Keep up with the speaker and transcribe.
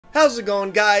How's it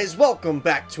going, guys? Welcome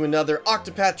back to another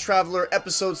Octopath Traveler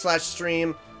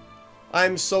episode/stream.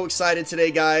 I'm so excited today,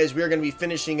 guys. We are going to be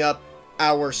finishing up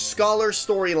our Scholar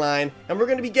storyline, and we're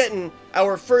going to be getting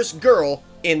our first girl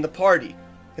in the party.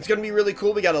 It's going to be really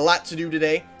cool. We got a lot to do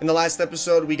today. In the last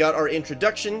episode, we got our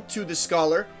introduction to the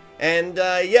Scholar, and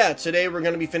yeah, today we're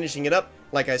going to be finishing it up.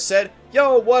 Like I said,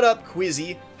 yo, what up,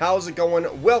 Quizzy? How's it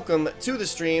going? Welcome to the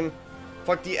stream.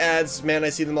 Fuck the ads, man, I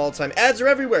see them all the time. Ads are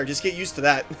everywhere, just get used to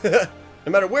that.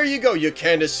 No matter where you go, you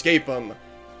can't escape them.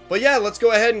 But yeah, let's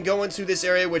go ahead and go into this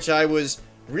area, which I was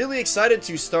really excited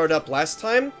to start up last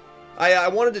time. I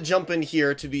wanted to jump in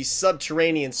here to be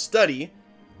subterranean study,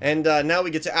 and now we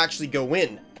get to actually go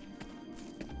in.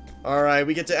 Alright,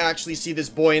 we get to actually see this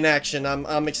boy in action.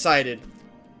 I'm excited.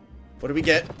 What do we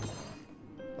get?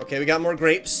 Okay, we got more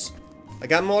grapes. I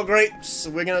got more grapes.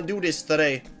 We're gonna do this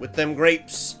today with them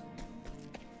grapes.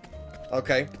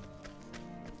 Okay.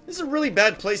 This is a really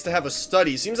bad place to have a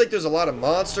study. Seems like there's a lot of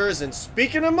monsters, and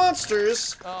speaking of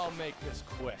monsters... I'll make this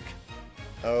quick.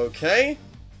 Okay.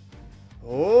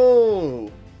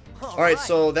 Oh. Alright,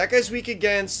 so that guy's weak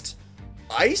against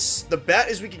ice? The bat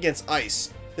is weak against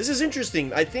ice. This is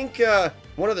interesting. I think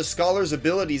one of the Scholar's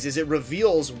abilities is it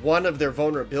reveals one of their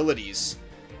vulnerabilities.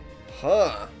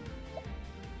 Huh.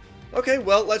 Okay,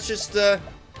 well, let's just,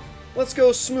 let's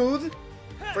go smooth.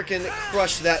 Freaking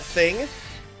crush that thing.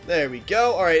 There we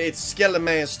go. Alright, it's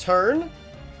Skeleman's turn.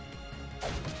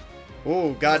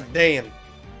 Oh, goddamn.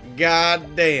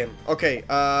 Goddamn. Okay,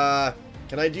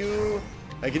 can I do...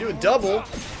 I can do a double.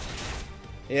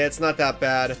 Yeah, it's not that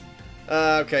bad.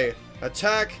 Okay.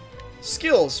 Attack,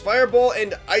 skills, fireball,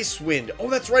 and ice wind. Oh,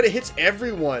 that's right, it hits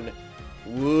everyone.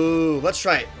 Woo, let's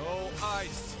try it. Oh,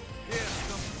 ice. Here's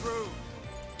some fruit.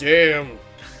 Damn.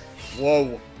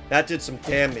 Whoa, that did some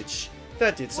damage.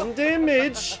 That did some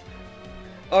damage.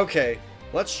 Okay,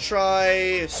 let's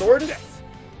try sword.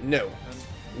 No.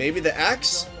 Maybe the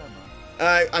axe?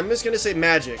 I'm just gonna say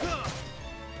magic.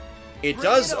 It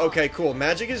does? Okay, cool.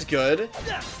 Magic is good.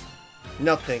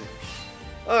 Nothing.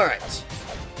 Alright.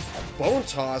 Bone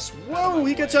toss. Whoa,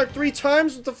 he can attack 3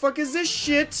 times? What the fuck is this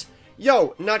shit?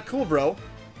 Yo, not cool, bro.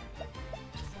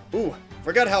 Ooh,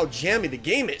 forgot how jammy the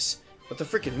game is. With the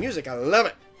freaking music, I love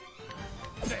it.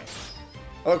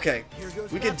 Okay,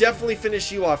 we could definitely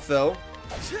finish you off, though.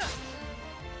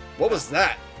 What was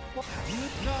that?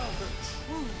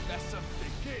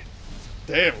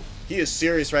 Damn, he is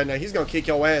serious right now. He's gonna kick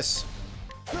your ass.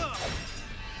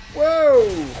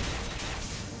 Whoa!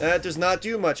 That does not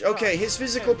do much. Okay, his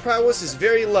physical prowess is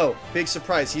very low. Big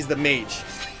surprise, he's the mage.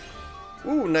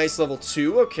 Ooh, nice level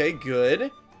 2. Okay, good.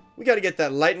 We gotta get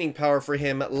that lightning power for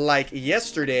him like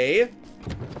yesterday.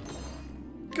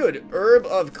 Good. Herb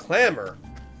of Clamor.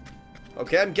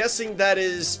 Okay, I'm guessing that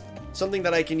is something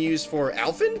that I can use for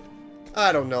Alphen?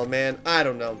 I don't know, man. I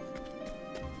don't know.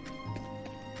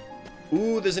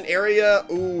 Ooh, there's an area.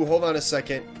 Ooh, hold on a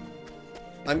second.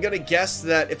 I'm gonna guess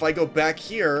that if I go back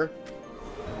here...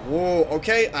 Whoa,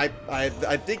 okay.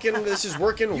 I'm thinking this is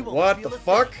working. What the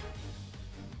fuck?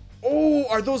 Oh,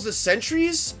 are those the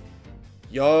sentries?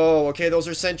 Yo, okay, those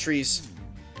are sentries.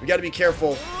 We gotta be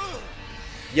careful.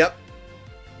 Yep.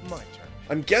 My turn.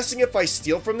 I'm guessing if I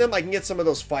steal from them, I can get some of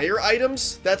those fire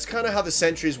items. That's kind of how the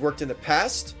sentries worked in the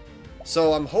past.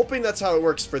 So I'm hoping that's how it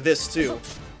works for this too.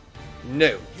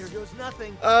 No. Here goes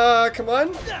nothing. Come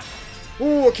on.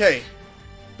 Ooh, okay.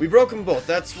 We broke them both.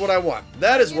 That's what I want.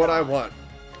 That is what I want.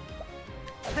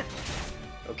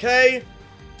 Okay.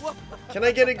 Can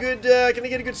I get a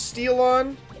good steal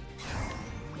on?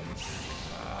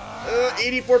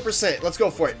 84%. Let's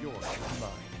go for it.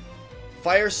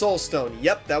 Fire Soulstone.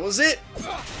 Yep, that was it.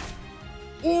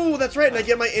 Ooh, that's right, and I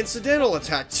get my incidental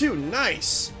attack too.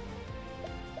 Nice.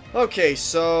 Okay,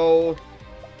 so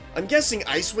I'm guessing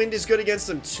Ice Wind is good against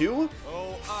them too?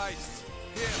 Oh, ice.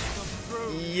 Here's some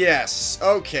fruit. Yes.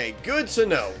 Okay, good to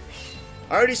know.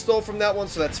 I already stole from that one,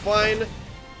 so that's fine.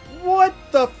 What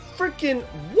the freaking...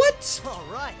 What? All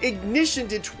right. Ignition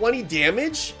did 20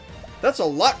 damage? That's a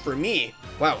lot for me.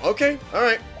 Wow, okay,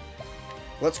 alright.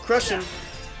 Let's crush him.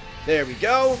 There we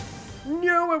go.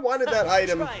 No, I wanted that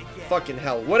item. Fucking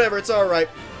hell. Whatever, it's alright.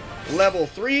 Level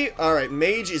 3. Alright,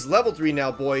 Mage is level 3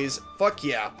 now, boys. Fuck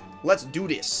yeah. Let's do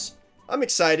this. I'm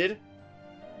excited.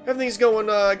 Everything's going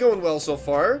well so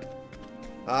far.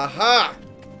 Aha!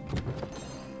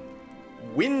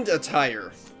 Wind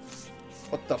attire.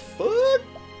 What the fuck?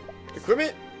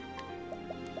 Equipment?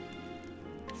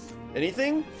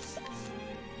 Anything?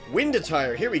 Wind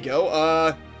attire. Here we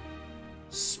go.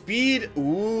 Speed.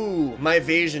 Ooh, my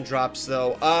evasion drops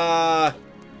though.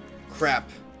 Crap.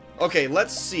 Okay,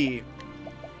 let's see.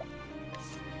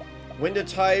 Wind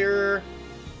attire.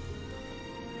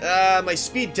 My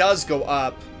speed does go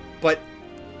up, but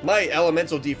my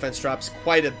elemental defense drops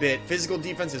quite a bit. Physical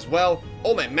defense as well.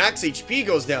 Oh, my max HP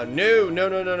goes down. No, no,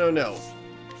 no, no, no, no.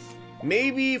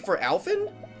 Maybe for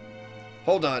Alphen?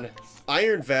 Hold on.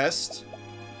 Iron Vest.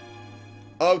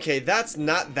 Okay, that's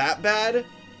not that bad.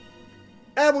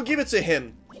 We'll give it to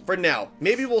him for now.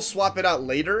 Maybe we'll swap it out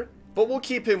later, but we'll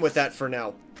keep him with that for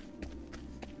now.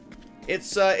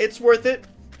 It's worth it.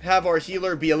 Have our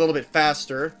healer be a little bit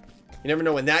faster. You never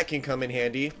know when that can come in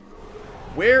handy.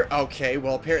 Where? Okay,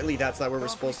 well, apparently that's not where we're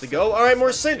supposed to go. Alright,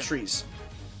 more sentries.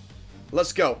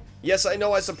 Let's go. Yes, I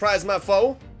know I surprised my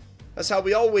foe. That's how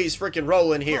we always freaking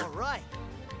roll in here.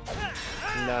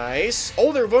 Nice.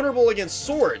 Oh, they're vulnerable against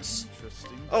swords.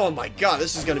 Oh my god,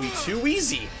 this is gonna be too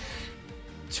easy.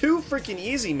 Too freaking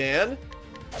easy, man.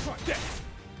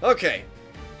 Okay.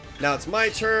 Now it's my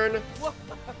turn.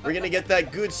 We're gonna get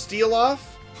that good steal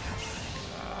off.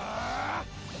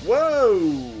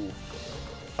 Whoa.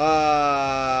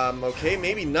 Okay,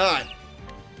 maybe not.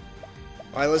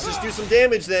 Alright, let's just do some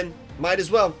damage then. Might as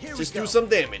well. Just do some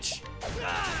damage.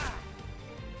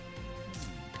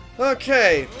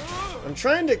 Okay. I'm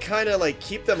trying to kind of like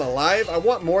keep them alive. I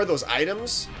want more of those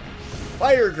items.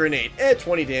 Fire grenade.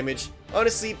 20 damage.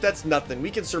 Honestly, that's nothing.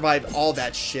 We can survive all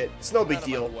that shit. It's no big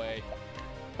deal.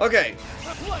 Okay.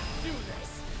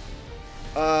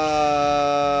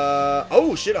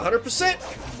 Oh shit, 100%.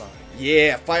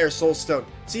 Yeah, Fire Soul Stone.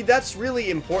 See, that's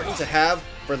really important to have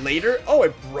for later. Oh, I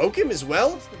broke him as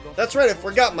well? That's right, I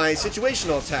forgot my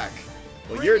situational attack.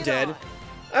 Well, you're dead.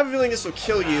 I have a feeling this will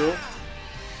kill you.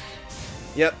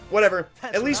 Yep, whatever.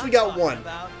 At least we got one.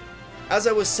 As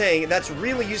I was saying, that's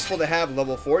really useful to have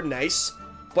level 4. Nice.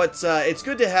 But it's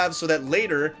good to have so that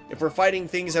later, if we're fighting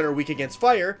things that are weak against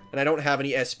fire, and I don't have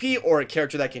any SP or a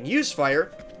character that can use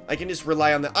fire, I can just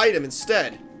rely on the item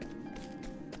instead.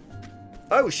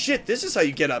 Oh shit, this is how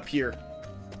you get up here.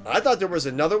 I thought there was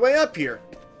another way up here.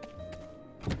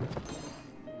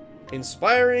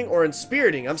 Inspiring or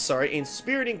inspiriting, I'm sorry,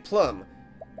 inspiriting plum.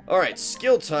 Alright,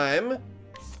 skill time.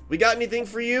 We got anything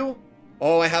for you?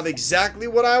 Oh, I have exactly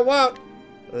what I want.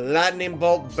 Lightning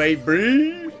bolt,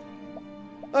 baby.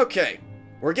 Okay,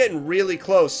 we're getting really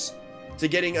close to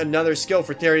getting another skill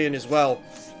for Therian as well.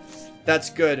 That's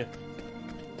good.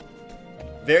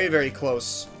 Very, very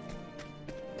close.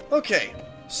 Okay,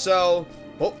 so...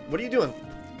 Oh, what are you doing?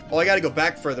 Oh, I gotta go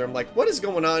back further. I'm like, what is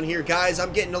going on here, guys?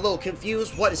 I'm getting a little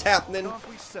confused. What is happening?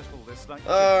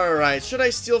 Alright, should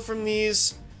I steal from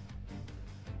these?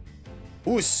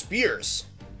 Ooh, spears.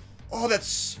 Oh,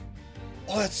 that's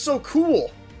so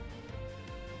cool.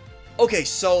 Okay,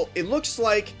 so it looks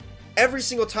like every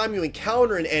single time you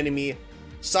encounter an enemy,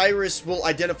 Cyrus will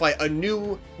identify a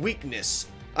new weakness.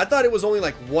 I thought it was only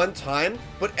like one time,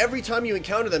 but every time you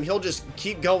encounter them, he'll just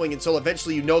keep going until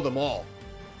eventually you know them all.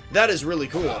 That is really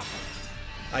cool.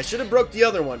 I should have broke the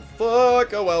other one.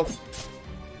 Fuck, oh well.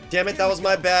 Damn it, that was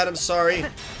my bad, I'm sorry.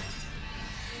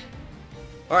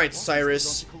 Alright,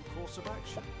 Cyrus.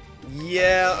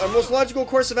 Yeah, our most logical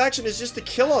course of action is just to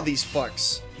kill all these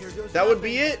fucks. That would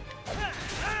be it.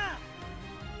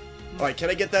 Alright, can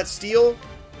I get that steal?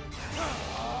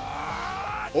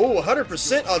 Oh,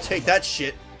 100%. I'll take that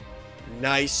shit.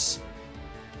 Nice.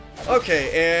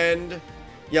 Okay, and...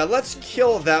 yeah, let's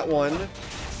kill that one.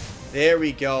 There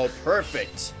we go.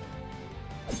 Perfect.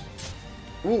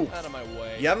 Ooh. Out of my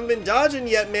way. You haven't been dodging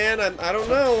yet, man. I don't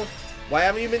know. Why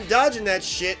haven't you been dodging that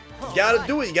shit? You gotta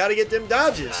do it. You gotta get them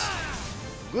dodges.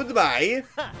 Goodbye.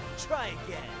 Try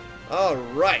again.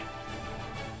 Alright.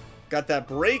 Got that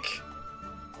break.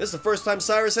 This is the first time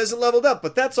Cyrus hasn't leveled up,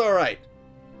 but that's alright.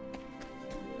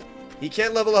 He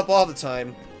can't level up all the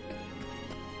time.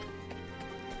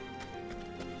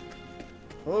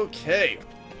 Okay.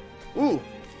 Ooh.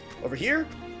 Over here?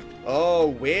 Oh,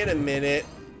 wait a minute.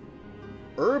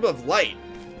 Herb of Light.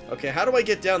 Okay, how do I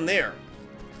get down there?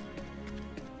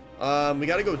 We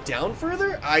gotta go down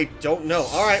further? I don't know.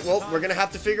 Alright, well, we're gonna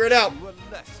have to figure it out.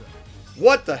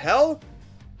 What the hell?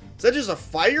 Is that just a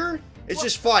fire? It's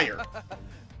just fire.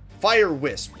 Fire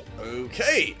Wisp.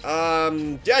 Okay.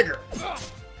 Dagger.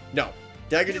 No.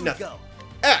 Dagger did nothing.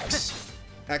 Axe.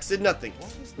 Axe did nothing.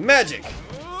 Magic.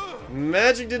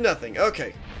 Magic did nothing.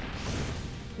 Okay.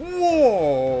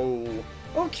 Whoa.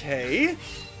 Okay.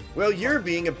 Well, you're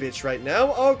being a bitch right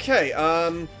now. Okay.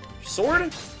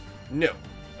 Sword? No.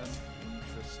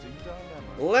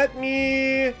 Let's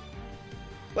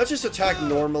just attack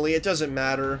normally. It doesn't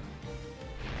matter.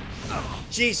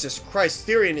 Jesus Christ,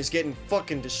 Therian is getting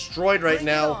fucking destroyed right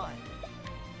now.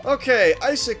 Okay,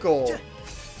 Icicle.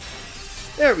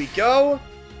 There we go.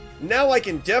 Now I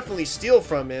can definitely steal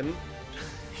from him.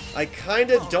 I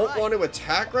kinda don't want to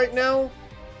attack right now.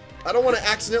 I don't want to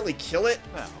accidentally kill it.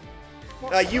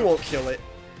 Now, You won't kill it.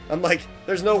 I'm like,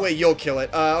 there's no way you'll kill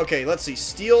it. Okay, let's see.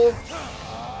 Steel.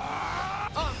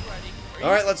 I'm ready.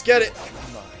 Alright, let's get it.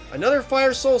 Another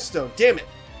Fire Soul Stone. Damn it.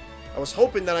 I was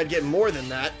hoping that I'd get more than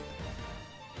that.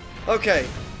 Okay.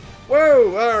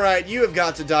 Whoa, alright. You have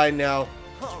got to die now.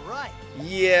 All right.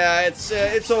 Yeah, it's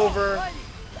over. Alrighty.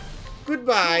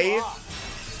 Goodbye.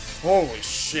 Holy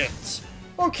shit.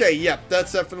 Okay, yep,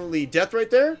 that's definitely death right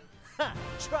there. Ha,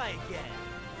 try again.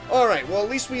 Alright, well, at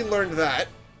least we learned that.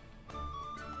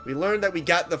 We learned that we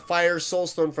got the Fire Soul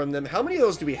Stone from them. How many of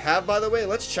those do we have, by the way?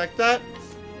 Let's check that.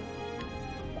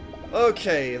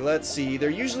 Okay, let's see. They're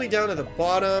usually down at the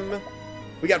bottom.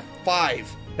 We got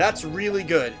 5. That's really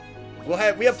good. We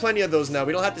have plenty of those now.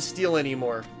 We don't have to steal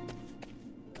anymore.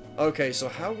 Okay, so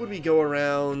how would we go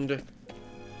around?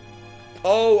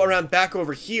 Oh, around back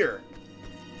over here.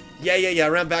 Yeah,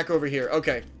 around back over here.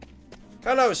 Okay.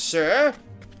 Hello, sir.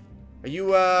 Are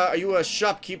you a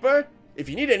shopkeeper? If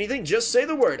you need anything, just say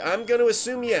the word. I'm gonna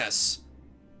assume yes.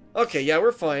 Okay, yeah,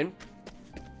 we're fine.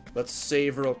 Let's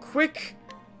save real quick.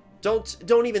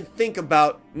 Don't even think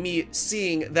about me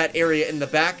seeing that area in the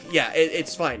back. Yeah,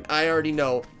 it's fine. I already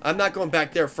know. I'm not going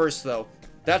back there first, though.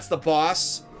 That's the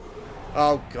boss.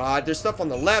 Oh, God. There's stuff on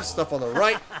the left, stuff on the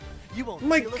right. You won't Oh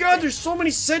my feel a God, thing. there's so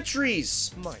many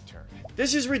sentries. My turn.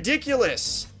 This is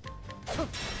ridiculous.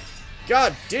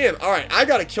 God damn. Alright, I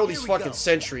gotta kill these Here we fucking go.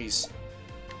 sentries.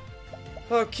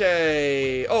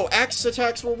 Okay. Oh, axe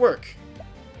attacks will work.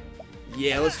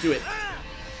 Yeah, let's do it.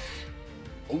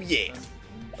 Oh, yeah.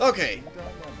 Okay.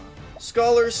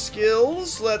 Scholar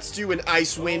skills. Let's do an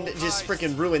ice wind. Just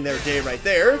freaking ruin their day right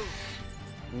there.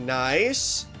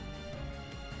 Nice.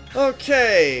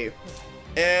 Okay.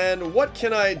 And what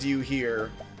can I do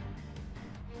here?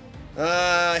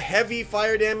 Heavy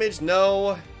fire damage?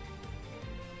 No.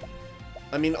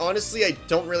 I mean, honestly, I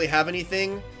don't really have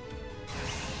anything.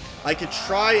 I could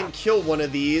try and kill one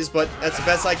of these, but that's the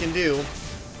best I can do.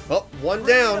 Well, one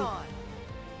Bring it down. on.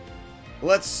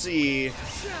 Let's see.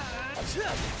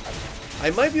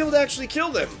 I might be able to actually kill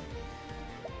them.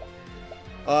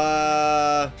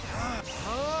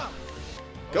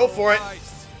 Go for it.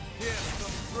 Ice, hit them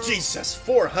through. Jesus,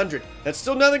 400. That's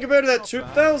still nothing compared to that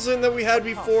 2,000 that we had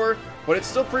before, but it's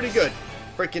still pretty good.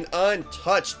 Freaking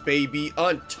untouched, baby.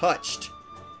 Untouched.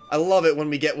 I love it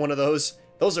when we get one of those.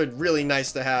 Those are really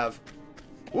nice to have.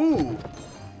 Ooh.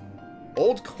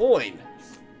 Old coin.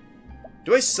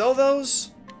 Do I sell those?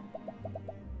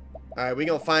 Alright, we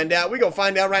gonna find out. We gonna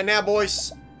find out right now,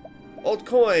 boys. Old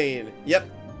coin. Yep.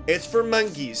 It's for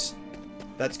monkeys.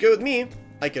 That's good with me.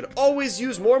 I could always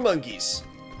use more monkeys.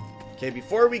 Okay,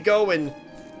 before we go and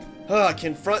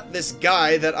confront this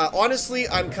guy that honestly,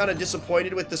 I'm kind of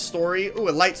disappointed with the story. Ooh,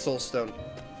 a light soul stone.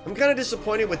 I'm kind of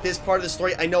disappointed with this part of the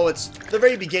story. I know it's the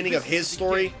very beginning of his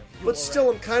story, but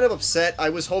still, I'm kind of upset. I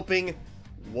was hoping...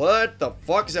 What the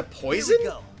fuck? Is that poison? Here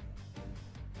we go.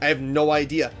 I have no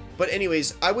idea. But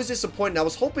anyways, I was disappointed. I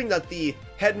was hoping that the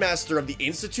headmaster of the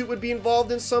institute would be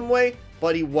involved in some way,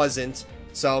 but he wasn't.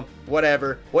 So,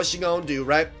 whatever. What's she gonna do,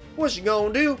 right? What's she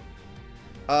gonna do?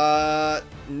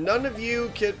 None of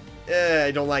you could...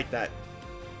 I don't like that.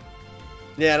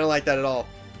 Yeah, I don't like that at all.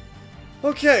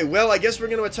 Okay, well, I guess we're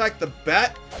gonna attack the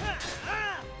bat.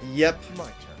 Yep. My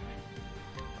turn.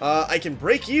 I can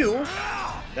break you.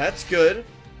 That's good.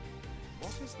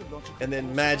 What is the logical And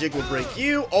then magic will break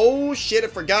you. Oh, shit, I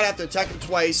forgot I have to attack him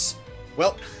twice.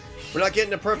 Well, we're not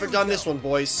getting a perfect on this one,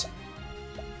 boys.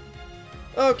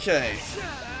 Okay.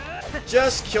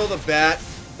 Just kill the bat.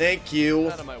 Thank you.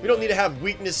 Out of my We don't way. need to have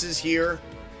weaknesses here.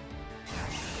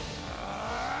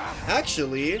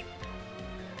 Actually...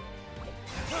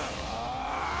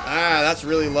 Ah, that's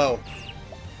really low.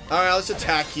 Alright, let's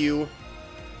attack you.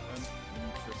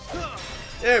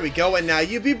 There we go, and now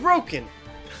you be broken.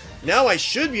 Now I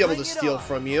should be able to Bring it steal on.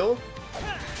 from you.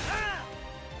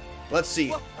 Let's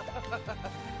see.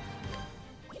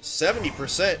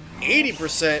 70%,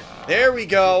 80%. There we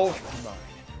go.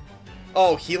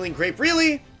 Oh, healing grape,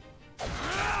 really?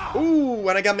 Ooh,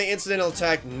 and I got my incidental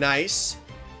attack. Nice.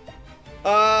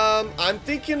 I'm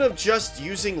thinking of just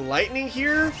using lightning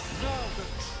here.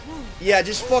 Yeah,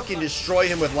 just fucking destroy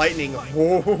him with lightning.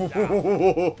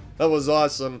 That was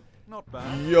awesome. Not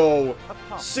bad. Yo,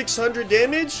 600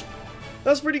 damage?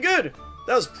 That's pretty good.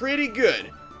 That was pretty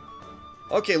good.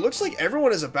 Okay, looks like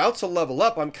everyone is about to level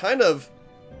up. I'm kind of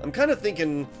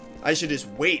thinking I should just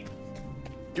wait.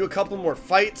 Do a couple more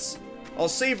fights. I'll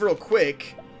save real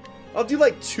quick. I'll do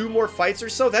like 2 more fights or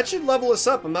so. That should level us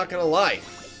up, I'm not gonna lie.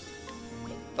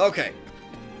 Okay.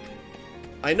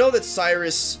 I know that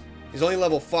Cyrus is only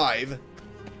level 5.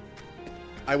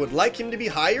 I would like him to be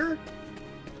higher.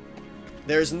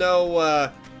 There's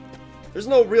no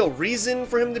real reason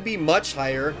for him to be much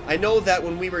higher. I know that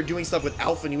when we were doing stuff with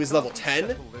Alpha, he was level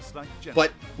 10,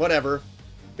 but whatever.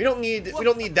 We don't need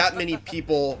that many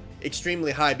people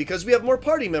extremely high because we have more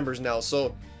party members now.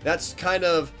 So that's kind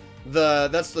of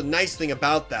that's the nice thing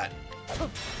about that.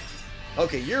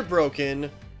 Okay, you're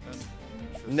broken.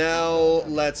 Now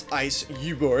let's ice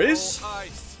you boys.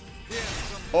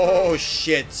 Oh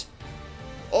shit!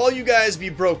 All you guys be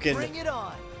broken. Bring it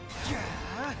on.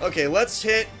 Okay, let's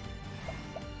hit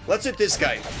this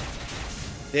guy.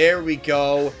 There we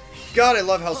go. God, I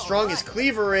love how strong his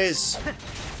cleaver is.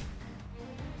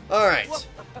 Alright.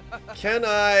 Can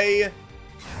I...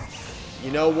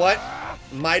 You know what?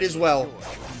 Might as well.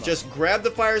 Just grab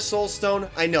the Fire Soul Stone.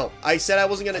 I know. I said I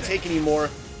wasn't going to take any more.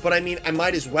 But I mean, I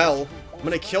might as well. I'm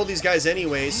going to kill these guys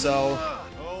anyway, so...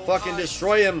 Fucking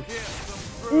destroy him.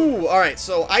 Ooh, alright.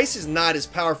 So, ice is not as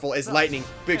powerful as lightning.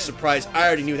 Big surprise. I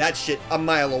already knew that shit a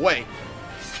mile away.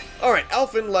 Alright,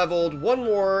 Alphen leveled. One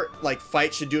more, like,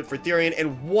 fight should do it for Therian.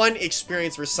 And 1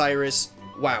 experience for Cyrus.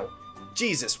 Wow.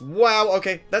 Jesus. Wow.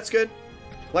 Okay, that's good.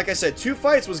 Like I said, 2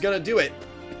 fights was gonna do it.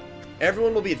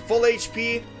 Everyone will be at full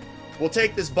HP. We'll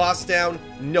take this boss down.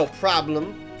 No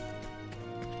problem.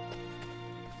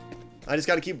 I just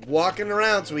gotta keep walking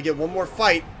around so we get one more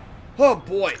fight. Oh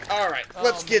boy. Alright,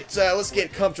 let's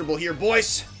get comfortable here,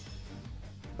 boys.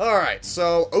 Alright,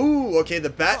 so... Ooh, okay, the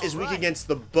bat is weak against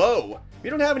the bow. We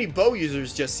don't have any bow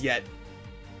users just yet.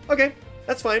 Okay,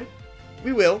 that's fine.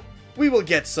 We will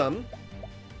get some.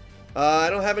 I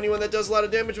don't have anyone that does a lot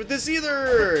of damage with this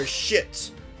either.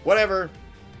 Shit. Whatever.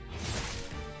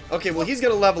 Okay, well, he's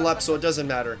gonna level up, so it doesn't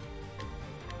matter.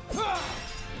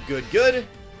 Good, good.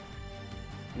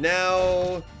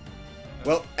 Now...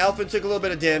 Well, Alphen took a little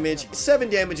bit of damage. 7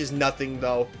 damage is nothing,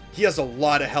 though. He has a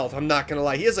lot of health, I'm not gonna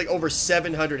lie. He has, like, over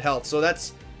 700 health, so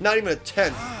that's not even a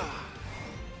 10th.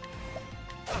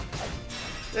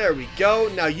 There we go.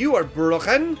 Now you are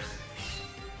broken.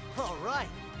 Alright.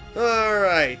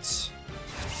 Alright.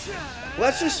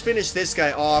 Let's just finish this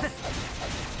guy off.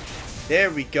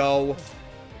 There we go.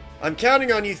 I'm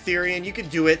counting on you, Therian. You can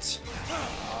do it.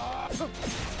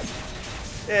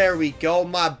 There we go,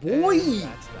 my boy.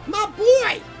 My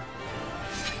boy.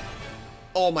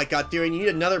 Oh my god, Therian, you need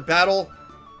another battle?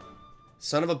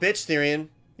 Son of a bitch, Therian.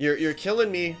 You're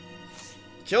killing me.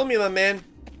 Kill me, my man.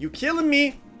 You killing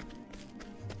me.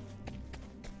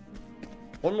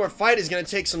 One more fight is gonna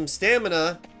take some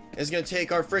stamina. It's gonna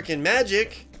take our freaking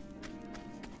magic.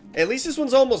 At least this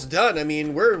one's almost done. I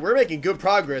mean, we're making good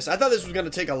progress. I thought this was gonna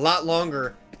take a lot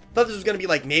longer. I thought this was gonna be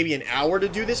like maybe an hour to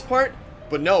do this part.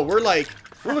 But no, we're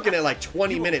looking at like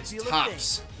 20 minutes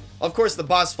tops. Of course, the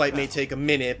boss fight may take a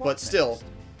minute, but still.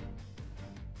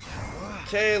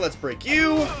 Okay, let's break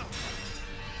you.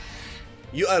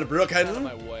 You are broken. Out of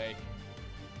my way.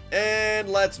 And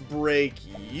let's break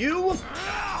you.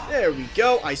 There we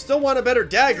go. I still want a better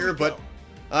dagger, but,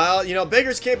 you know,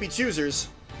 beggars can't be choosers.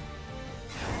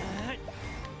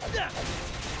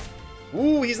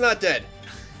 Ooh, he's not dead.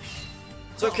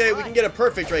 It's okay, we can get a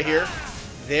perfect right here.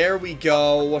 There we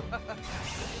go.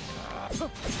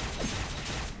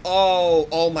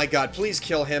 Oh my god, please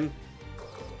kill him.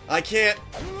 I can't.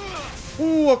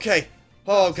 Ooh, okay.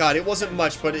 Oh god, it wasn't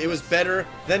much, but it was better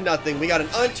than nothing. We got an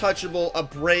untouchable, a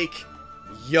break.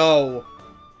 Yo.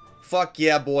 Fuck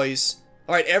yeah, boys.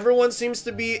 Alright, everyone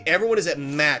is at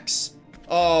max.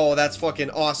 Oh, that's fucking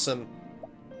awesome.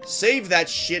 Save that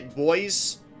shit,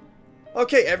 boys.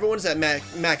 Okay, everyone's at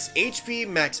max HP,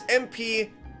 max MP.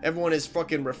 Everyone is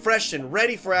fucking refreshed and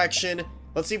ready for action.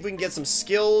 Let's see if we can get some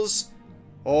skills.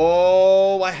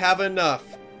 Oh, I have enough.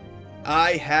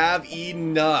 I have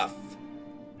enough.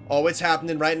 Oh, it's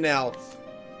happening right now.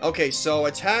 Okay, so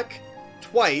attack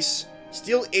twice.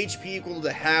 Steal HP equal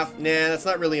to half. Nah, that's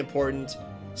not really important.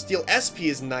 Steal SP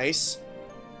is nice.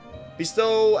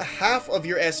 Bestow half of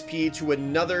your SP to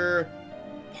another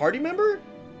party member?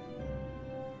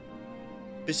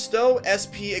 Bestow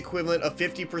SP equivalent of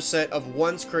 50% of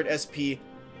one's current SP.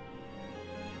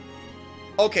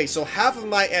 Okay, so half of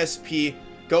my SP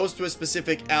goes to a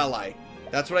specific ally.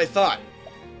 That's what I thought.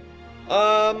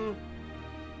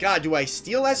 God, do I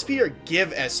steal SP or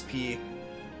give SP?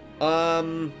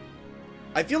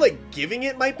 I feel like giving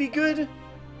it might be good.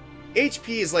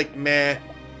 HP is like, meh.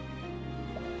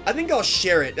 I think I'll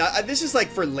share it. This is like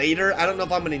for later. I don't know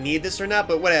if I'm going to need this or not,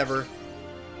 but whatever.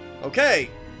 Okay.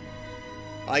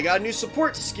 I got a new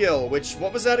support skill, which,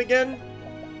 what was that again?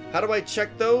 How do I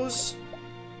check those?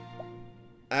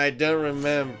 I don't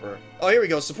remember. Oh, here we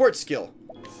go. Support skill.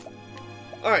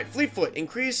 Alright, Fleetfoot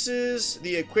increases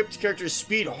the equipped character's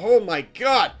speed. Oh my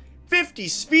god! 50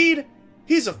 speed?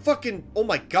 He's a fucking... Oh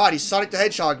my god, he's Sonic the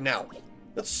Hedgehog now.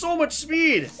 That's so much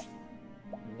speed.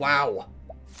 Wow.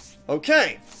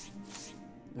 Okay.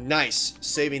 Nice.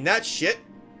 Saving that shit.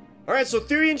 Alright, so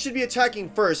Therian should be attacking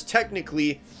first.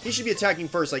 Technically, he should be attacking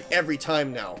first, like, every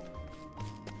time now.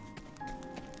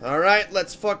 Alright,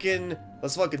 let's fucking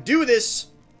do this.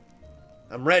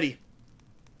 I'm ready.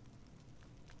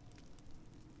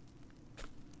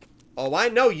 Oh, I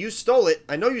know you stole it.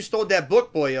 I know you stole that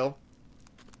book, boyo.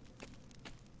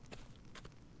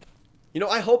 You know,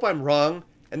 I hope I'm wrong,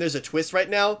 and there's a twist right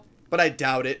now, but I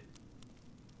doubt it.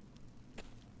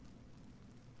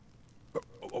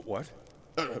 What?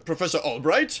 Professor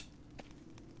Albright?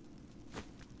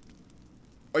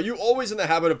 Are you always in the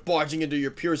habit of barging into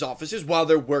your peers' offices while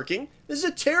they're working? This is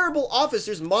a terrible office.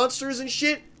 There's monsters and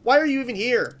shit. Why are you even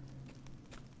here?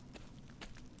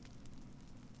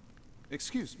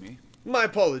 Excuse me. My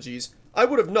apologies. I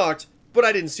would have knocked, but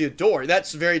I didn't see a door.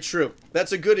 That's very true.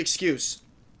 That's a good excuse.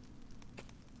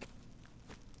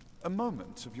 A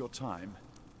moment of your time.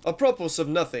 Apropos of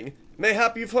nothing,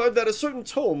 mayhap you've heard that a certain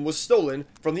tome was stolen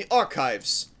from the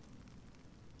archives.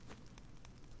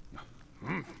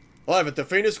 I haven't the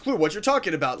faintest clue what you're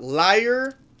talking about,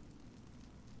 liar.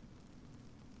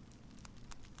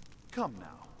 Come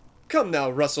now. Come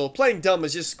now, Russell. Playing dumb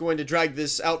is just going to drag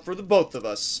this out for the both of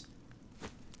us.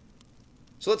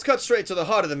 So let's cut straight to the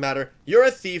heart of the matter. You're a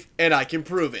thief, and I can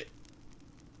prove it.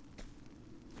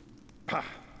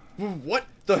 What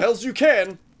the hell's you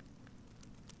can?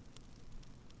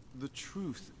 The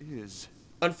truth is...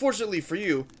 Unfortunately for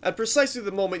you, at precisely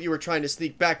the moment you were trying to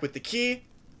sneak back with the key,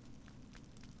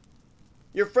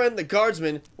 your friend the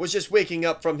guardsman was just waking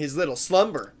up from his little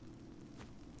slumber.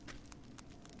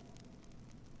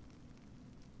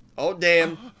 Oh,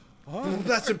 damn.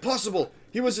 That's impossible.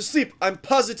 He was asleep. I'm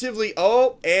positively...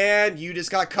 Oh, and you just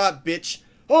got caught, bitch.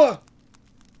 Oh!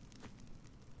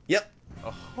 Yep.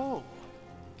 Oh.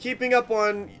 Keeping up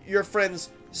on your friend's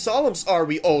solemns are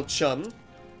we, old chum?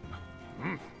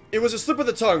 It was a slip of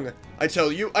the tongue, I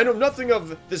tell you. I know nothing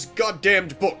of this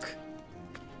goddamned book.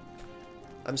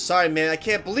 I'm sorry, man. I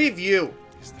can't believe you.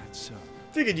 Is that so?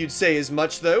 Figured you'd say as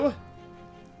much, though.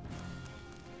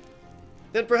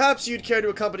 Then perhaps you'd care to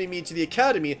accompany me to the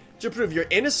academy to prove your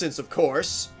innocence, of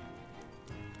course.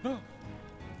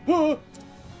 Too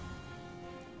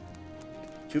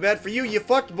bad for you, you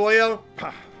fucked, boyo.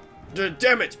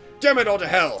 Damn it! Damn it all to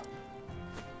hell!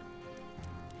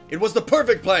 It was the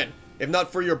perfect plan! If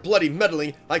not for your bloody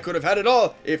meddling, I could have had it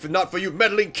all, if not for you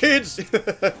meddling kids!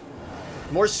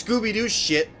 More Scooby-Doo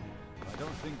shit. I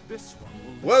don't think this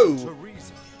one will listen to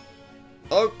reason.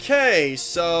 Okay,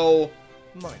 so...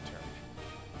 My turn.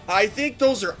 I think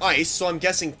those are ice, so I'm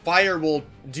guessing fire will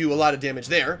do a lot of damage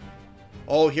there.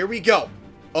 Oh, here we go.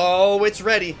 Oh, it's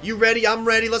ready. You ready? I'm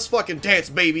ready. Let's fucking dance,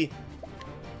 baby.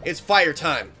 It's fire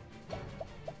time.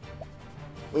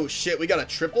 Oh, shit. We got a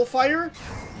triple fire?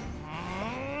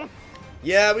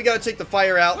 Yeah, we gotta take the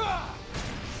fire out.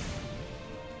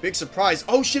 Big surprise.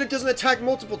 Oh, shit. It doesn't attack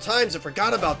multiple times. I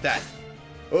forgot about that.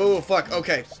 Oh, fuck.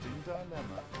 Okay.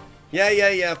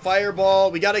 Yeah.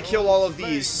 Fireball. We gotta kill all of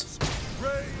these.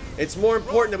 It's more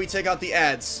important that we take out the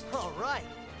ads. All right.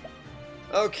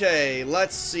 Okay,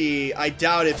 let's see. I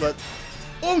doubt it, but...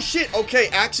 Oh, shit! Okay,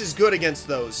 Axe is good against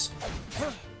those.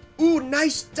 Ooh,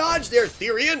 nice dodge there,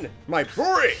 Therian! My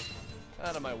boy!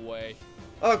 Out of my way.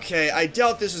 Okay, I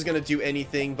doubt this is gonna do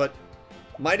anything, but...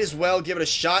 Might as well give it a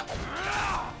shot.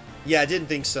 Yeah, I didn't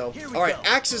think so. Alright,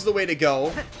 Axe is the way to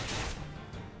go.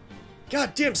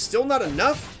 God damn, still not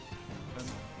enough?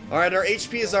 Alright, our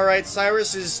HP is alright.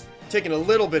 Cyrus is taking a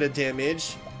little bit of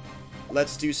damage.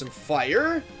 Let's do some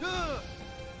fire.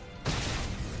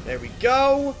 There we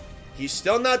go. He's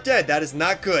still not dead. That is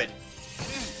not good.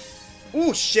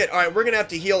 Ooh, shit. Alright, we're gonna have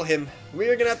to heal him.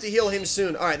 We're gonna have to heal him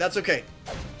soon. Alright, that's okay.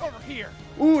 Over here.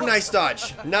 Ooh, nice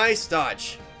dodge. Nice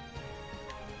dodge.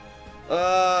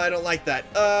 I don't like that.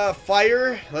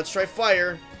 Fire. Let's try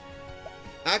fire.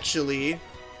 Actually...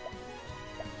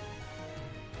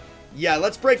 Yeah,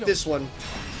 let's break this one.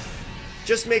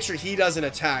 Just make sure he doesn't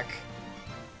attack.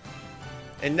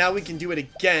 And now we can do it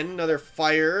again. Another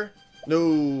fire.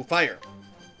 No, fire.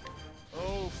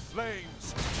 Oh,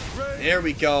 flames. There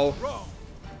we go.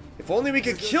 If only we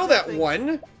could kill that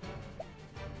one.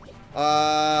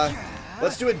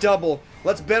 Let's do a double.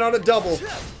 Let's bet on a double.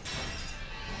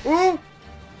 Ooh.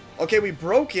 Okay, we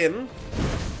broke him.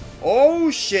 Oh,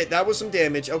 shit. That was some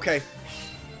damage. Okay.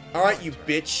 Alright, you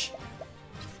bitch.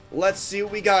 Let's see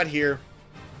what we got here.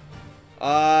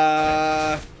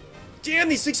 Damn,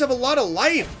 these things have a lot of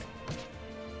life.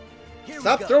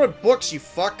 Stop throwing books, you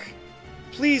fuck.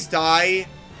 Please die.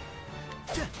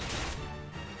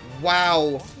 Wow.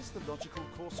 What is the logical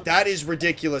course of That is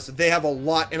ridiculous. They have a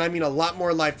lot, and I mean a lot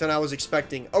more life than I was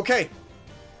expecting. Okay.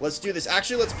 Let's do this.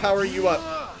 Actually, let's power you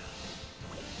up.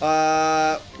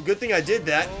 Good thing I did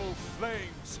that. Oh,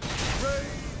 flames. Rain.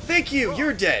 Thank you.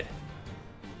 You're dead.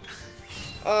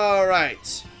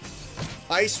 Alright.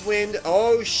 Ice Wind.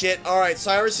 Oh, shit. Alright,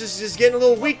 Cyrus is getting a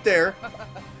little weak there.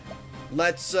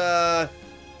 Let's,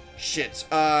 shit.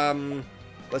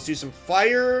 Let's do some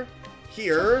fire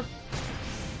here.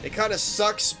 It kind of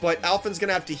sucks, but Alphen's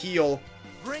gonna have to heal.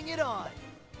 Bring it on.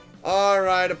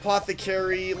 Alright,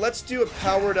 Apothecary. Let's do a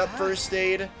powered up first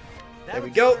aid. There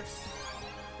we go.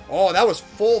 Oh, that was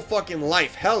full fucking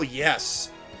life. Hell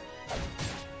yes.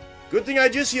 Good thing I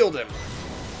just healed him.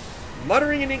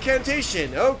 Muttering an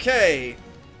incantation. Okay.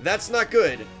 That's not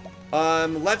good.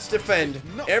 Let's defend.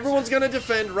 Everyone's gonna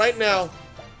defend right now.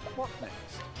 What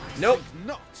next? Nope. Think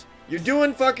not. You're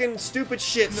doing fucking stupid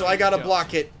shit, so I gotta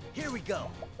block it. Here we go.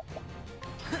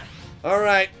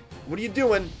 Alright. What are you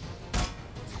doing?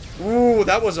 Ooh,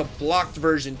 that was a blocked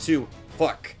version too.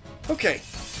 Fuck. Okay.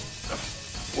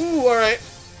 Ooh, alright.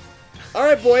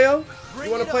 Alright, boyo.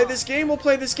 You wanna play this game? We'll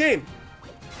play this game.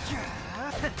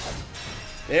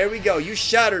 There we go. You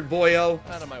shattered, boyo.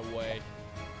 Out of my way.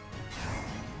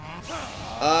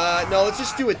 No, let's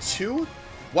just do a 2.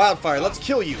 Wildfire, let's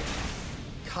kill you.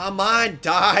 Come on,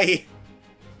 die.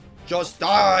 Just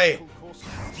die.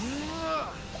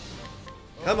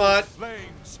 Come on.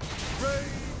 Flames. Rain.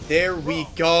 There we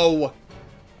go.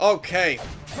 Okay.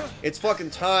 It's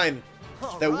fucking time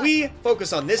that we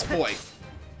focus on this boy.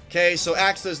 Okay, so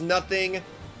Axe does nothing.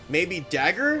 Maybe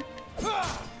Dagger?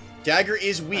 Dagger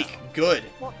is weak. Good.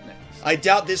 What next? I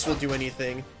doubt this will do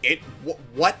anything.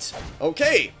 What?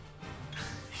 Okay.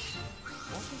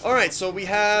 Alright, so we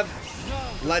have...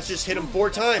 Let's just hit him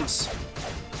 4 times.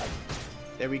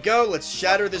 There we go. Let's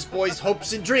shatter this boy's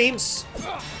hopes and dreams.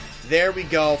 There we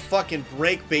go. Fucking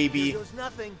break, baby. Here goes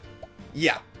nothing.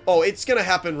 Yeah. Oh, it's gonna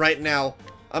happen right now.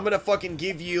 I'm gonna fucking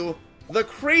give you the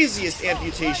craziest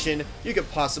amputation you could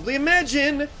possibly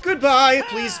imagine. Goodbye.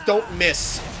 Please don't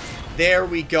miss. There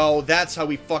we go. That's how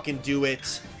we fucking do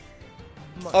it.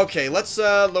 Okay, let's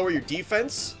lower your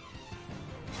defense.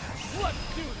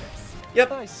 Let's do this.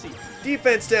 Yep. I see.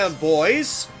 Defense down,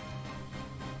 boys.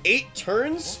 8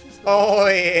 turns? Oh,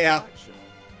 yeah.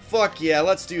 Fuck yeah,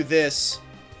 let's do this.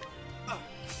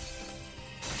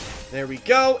 There we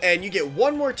go, and you get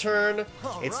 1 more turn.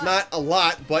 It's not a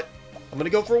lot, but I'm gonna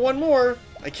go for 1 more.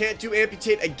 I can't do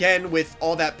amputate again with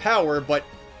all that power, but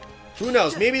who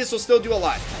knows? Maybe this will still do a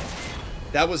lot.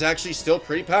 That was actually still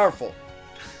pretty powerful.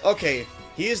 Okay,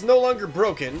 he is no longer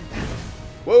broken.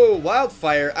 Whoa,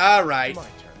 wildfire. Alright. My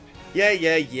turn.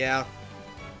 Yeah.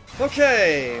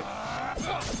 Okay.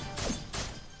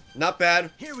 Not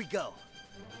bad. Here we go.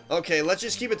 Okay, let's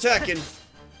just keep attacking.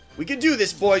 We can do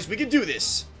this, boys. We can do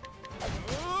this.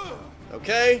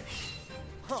 Okay.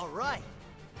 All right.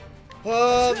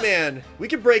 Oh, man. We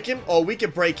can break him. Oh, we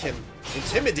can break him.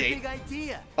 Intimidate. Big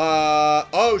idea.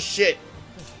 Oh, shit.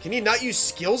 Can he not use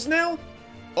skills now?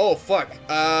 Oh, fuck.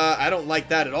 I don't like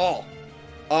that at all.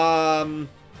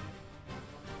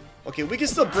 Okay, we can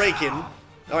still break him.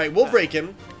 Alright, we'll break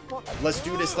him. Let's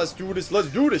do this, let's do this, let's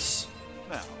do this.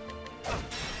 Now.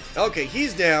 Okay,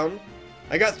 he's down.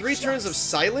 I got 3 turns of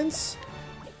silence.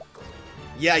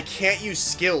 Yeah, I can't use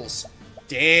skills.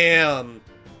 Damn.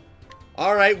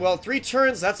 Alright, well, 3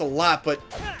 turns, that's a lot, but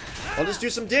I'll just do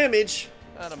some damage.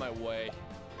 Out of my way.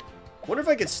 Wonder if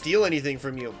I could steal anything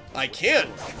from you. I can.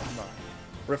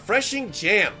 Refreshing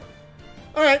jam.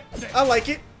 Alright, I like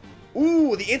it.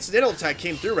 Ooh, the incidental attack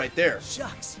came through right there.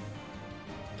 Shucks.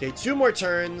 Okay, 2 more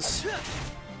turns.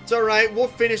 It's alright, we'll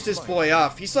finish this boy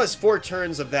off. He still has 4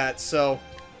 turns of that, so...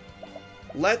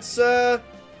 Let's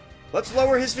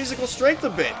lower his physical strength a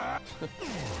bit.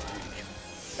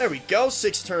 There we go,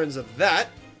 6 turns of that.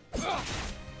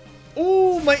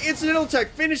 Ooh, my incidental attack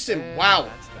finished him. Wow,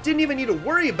 didn't even need to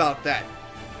worry about that.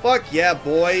 Fuck yeah,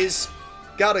 boys.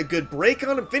 Got a good break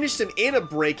on him, finished him in a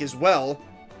break as well.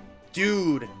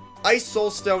 Dude, Ice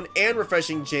Soulstone and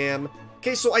Refreshing Jam.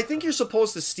 Okay, so I think you're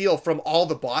supposed to steal from all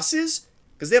the bosses,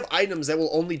 because they have items that will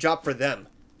only drop for them.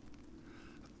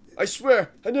 I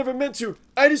swear, I never meant to.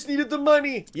 I just needed the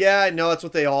money. Yeah, I know, that's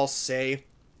what they all say.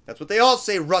 That's what they all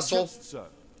say, Russell. Just so.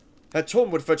 That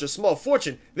tome would fetch a small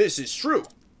fortune. This is true.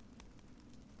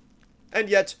 And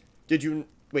yet, did you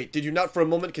not for a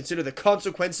moment consider the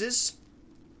consequences?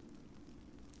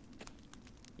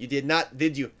 You did not,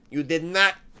 did you? You did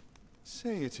not.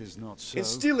 Say it is not so. In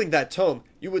stealing that tome,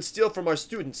 you would steal from our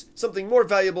students something more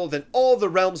valuable than all the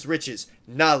realm's riches.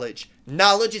 Knowledge.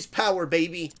 Knowledge is power,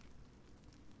 baby.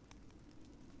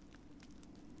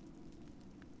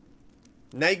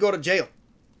 Now you go to jail.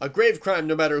 A grave crime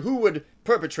no matter who would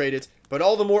perpetrate it, but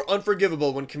all the more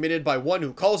unforgivable when committed by one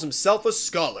who calls himself a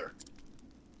scholar.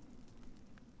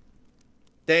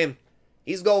 Damn,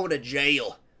 he's going to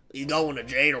jail. He's going to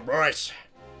jail, boys.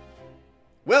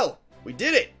 Well, we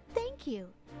did it. Thank you.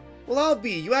 Well, I'll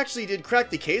be. You actually did crack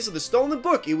the case of the stolen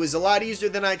book. It was a lot easier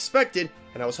than I expected,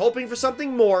 and I was hoping for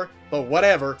something more, but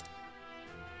whatever.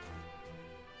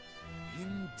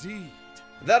 Indeed.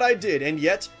 That I did, and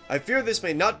yet, I fear this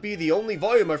may not be the only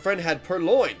volume my friend had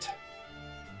purloined.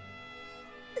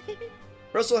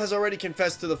 Russell has already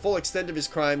confessed to the full extent of his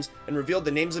crimes and revealed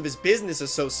the names of his business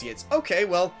associates. Okay,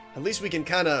 well, at least we can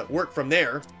kinda work from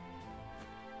there.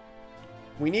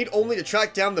 We need only to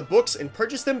track down the books and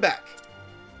purchase them back.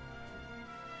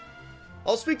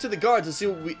 I'll speak to the guards and see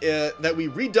that we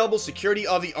redouble security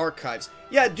of the archives.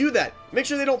 Yeah, do that. Make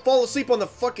sure they don't fall asleep on the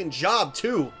fucking job,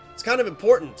 too. It's kind of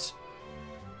important.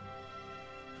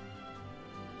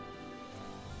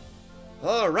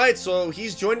 Alright, so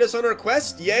he's joined us on our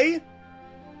quest, yay?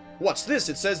 What's this?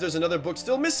 It says there's another book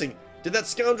still missing. Did that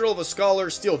scoundrel of a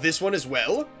scholar steal this one as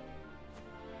well?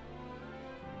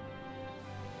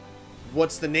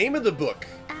 What's the name of the book?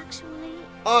 Actually...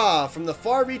 Ah, From the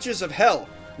Far Reaches of Hell.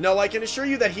 No, I can assure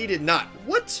you that he did not.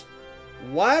 What?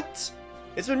 What?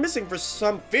 It's been missing for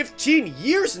some 15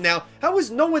 years now. How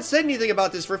has no one said anything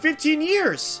about this for 15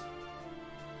 years?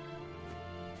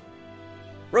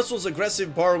 Russell's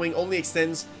aggressive borrowing only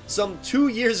extends some 2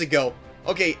 years ago.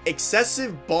 Okay,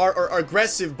 aggressive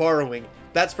borrowing.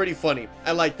 That's pretty funny.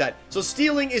 I like that. So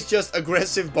stealing is just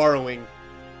aggressive borrowing.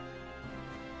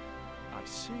 I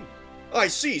see. I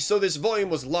see. So this volume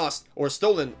was lost or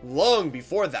stolen long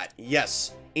before that.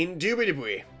 Yes,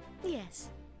 indubitably. Yes.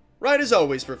 Right as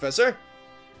always, Professor.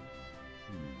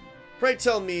 Pray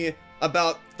tell me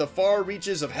about the far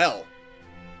reaches of hell.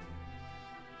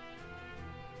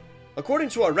 According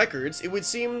to our records, it would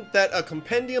seem that a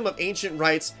compendium of ancient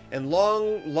rites and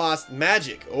long-lost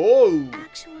magic. Oh!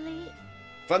 Actually...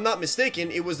 If I'm not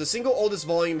mistaken, it was the single oldest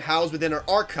volume housed within our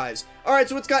archives. Alright,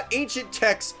 so it's got ancient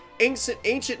texts,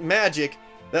 ancient magic.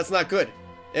 That's not good.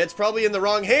 It's probably in the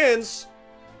wrong hands.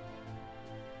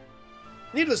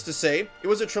 Needless to say, it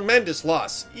was a tremendous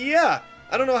loss. Yeah,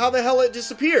 I don't know how the hell it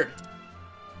disappeared.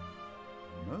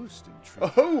 Most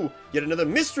intriguing. Oh, yet another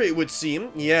mystery it would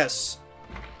seem. Yes.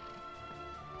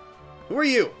 Who are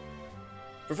you?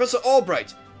 Professor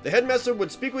Albright. The headmaster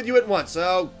would speak with you at once.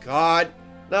 Oh, God.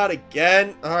 Not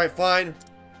again. Alright, fine.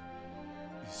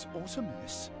 Is aught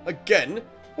amiss? Again?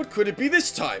 What could it be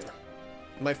this time?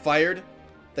 Am I fired?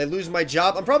 Did I lose my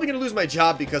job? I'm probably going to lose my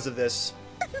job because of this.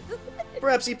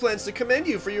 Perhaps he plans to commend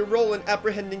you for your role in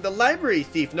apprehending the library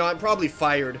thief. No, I'm probably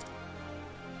fired.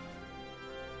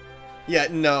 Yeah,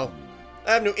 no.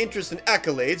 I have no interest in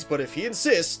accolades, but if he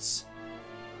insists...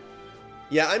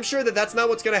 Yeah, I'm sure that that's not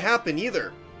what's going to happen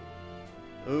either.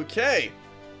 Okay.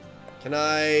 Can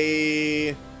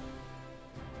I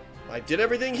did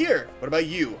everything here. What about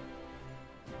you?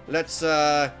 Let's,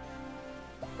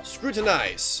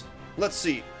 scrutinize. Let's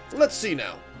see. Let's see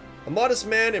now. A modest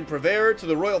man and purveyor to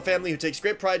the royal family who takes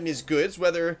great pride in his goods,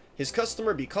 whether his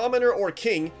customer be commoner or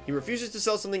king, he refuses to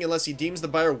sell something unless he deems the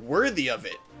buyer worthy of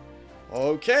it.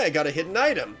 Okay, I got a hidden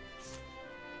item.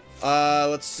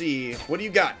 Let's see. What do you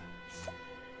got?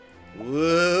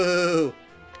 Whoa.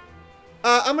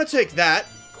 I'm gonna take that.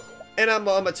 And I'm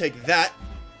gonna take that.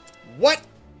 What?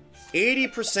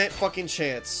 80% fucking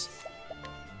chance.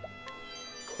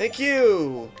 Thank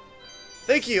you.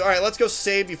 Thank you. Alright, let's go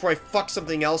save before I fuck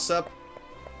something else up.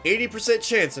 80%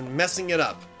 chance of messing it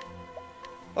up.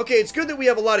 Okay, it's good that we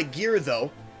have a lot of gear,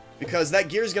 though. Because that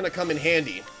gear is gonna come in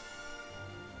handy.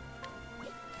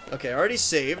 Okay, I already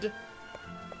saved.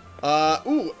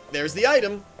 Ooh, there's the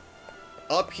item.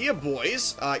 Up here,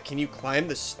 boys. Can you climb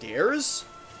the stairs?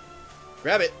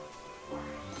 Grab it.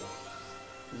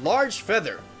 Large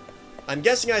feather. I'm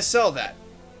guessing I sell that.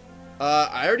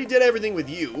 I already did everything with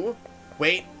you.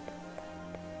 Wait.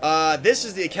 This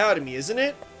is the academy, isn't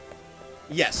it?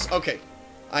 Yes, okay.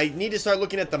 I need to start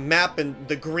looking at the map and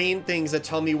the green things that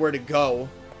tell me where to go.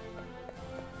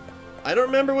 I don't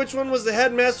remember which one was the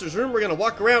headmaster's room. We're gonna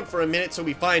walk around for a minute till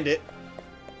we find it.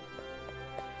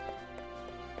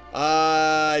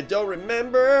 I don't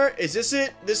remember. Is this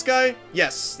it? This guy?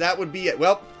 Yes, that would be it.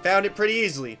 Well, found it pretty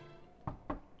easily.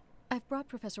 I've brought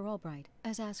Professor Albright,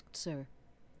 as asked, sir.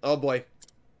 Oh boy.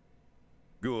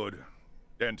 Good.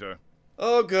 Enter.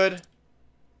 Oh, good.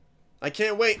 I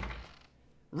can't wait.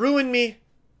 Ruin me.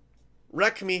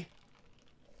 Wreck me.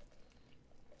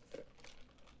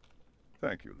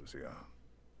 Thank you, Lucia.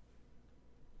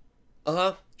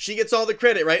 Uh-huh. She gets all the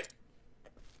credit, right?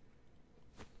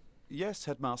 Yes,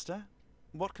 Headmaster?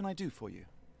 What can I do for you?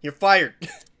 You're fired.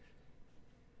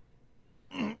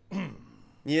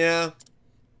 Yeah.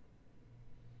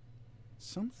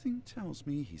 Something tells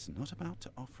me he's not about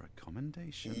to offer a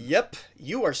commendation. Yep.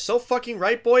 You are so fucking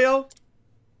right, boyo.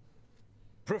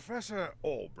 Professor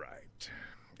Albright,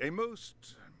 a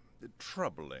most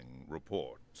troubling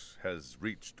report has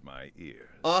reached my ears.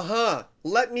 Uh-huh.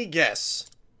 Let me guess.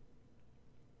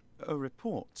 A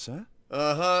report, sir?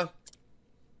 Uh-huh.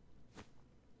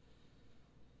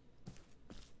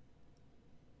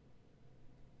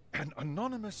 An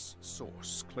anonymous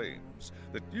source claims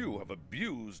that you have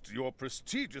abused your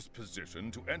prestigious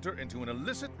position to enter into an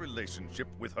illicit relationship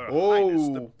with Her Highness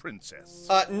the Princess.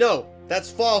 No. That's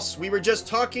false. We were just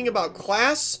talking about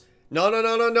class. No.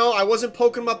 I wasn't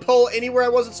poking my pole anywhere I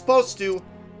wasn't supposed to.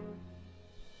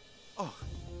 Oh.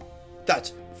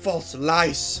 That's false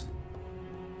lies.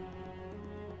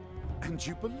 And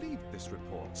you believe this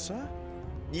report, sir?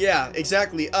 Yeah,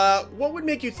 exactly. What would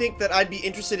make you think that I'd be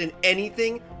interested in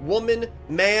anything? Woman,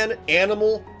 man,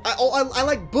 animal? I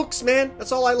like books, man.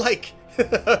 That's all I like. If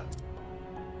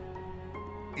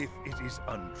it is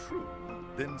untrue,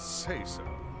 then say so.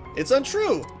 It's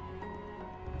untrue.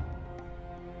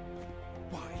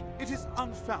 Why, it is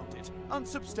unfounded,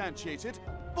 unsubstantiated,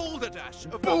 balderdash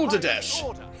of Balderdash. the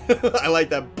highest order. I like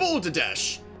that.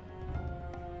 Balderdash.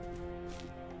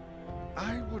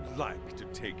 I would like to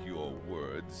take your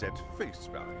words at face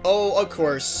value. Oh, of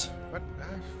course. But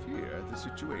I fear the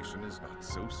situation is not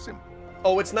so simple.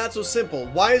 Oh, it's not so simple.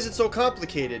 Why is it so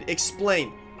complicated?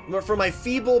 Explain. For my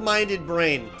feeble-minded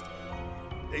brain.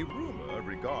 A rumor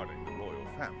regarding the royal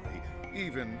family,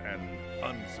 even an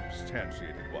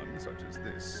unsubstantiated one such as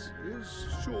this, is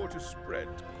sure to spread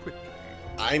quickly.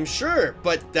 I'm sure,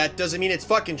 but that doesn't mean it's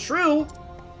fucking true.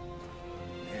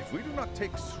 If we do not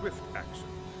take swift action,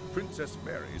 Princess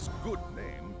Mary's good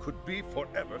name could be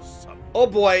forever sullied. Oh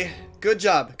boy. Good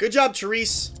job. Good job,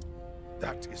 Therese.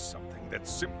 That is something that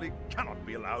simply cannot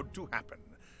be allowed to happen.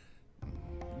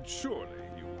 Surely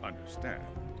you understand.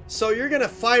 So you're gonna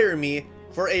fire me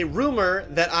for a rumor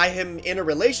that I am in a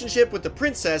relationship with the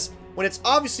princess when it's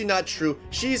obviously not true.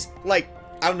 She's like,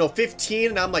 I don't know, 15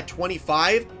 and I'm like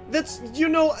 25? That's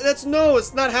no,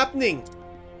 it's not happening.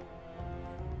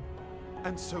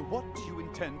 And so what do you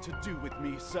intend to do with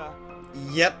me, sir?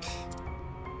 Yep.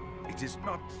 It is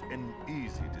not an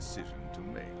easy decision to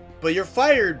make. But you're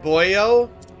fired, boyo.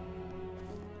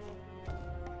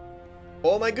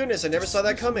 Oh my goodness, I never saw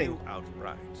that Dismissing coming. you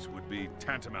outright would be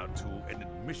tantamount to an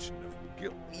admission of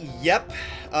guilt. Yep.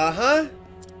 Uh-huh.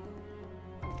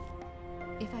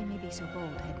 If I may be so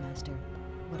bold, Headmaster,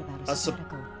 what about a A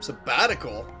sabbatical?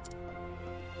 sabbatical?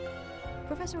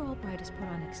 Professor Albright is put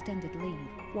on extended leave,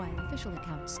 while official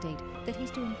accounts state that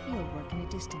he's doing fieldwork in a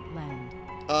distant land.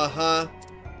 Uh-huh.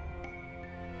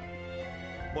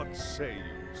 What say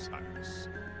you, Cyrus?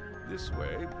 This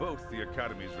way, both the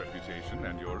Academy's reputation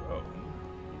and your own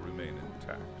will remain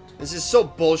intact. This is so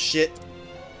bullshit.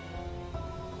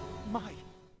 My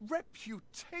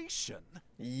reputation?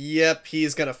 Yep,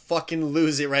 he's gonna fucking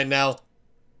lose it right now.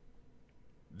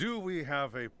 Do we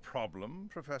have a problem,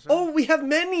 Professor? Oh, we have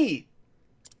many!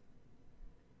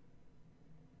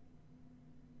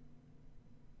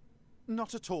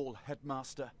 Not at all,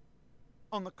 Headmaster.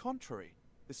 On the contrary,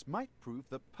 this might prove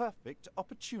the perfect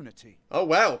opportunity. Oh,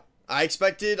 wow. I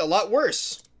expected a lot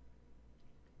worse.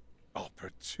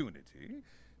 Opportunity?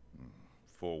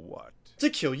 For what? To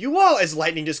kill you all as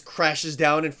lightning just crashes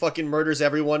down and fucking murders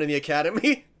everyone in the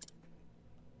academy.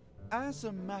 As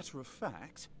a matter of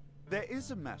fact, there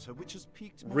is a matter which has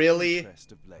piqued my Really?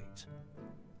 interest of late.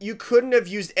 You couldn't have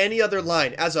used any other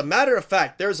line. As a matter of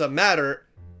fact, there's a matter.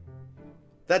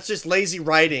 That's just lazy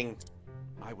writing.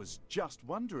 I was just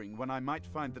wondering when I might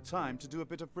find the time to do a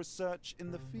bit of research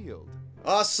in the field.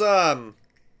 Awesome.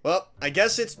 Well, I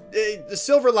guess it's the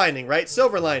silver lining, right?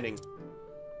 Silver lining.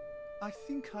 I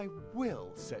think I will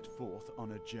set forth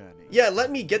on a journey. Yeah,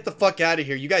 let me get the fuck out of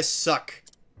here. You guys suck.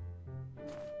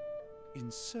 In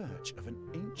search of an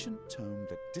ancient tome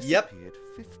that Yep. disappeared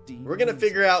 15 We're gonna years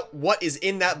figure ago. out what is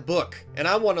in that book. And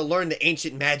I want to learn the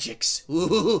ancient magics.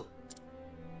 Ooh.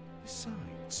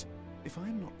 Besides, if I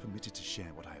am not permitted to share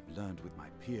what I have learned with my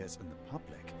peers and the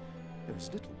public, there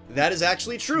is little... That is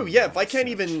actually true. Yeah, if I can't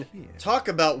even talk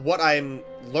about what I'm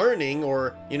learning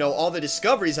or, you know, all the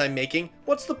discoveries I'm making,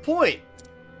 what's the point?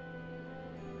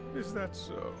 Is that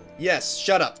so? Yes,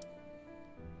 shut up.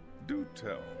 Do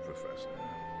tell, Professor.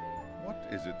 What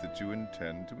is it that you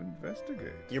intend to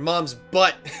investigate? Your mom's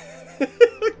butt.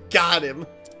 Got him.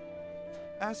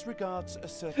 As regards a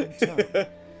certain tome.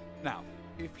 Now,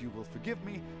 if you will forgive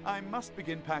me, I must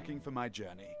begin packing for my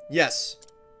journey. Yes.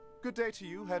 Good day to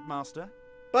you, Headmaster.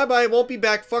 Bye-bye, won't be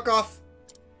back, fuck off.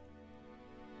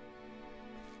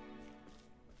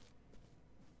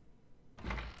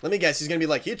 Let me guess, he's gonna be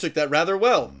like, he took that rather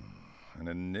well. An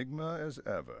enigma as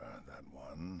ever, that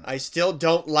one. I still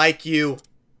don't like you.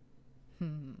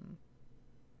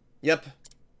 Yep.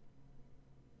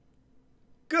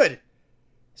 Good.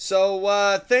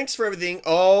 So, thanks for everything.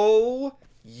 Oh,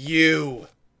 you.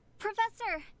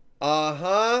 Professor!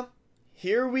 Uh-huh.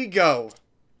 Here we go.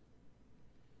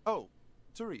 Oh,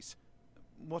 Therese,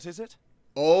 what is it?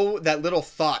 Oh, that little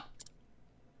thought.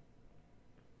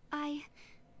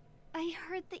 I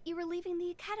heard that you were leaving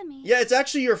the academy. Yeah, it's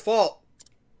actually your fault.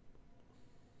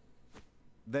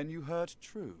 Then you heard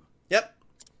true. Yep.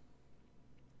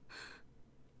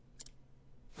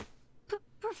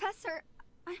 Professor,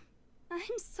 I'm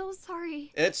so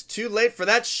sorry. It's too late for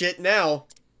that shit now.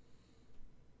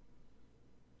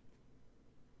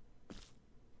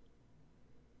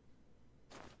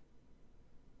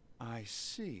 I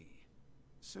see.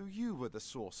 So you were the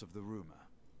source of the rumor.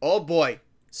 Oh boy.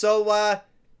 So,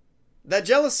 that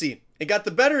jealousy, it got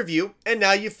the better of you, and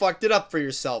now you fucked it up for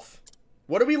yourself.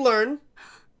 What do we learn?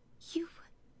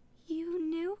 You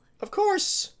knew? Of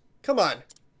course. Come on.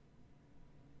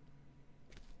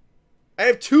 I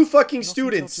have two fucking Not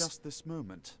students. until just this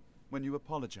moment, when you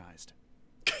apologized.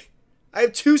 I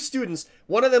have two students.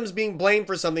 One of them's being blamed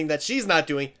for something that she's not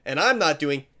doing, and I'm not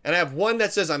doing. And I have one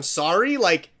that says, I'm sorry?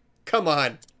 Like, come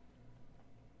on.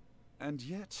 And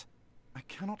yet, I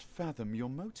cannot fathom your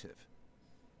motive.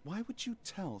 Why would you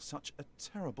tell such a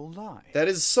terrible lie? That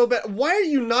is so bad. Why are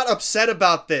you not upset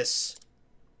about this?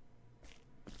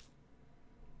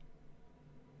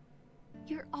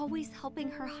 You're always helping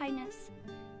Her Highness.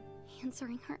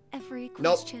 Answering her every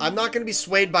Nope, question. I'm not gonna be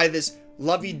swayed by this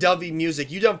lovey-dovey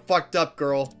music. You done fucked up,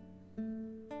 girl.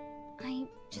 I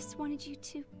just wanted you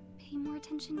to pay more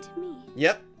attention to me.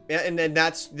 Yep, yeah, and then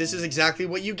this is exactly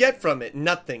what you get from it.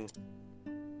 Nothing.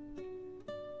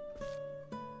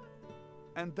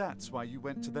 And that's why you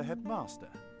went to the headmaster.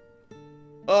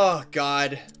 Oh,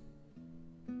 God.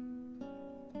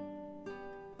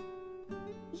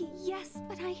 Yes,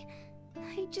 but I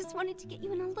just wanted to get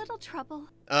you in a little trouble.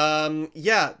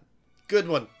 Yeah. Good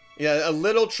one. Yeah, a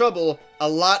little trouble, a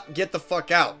lot get the fuck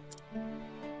out.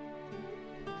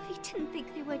 I didn't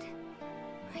think they would.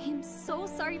 I am so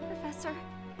sorry, Professor.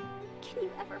 Can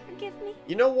you ever forgive me?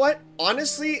 You know what?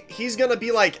 Honestly, he's gonna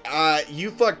be like,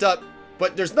 you fucked up,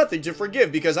 but there's nothing to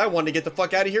forgive because I wanted to get the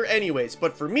fuck out of here anyways.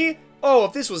 But for me, oh,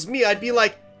 if this was me, I'd be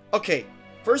like, okay,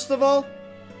 first of all,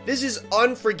 this is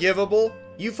unforgivable.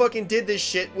 You fucking did this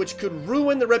shit, which could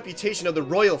ruin the reputation of the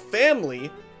royal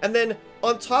family. And then,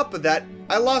 on top of that,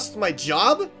 I lost my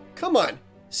job? Come on.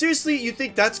 Seriously, you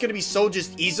think that's gonna be so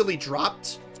just easily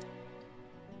dropped?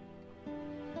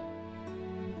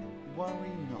 Worry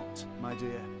not, my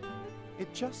dear.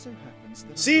 It just so happens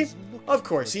that See? I was looking Of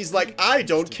course, for he's a like, great I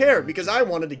don't chance to care, marry because you. I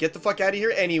wanted to get the fuck out of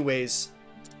here anyways.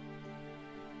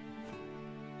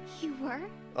 You were?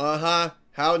 Uh-huh.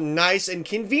 How nice and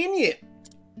convenient.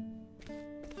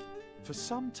 For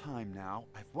some time now,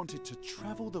 I've wanted to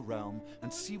travel the realm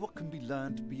and see what can be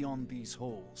learned beyond these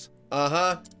halls.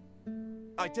 Uh-huh.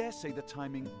 I dare say the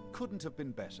timing couldn't have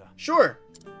been better. Sure.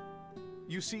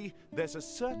 You see, there's a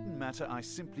certain matter I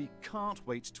simply can't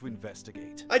wait to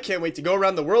investigate. I can't wait to go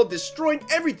around the world destroying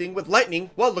everything with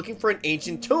lightning while looking for an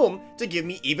ancient tomb to give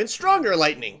me even stronger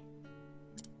lightning.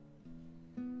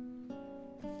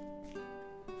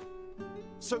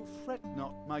 So fret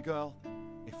not, my girl.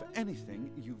 If anything,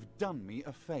 you've done me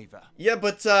a favor. Yeah,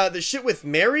 but the shit with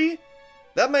Mary?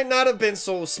 That might not have been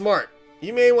so smart.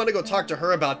 You may want to go talk to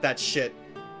her about that shit.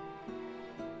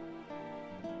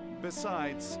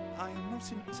 Besides, I'm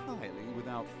not entirely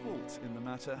without fault in the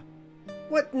matter.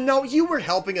 What? No, you were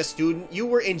helping a student. You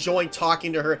were enjoying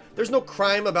talking to her. There's no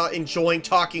crime about enjoying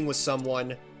talking with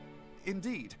someone.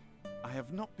 Indeed, I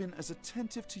have not been as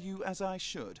attentive to you as I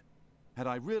should. Had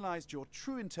I realized your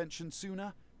true intention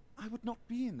sooner, I would not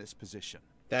be in this position.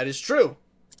 That is true.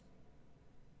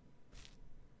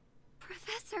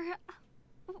 Professor,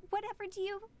 whatever do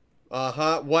you...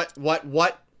 Uh-huh.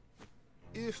 What?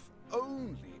 If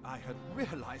only I had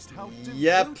realized how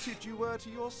Yep. devoted you were to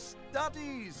your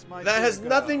studies, my That dear has girl.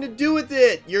 nothing to do with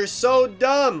it. You're so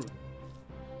dumb.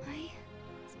 My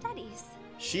studies.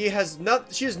 She has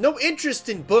no interest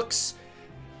in books.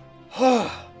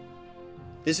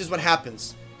 This is what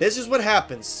happens. This is what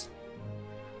happens.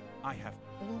 I have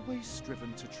always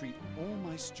striven to treat all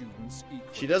my students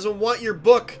equally. She doesn't want your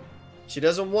book. She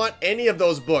doesn't want any of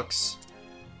those books.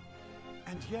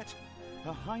 And yet,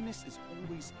 Her Highness is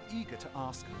always eager to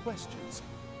ask questions,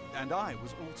 and I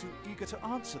was all too eager to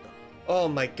answer them. Oh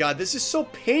my god, this is so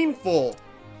painful.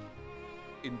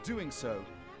 In doing so,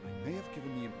 I may have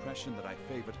given the impression that I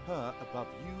favored her above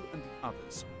you and the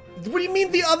others. What do you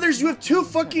mean the others? You have two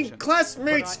fucking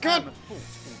classmates. But I am God. at fault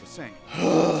all the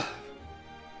same.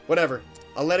 Whatever.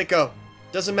 I'll let it go.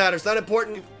 Doesn't matter. It's not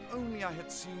important. If only I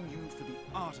had seen you for the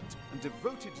ardent and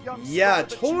devoted young Yeah, scholar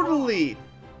that you are. totally.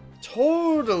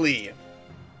 Totally.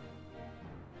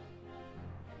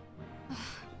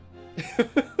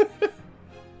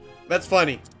 That's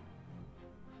funny.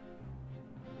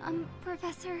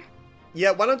 Professor,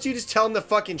 Yeah, why don't you just tell him the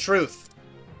fucking truth?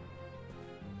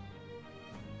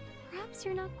 perhaps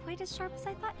you're not quite as sharp as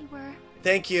I thought you were.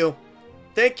 Thank you.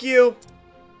 Thank you.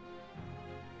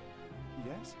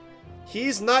 Yes?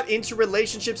 He's not into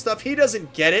relationship stuff. He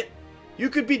doesn't get it. You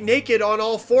could be naked on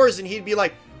all fours and he'd be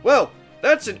like, well,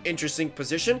 that's an interesting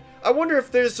position. I wonder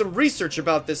if there's some research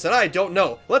about this that I don't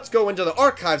know. Let's go into the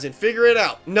archives and figure it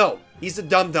out. No, he's a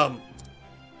dum-dum.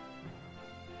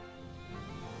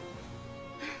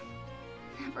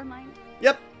 Never mind.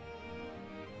 Yep.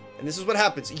 And this is what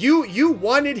happens. You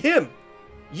wanted him.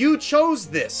 You chose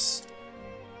this.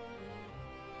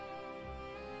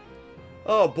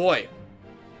 Oh boy.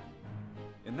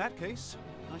 In that case,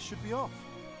 I should be off.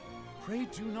 Pray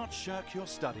do not shirk your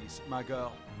studies, my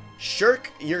girl.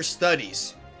 Shirk your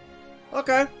studies.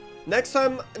 Okay. Next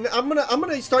time I'm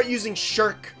gonna start using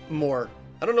shirk more.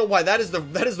 I don't know why. That is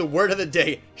the word of the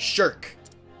day. Shirk.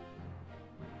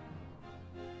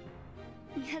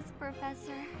 Yes,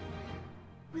 Professor.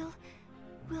 Will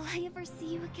I ever see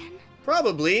you again?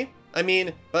 Probably. I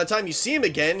mean, by the time you see him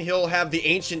again, he'll have the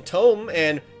ancient tome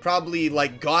and probably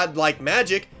like godlike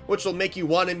magic, which will make you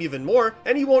want him even more,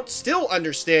 and he won't still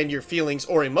understand your feelings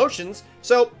or emotions.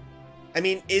 So, I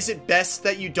mean, is it best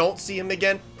that you don't see him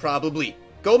again? Probably.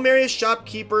 Go marry a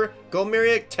shopkeeper, go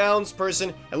marry a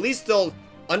townsperson, at least they'll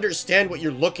understand what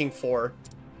you're looking for.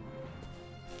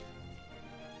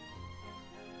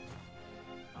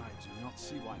 I do not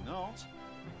see why not.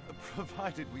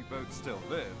 Provided we both still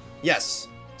live. Yes.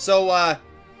 So,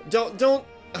 don't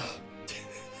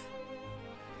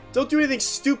don't do anything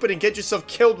stupid and get yourself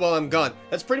killed while I'm gone.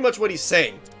 That's pretty much what he's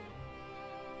saying.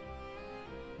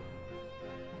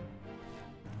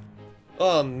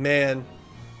 Oh, man.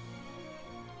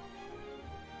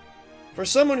 For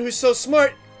someone who's so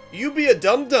smart, you be a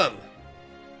dum-dum.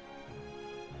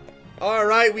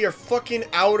 Alright, we are fucking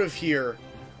out of here.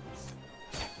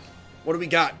 What do we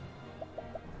got?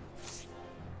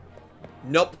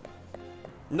 Nope.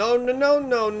 No, no, no,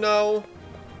 no, no.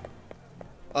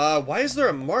 Why is there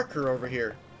a marker over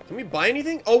here? Can we buy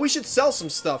anything? Oh, we should sell some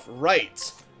stuff.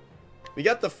 Right. We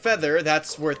got the feather.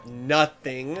 That's worth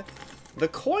nothing. The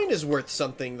coin is worth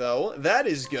something, though. That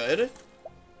is good.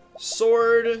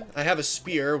 Sword. I have a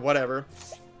spear. Whatever.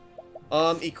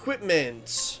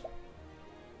 Equipment.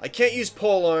 I can't use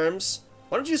pole arms.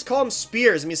 Why don't you just call them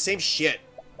spears? I mean, same shit.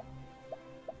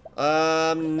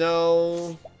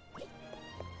 No.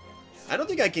 I don't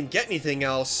think I can get anything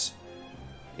else.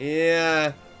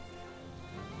 Yeah.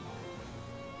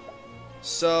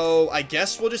 So, I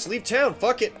guess we'll just leave town.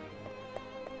 Fuck it.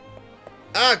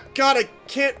 Ah, God, I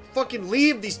can't fucking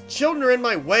leave. These children are in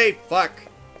my way. Fuck.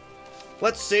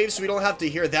 Let's save so we don't have to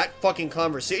hear that fucking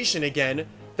conversation again.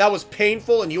 That was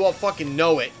painful and you all fucking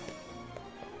know it.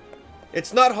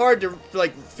 It's not hard to,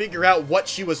 like, figure out what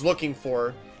she was looking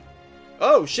for.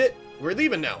 Oh, shit. We're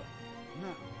leaving now.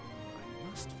 Now, I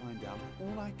must find out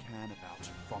all I can about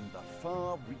from the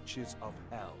far reaches of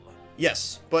hell.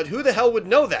 Yes, but who the hell would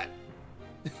know that?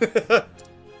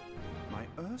 My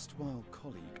erstwhile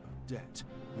colleague Odette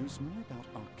knows more about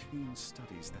arcane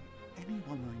studies than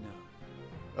anyone I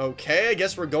know. Okay, I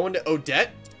guess we're going to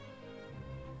Odette.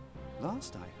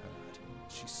 Last I heard,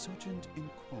 she sojourned in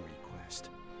Quarry Quest.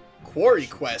 Quarry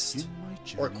Quest. Begin my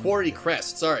Or journey Quarry there.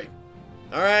 Crest, sorry.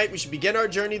 Alright, we should begin our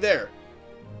journey there.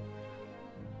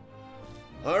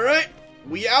 Alright,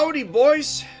 we outie,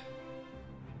 boys.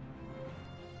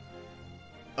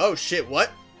 Oh shit,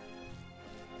 what?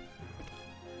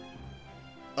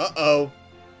 Uh-oh.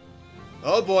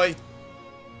 Oh boy.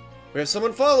 We have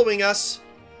someone following us.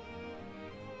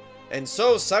 And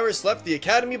so Cyrus left the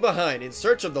academy behind in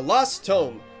search of the lost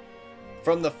tome.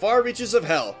 From the far reaches of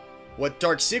hell, what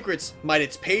dark secrets might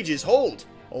its pages hold?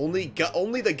 Only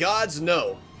the gods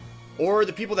know. Or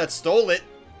the people that stole it.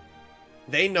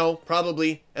 They know,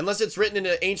 probably. Unless it's written in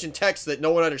an ancient text that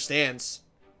no one understands.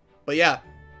 But yeah,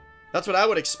 that's what I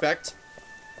would expect.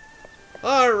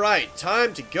 Alright,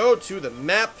 time to go to the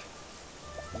map.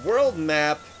 World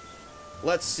map.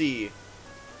 Let's see.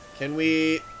 Can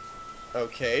we...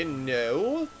 Okay,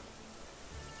 no.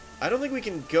 I don't think we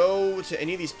can go to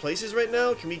any of these places right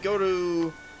now. Can we go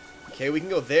to... Okay, we can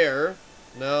go there.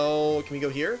 No. Can we go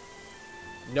here?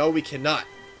 No, we cannot.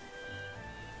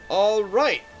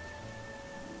 Alright.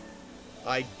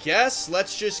 I guess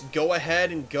let's just go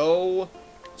ahead and go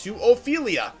to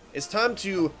Ophilia. It's time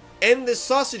to end this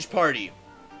sausage party.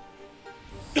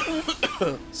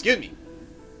 Excuse me.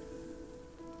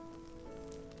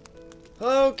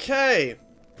 Okay.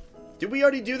 Did we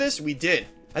already do this? We did.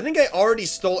 I think I already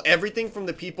stole everything from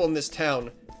the people in this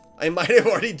town. I might have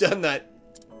already done that.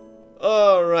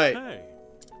 Alright. Hey.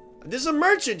 This is a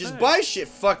merchant. Just buy shit,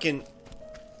 fucking.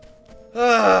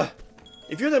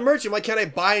 If you're the merchant, why can't I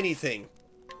buy anything?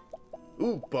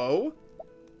 Ooh, bow.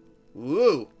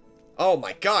 Ooh. Oh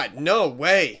my god, no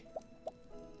way.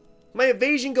 My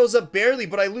evasion goes up barely,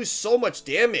 but I lose so much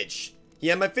damage.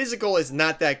 Yeah, my physical is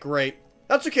not that great.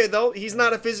 That's okay, though. He's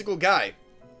not a physical guy.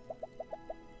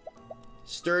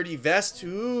 Sturdy vest.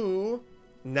 Ooh.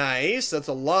 Nice. That's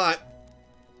a lot.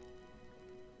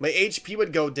 My HP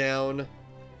would go down.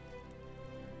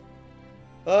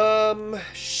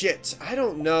 Shit. I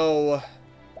don't know.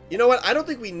 You know what? I don't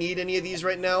think we need any of these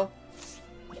right now.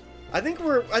 I think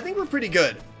we're pretty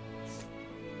good.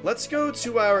 Let's go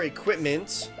to our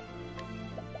equipment.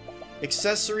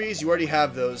 Accessories, you already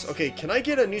have those. Okay, can I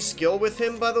get a new skill with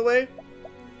him, by the way?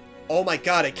 Oh my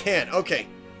god, I can. Okay.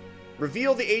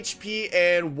 Reveal the HP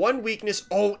and one weakness.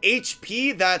 Oh,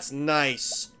 HP? That's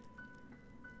nice.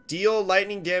 Deal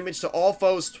lightning damage to all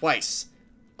foes twice.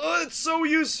 Oh, it's so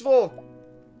useful.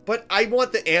 But I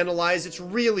want the analyze. It's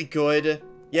really good.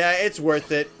 Yeah, it's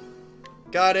worth it.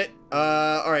 Got it.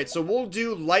 Alright, so we'll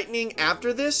do lightning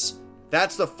after this.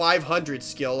 That's the 500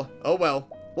 skill. Oh well.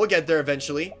 We'll get there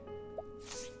eventually.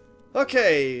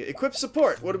 Okay, equip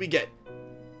support. What do we get?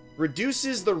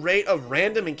 Reduces the rate of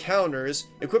random encounters.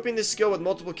 Equipping this skill with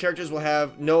multiple characters will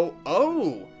have no...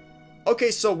 Oh!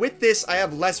 Okay, so with this, I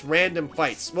have less random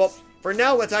fights. Well, for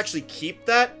now, let's actually keep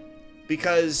that.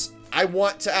 Because I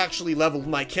want to actually level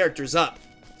my characters up.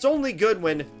 It's only good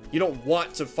when you don't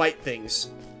want to fight things.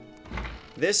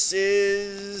 This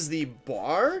is the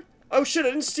bar? Oh shit, I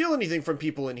didn't steal anything from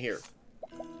people in here.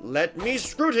 Let me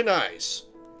scrutinize.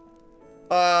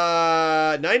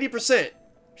 90%.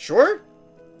 Sure?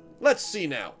 Let's see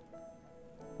now.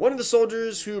 One of the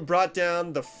soldiers who brought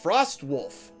down the Frost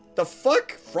Wolf. The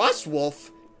fuck? Frost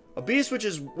Wolf? A beast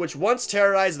which once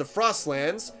terrorized the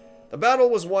Frostlands. The battle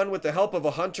was won with the help of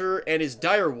a hunter and his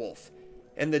dire wolf.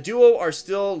 And the duo are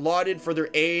still lauded for their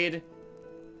aid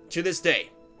to this day.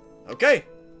 Okay.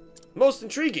 Most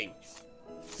intriguing.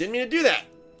 Didn't mean to do that.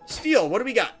 Steal, what do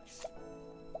we got?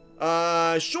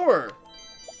 Sure.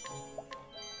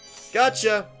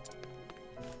 Gotcha.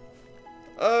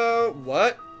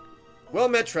 What? Well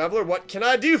met, traveler, what can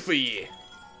I do for ye?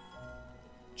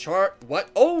 What?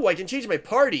 Oh, I can change my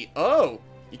party. Oh,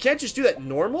 you can't just do that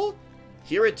normal?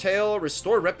 Hear a tale,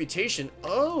 restore reputation.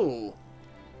 Oh.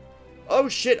 Oh,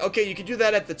 shit. Okay, you can do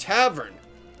that at the tavern.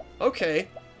 Okay.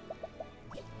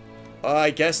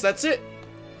 I guess that's it.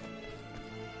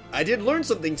 I did learn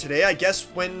something today. I guess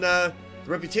when the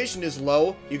reputation is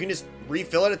low, you can just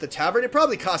refill it at the tavern. It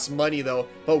probably costs money, though,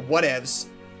 but whatevs.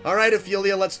 Alright,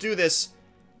 Ophilia, let's do this.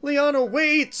 Liana,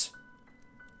 wait!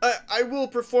 I will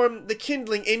perform the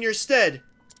kindling in your stead.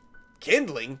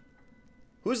 Kindling?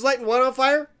 Who's lighting what on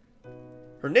fire?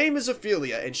 Her name is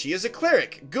Ophilia, and she is a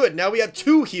cleric. Good, now we have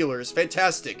 2 healers.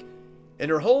 Fantastic. In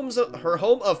her home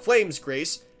of Flames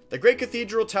Grace, the great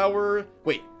cathedral tower...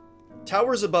 Wait.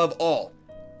 Towers above all.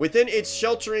 Within its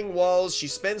sheltering walls, she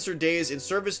spends her days in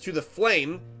service to the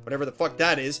flame, whatever the fuck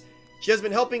that is. She has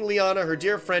been helping Liana, her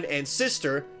dear friend and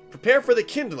sister, prepare for the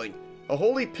kindling, a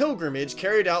holy pilgrimage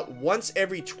carried out once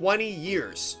every 20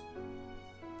 years.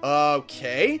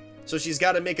 Okay, so she's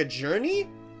got to make a journey?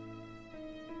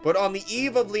 But on the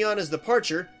eve of Liana's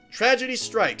departure, tragedy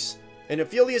strikes, and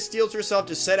Ophilia steels herself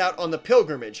to set out on the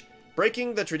pilgrimage,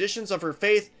 breaking the traditions of her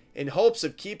faith in hopes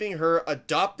of keeping her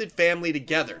adopted family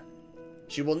together.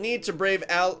 She will need brave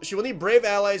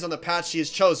allies on the path she has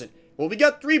chosen. Well, we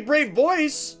got 3 brave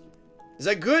boys. Is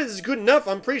that good? Is good enough?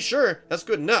 I'm pretty sure that's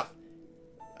good enough.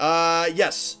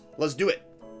 Yes. Let's do it.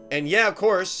 And yeah, of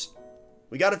course,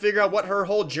 we got to figure out what her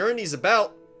whole journey's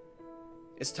about.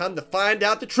 It's time to find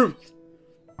out the truth.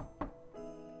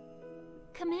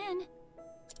 Come in.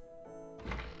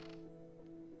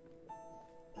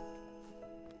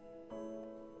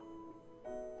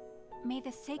 May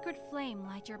the sacred flame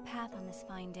light your path on this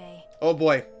fine day. Oh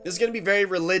boy, this is gonna be very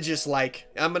religious-like.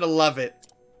 I'm gonna love it.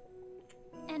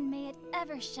 And may it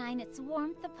ever shine its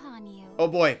warmth upon you. Oh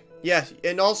boy, yeah,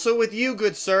 and also with you,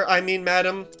 good sir. I mean,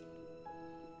 madam.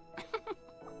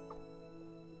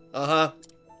 Uh-huh.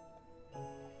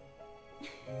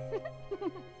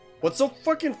 What's so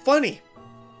fucking funny?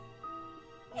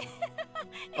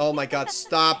 Oh my god,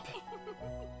 stop.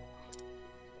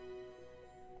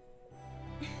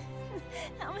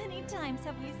 How many times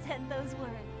have we said those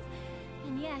words?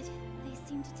 And yet, they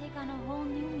seem to take on a whole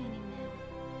new meaning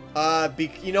now.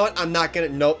 You know what? I'm not gonna,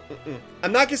 nope.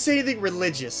 I'm not gonna say anything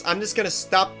religious. I'm just gonna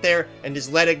stop there and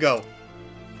just let it go.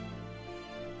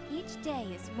 Each day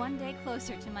is one day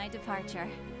closer to my departure.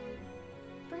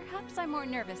 Perhaps I'm more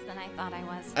nervous than I thought I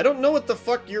was. I don't know what the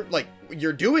fuck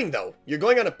you're doing, though. You're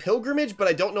going on a pilgrimage, but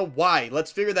I don't know why.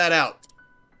 Let's figure that out.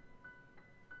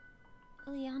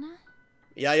 Liana?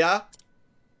 Yeah?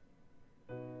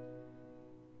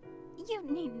 You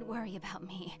needn't worry about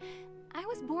me. I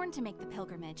was born to make the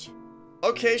pilgrimage.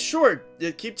 Okay, sure.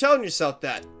 You keep telling yourself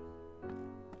that.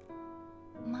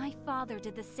 My father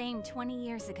did the same 20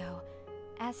 years ago.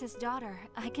 As his daughter,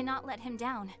 I cannot let him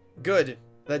down. Good.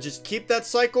 Then just keep that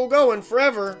cycle going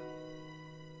forever.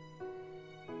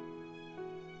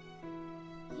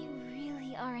 You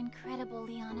really are incredible,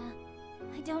 Liana.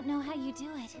 I don't know how you do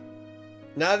it.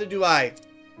 Neither do I.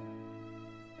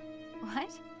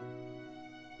 What?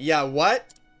 Yeah, what?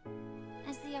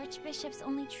 As the Archbishop's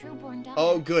only true-born daughter.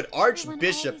 Oh, good.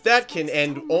 Archbishop. That can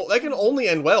end. That can only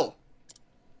end well.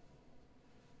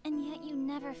 And yet you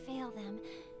never fail them.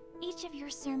 Each of your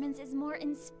sermons is more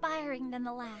inspiring than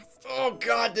the last. Oh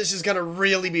god, this is gonna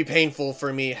really be painful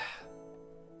for me.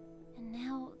 And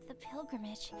now, the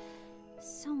pilgrimage.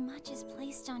 So much is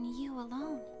placed on you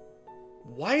alone.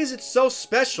 Why is it so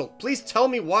special? Please tell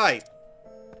me why.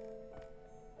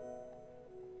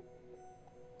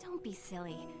 Don't be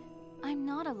silly. I'm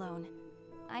not alone.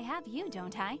 I have you,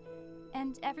 don't I?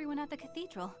 And everyone at the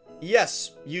cathedral.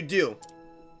 Yes, you do.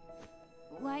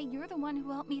 Why, you're the one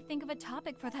who helped me think of a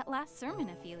topic for that last sermon,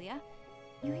 Ophilia.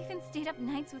 You even stayed up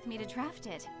nights with me to draft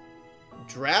it.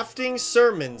 Drafting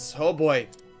sermons. Oh boy.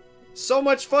 So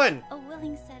much fun. A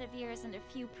willing set of ears and a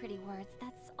few pretty words.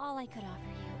 That's all I could offer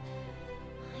you.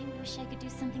 I wish I could do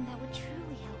something that would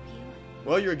truly help you.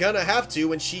 Well, you're gonna have to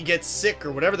when she gets sick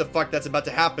or whatever the fuck that's about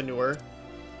to happen to her.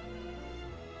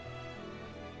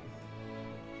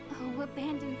 Oh,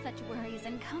 abandon such worries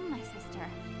and come, my sister.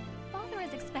 Father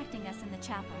is expecting us in the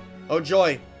chapel. Oh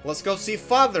joy. Let's go see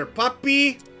Father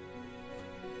Puppy.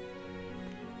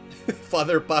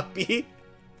 Father Puppy.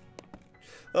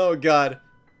 Oh god.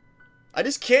 I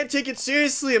just can't take it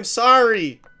seriously. I'm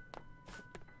sorry.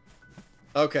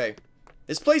 Okay.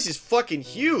 This place is fucking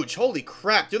huge. Holy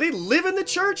crap. Do they live in the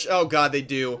church? Oh god, they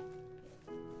do.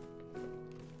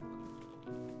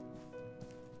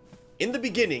 In the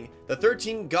beginning, the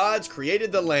 13 gods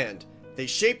created the land. They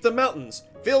shaped the mountains,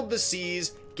 filled the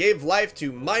seas, gave life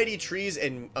to mighty trees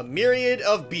and a myriad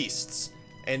of beasts.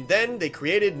 And then they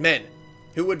created men,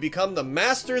 who would become the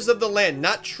masters of the land.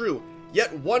 Not true.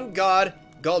 Yet one god,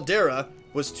 Galdera,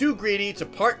 was too greedy to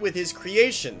part with his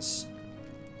creations.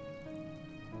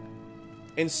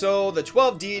 And so the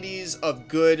 12 deities of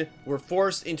good were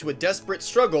forced into a desperate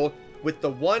struggle with the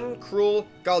one cruel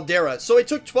Galdera. So it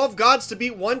took 12 gods to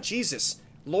beat one. Jesus.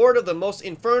 Lord of the most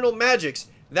infernal magics.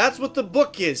 That's what the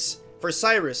book is for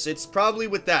Cyrus. It's probably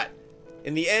with that.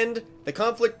 In the end, the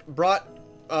conflict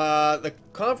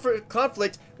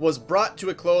was brought to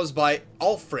a close by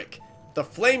Ulfric, the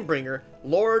Flamebringer,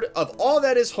 Lord of all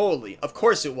that is holy. Of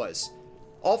course it was.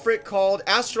 Ulfric called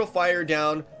astral fire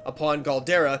down upon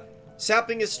Galdera,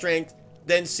 sapping his strength,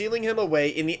 then sealing him away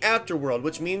in the afterworld,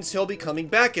 which means he'll be coming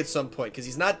back at some point, because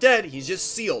he's not dead, he's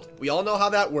just sealed. We all know how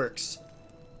that works.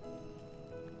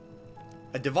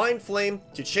 A divine flame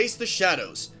to chase the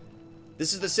shadows.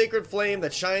 This is the sacred flame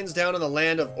that shines down on the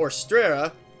land of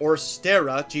Orstera,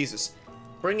 Jesus,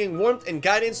 bringing warmth and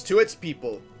guidance to its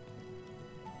people.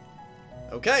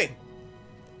 Okay.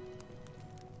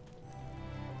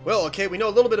 Well, okay, we know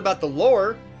a little bit about the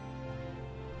lore.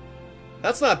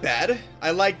 That's not bad.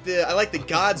 I like the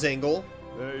gods angle.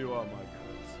 There you are, my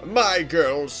girls. My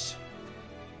girls.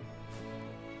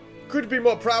 Couldn't be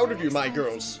more proud of you, my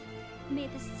girls. May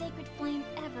the sacred flame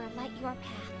ever light your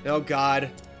path. Oh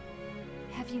god.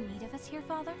 Have you need of us here,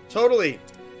 Father? Totally.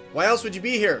 Why else would you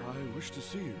be here? I wish to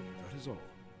see you, that is all.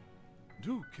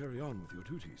 Do carry on with your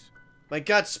duties. My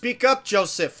god, speak up,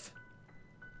 Joseph.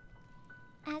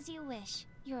 As you wish,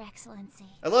 Your Excellency.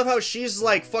 I love how she's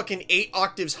like fucking 8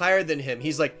 octaves higher than him.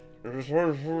 He's like,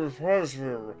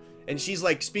 and she's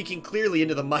like speaking clearly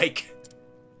into the mic.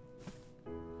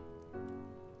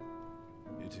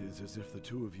 It is as if the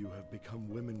two of you have become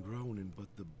women grown in but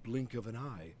the blink of an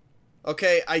eye.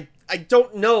 Okay, I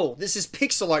don't know. This is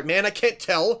pixel art, man. I can't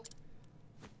tell.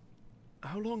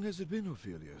 How long has it been,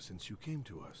 Ophilia, since you came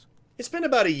to us? It's been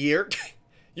about a year.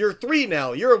 You're 3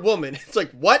 now. You're a woman. It's like,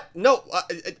 what? No,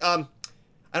 I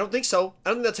don't think so. I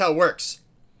don't think that's how it works.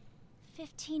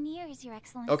 15 years, Your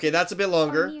Excellency. Okay, that's a bit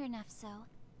longer. Or near enough so.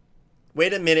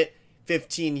 Wait a minute.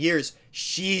 15 years.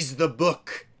 She's the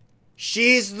book.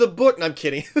 She's the book. No, I'm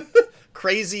kidding.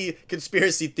 Crazy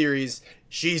conspiracy theories.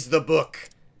 She's the book.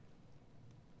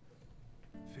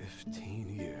 15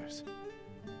 years.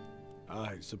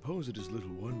 I suppose it is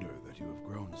little wonder that you have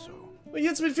grown so. Well,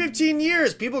 it's been 15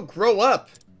 years. People grow up.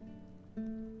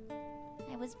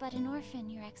 I was but an orphan,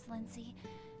 Your Excellency.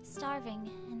 Starving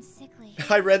and sickly.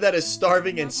 I read that as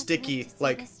starving and sticky.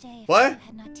 Like, what?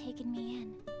 Had not taken me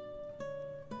in.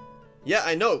 Yeah,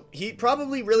 I know. He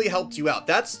probably really helped you out.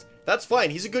 That's fine.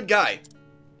 He's a good guy.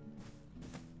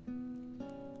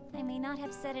 I may not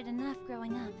have said it enough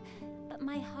growing up, but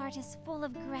my heart is full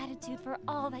of gratitude for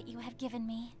all that you have given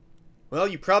me. Well,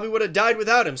 you probably would have died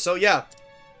without him, so yeah.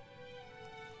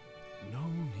 No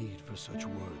need for such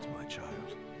words, my child.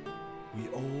 We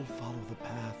all follow the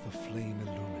path the flame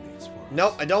illuminates for us.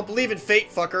 Nope, I don't believe in fate,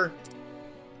 fucker.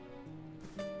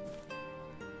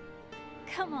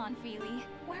 Come on, Feely.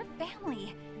 We're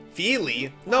family.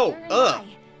 Feely? No, Father and I.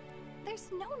 There's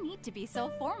no need to be so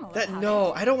formal about it.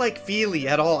 I don't like Feely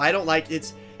at all. I don't like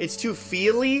it's too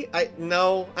feely. I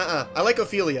like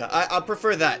Ophilia. I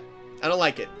prefer that. I don't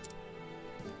like it.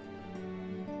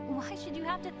 Why should you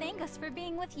have to thank us for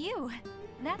being with you?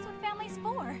 That's what family's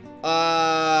for.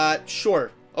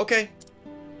 Sure. Okay.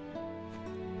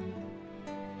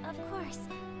 Of course.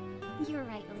 You're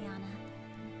right, Liana.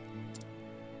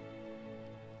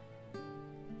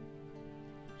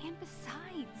 And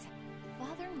besides,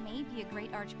 Father may be a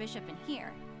great archbishop in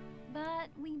here, but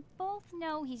we both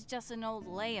know he's just an old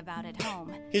layabout at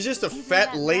home. He's just a Isn't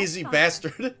fat, that lazy right,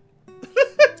 bastard.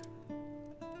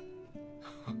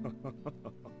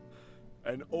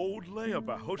 An old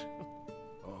layabout?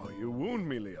 Oh, you wound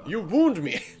me, Leon. You wound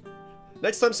me.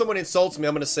 Next time someone insults me,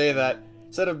 I'm gonna say that.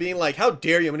 Instead of being like, how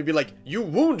dare you, I'm gonna be like, you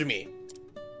wound me.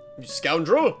 You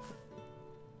scoundrel.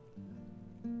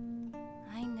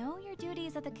 I know your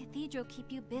duties at the cathedral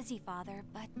keep you busy, Father,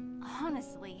 but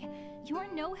honestly, you're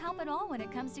no help at all when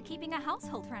it comes to keeping a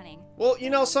household running. Well, you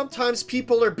know, sometimes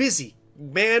people are busy.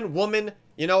 Man, woman,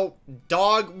 you know,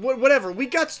 dog, whatever. We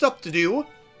got stuff to do.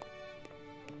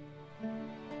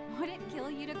 Would it kill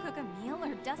you to cook a meal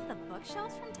or dust the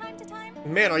bookshelves from time to time?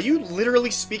 Man, are you literally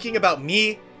speaking about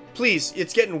me? Please,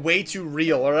 it's getting way too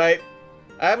real, alright?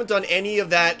 I haven't done any of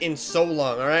that in so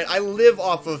long, alright? I live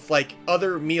off of, like,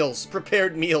 other meals,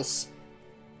 prepared meals.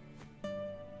 Oh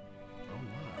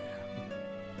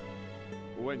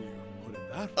my. When you put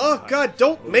it that way, Oh god,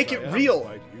 don't suppose make I it am real.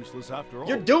 quite useless after all.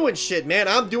 You're doing shit, man.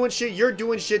 I'm doing shit, you're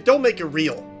doing shit. Don't make it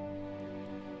real.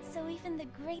 So even the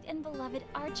great and beloved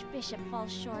Archbishop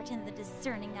falls short in the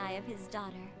discerning eye of his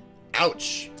daughter.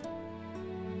 Ouch.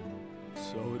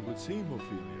 So it would seem,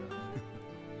 Ophilia.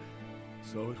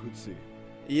 So it would seem.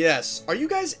 Yes. Are you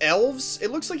guys elves?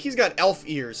 It looks like he's got elf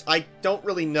ears. I don't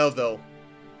really know, though.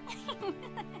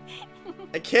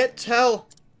 I can't tell.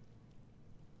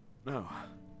 Now,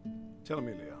 tell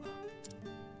me, Liana.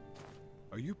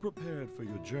 Are you prepared for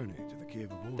your journey to the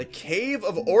Cave of Origin? The Cave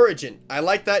of Origin. I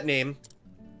like that name.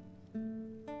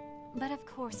 But of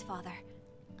course, Father.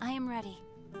 I am ready.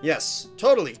 Yes,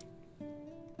 totally.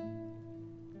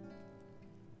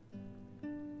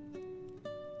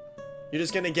 You're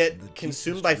just gonna get The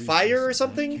consumed deepest by regions fire of or that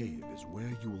something? Cave is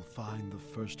where you will find the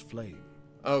first flame.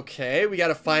 Okay, we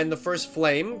gotta find the first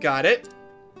flame. Got it.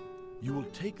 You will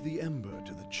take the ember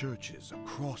to the churches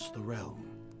across the realm,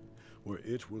 where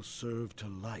it will serve to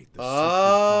light the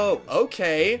Oh, sacred fires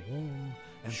okay. that warm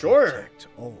and Sure. protect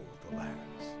all the lands.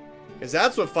 Because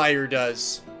that's what fire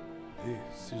does.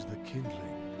 This is the kindling.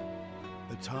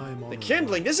 The time The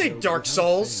kindling? This ain't Dark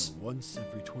Souls. Once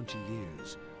every 20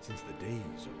 years since the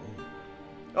days of old.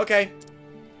 Okay.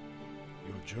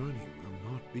 Your journey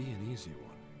will not be an easy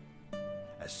one.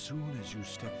 As soon as you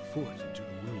step foot into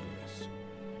the wilderness,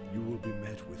 you will be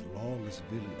met with lawless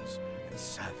villains and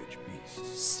savage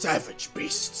beasts. Savage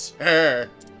beasts.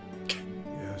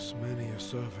 Yes, many a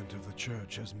servant of the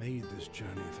church has made this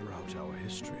journey throughout our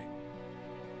history.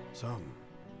 Some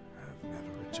have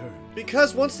never returned.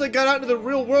 Because once they got out into the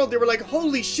real world, they were like,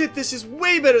 holy shit, this is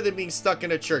way better than being stuck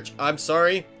in a church. I'm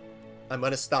sorry. I'm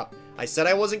gonna stop. I said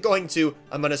I wasn't going to.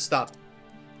 I'm gonna stop.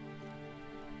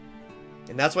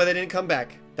 And that's why they didn't come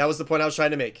back. That was the point I was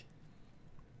trying to make.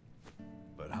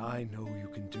 But I know you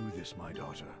can do this, my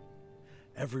daughter.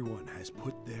 Everyone has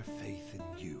put their faith in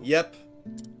you. Yep.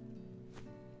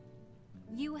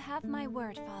 You have my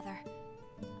word, Father.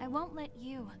 I won't let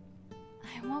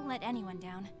anyone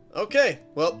down. Okay,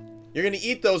 well, you're gonna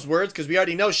eat those words because we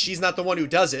already know she's not the one who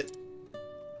does it.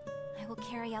 I will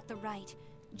carry out the rite,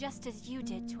 just as you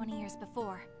did 20 years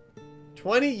before.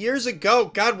 20 years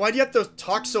ago. God, why do you have to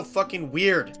talk so fucking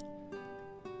weird?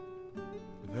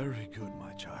 Very good,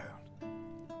 my child.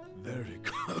 Very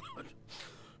good.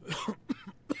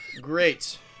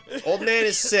 Great. Old man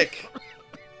is sick.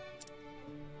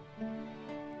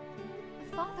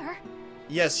 Father?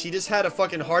 Yes, he just had a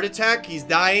fucking heart attack. He's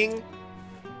dying.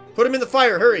 Put him in the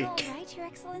fire, hurry. All right, Your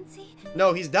Excellency?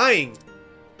 No, he's dying.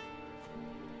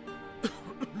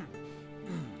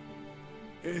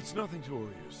 It's nothing to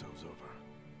worry yourselves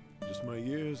over. Just my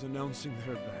years announcing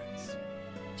their advance.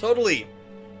 Totally.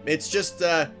 It's just,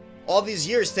 all these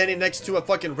years standing next to a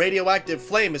fucking radioactive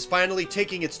flame is finally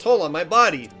taking its toll on my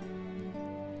body.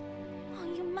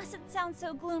 Oh, you mustn't sound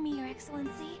so gloomy, Your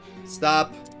Excellency.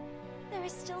 Stop. There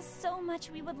is still so much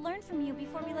we would learn from you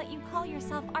before we let you call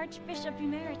yourself Archbishop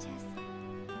Emeritus.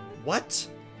 What?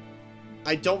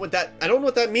 I don't know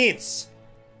what that means.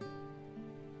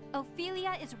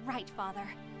 Ophilia is right, Father.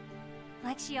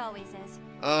 Like she always is.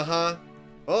 Uh-huh.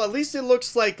 Well, at least it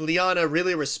looks like Liana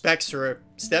really respects her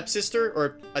stepsister,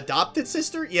 or adopted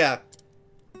sister? Yeah.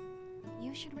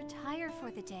 You should retire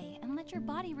for the day and let your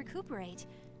body recuperate.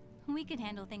 We can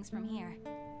handle things from here.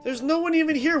 There's no one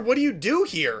even here. What do you do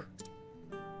here?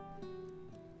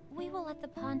 We will let the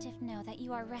Pontiff know that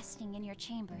you are resting in your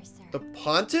chambers, sir. The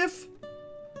Pontiff?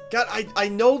 God, I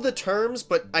know the terms,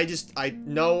 but I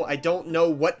don't know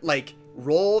what, like,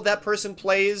 role that person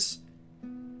plays.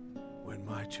 When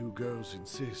my two girls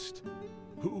insist,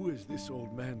 who is this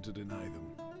old man to deny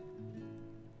them?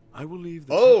 I will leave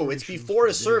the Oh, it's preparations before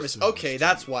a for their service. Okay, to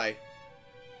that's you. why.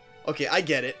 Okay, I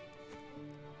get it.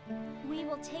 We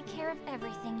will take care of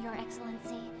everything, Your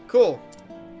Excellency. Cool.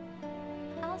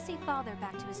 I'll see Father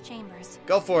back to his chambers.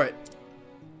 Go for it.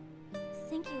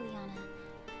 Thank you, Liana.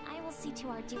 I will see to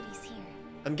our duties here.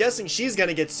 I'm guessing she's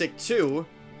gonna get sick too.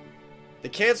 The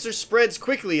cancer spreads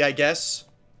quickly, I guess.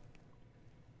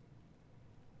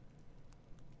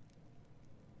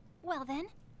 Well then.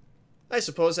 I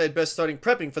suppose I'd best starting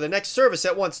prepping for the next service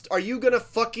at once. Are you gonna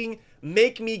fucking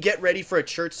make me get ready for a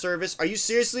church service? Are you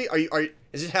seriously?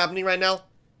 Is it happening right now?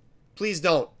 Please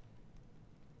don't.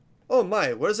 Oh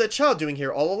my, what is that child doing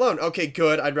here all alone? Okay,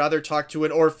 good. I'd rather talk to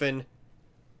an orphan.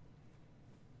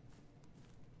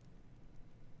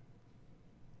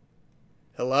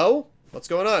 Hello? What's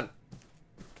going on?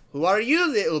 Who are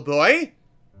you, little boy?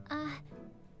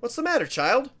 What's the matter,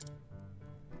 child?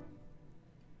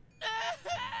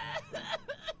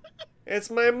 It's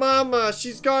my mama.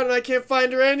 She's gone and I can't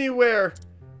find her anywhere.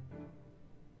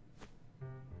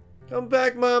 Come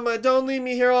back, mama. Don't leave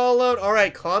me here all alone. All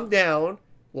right, calm down.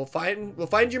 We'll find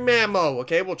your mammo,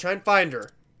 okay? We'll try and find her.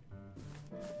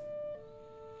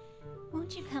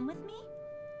 Won't you come with me?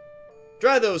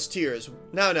 Dry those tears.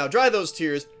 Now, dry those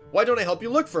tears. Why don't I help you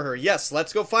look for her? Yes,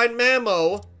 let's go find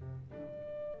mammo.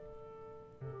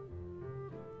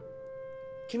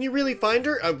 Can you really find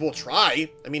her? We'll try.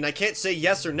 I mean, I can't say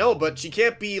yes or no, but she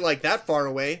can't be, like, that far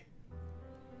away.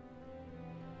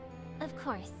 Of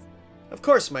course. Of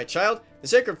course, my child. The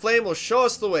sacred flame will show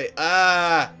us the way.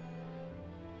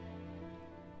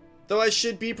 Though I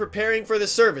should be preparing for the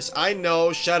service. I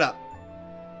know. Shut up.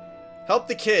 Help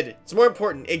the kid. It's more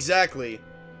important. Exactly.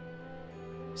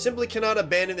 Simply cannot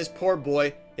abandon this poor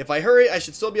boy. If I hurry, I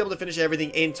should still be able to finish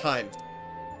everything in time.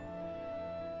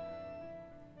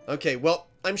 Okay, well,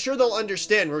 I'm sure they'll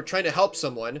understand we're trying to help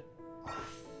someone.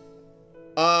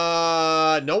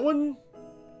 No one?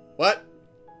 What?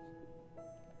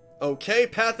 Okay,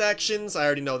 path actions. I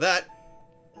already know that.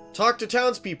 Talk to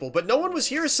townspeople, but no one was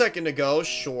here a second ago.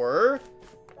 Sure.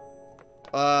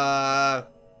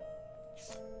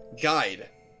 Guide.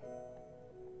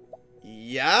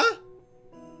 Yeah?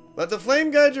 Let the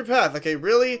flame guide your path. Okay,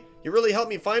 really? You really helped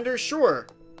me find her? Sure.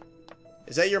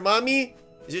 Is that your mommy?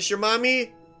 Is this your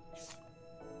mommy?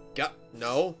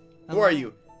 No. Who are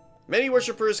you? Many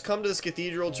worshippers come to this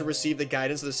cathedral to receive the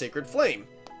guidance of the sacred flame.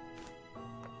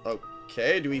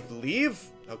 Okay, do we leave?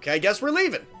 Okay, I guess we're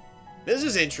leaving. This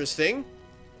is interesting.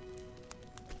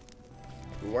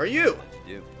 Who are you?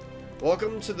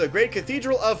 Welcome to the great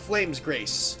cathedral of Flame's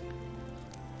Grace.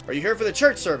 Are you here for the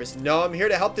church service? No, I'm here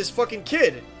to help this fucking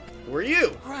kid. Who are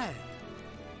you? Right.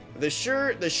 The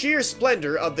sheer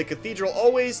splendor of the cathedral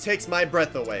always takes my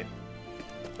breath away.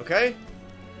 Okay?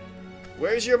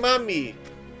 Where's your mommy?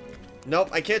 Nope,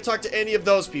 I can't talk to any of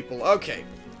those people. Okay.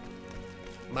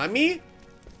 Mommy?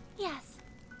 Yes.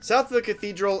 South of the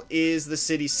cathedral is the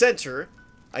city center.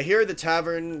 I hear the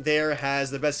tavern there has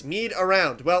the best mead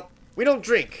around. Well, we don't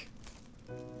drink.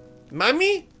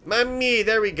 Mommy? Mommy,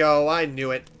 there we go. I knew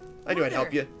it. I knew I'd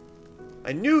help you.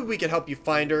 I knew we could help you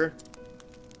find her.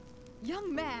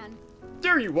 Young man.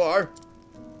 There you are.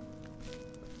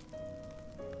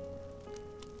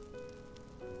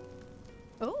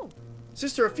 Oh.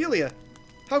 Sister Ophilia,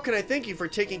 how can I thank you for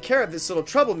taking care of this little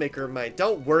troublemaker of mine?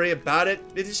 Don't worry about it.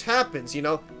 It just happens, you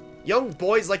know. Young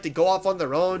boys like to go off on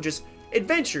their own, just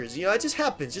adventures, you know, it just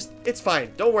happens. It's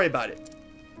fine. Don't worry about it.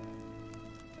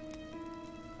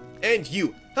 And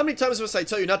you, how many times must I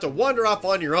tell you not to wander off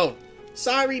on your own?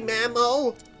 Sorry,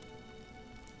 Mammo.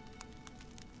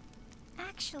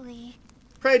 Actually...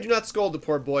 Pray do not scold the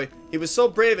poor boy. He was so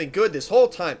brave and good this whole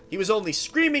time. He was only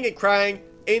screaming and crying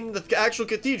in the actual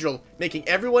cathedral, making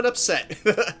everyone upset.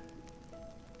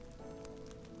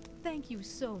 Thank you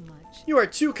so much. You are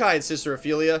too kind, Sister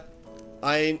Ophilia.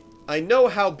 I know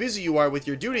how busy you are with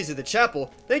your duties at the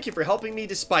chapel. Thank you for helping me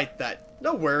despite that.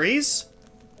 No worries.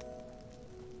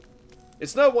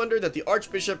 It's no wonder that the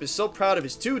Archbishop is so proud of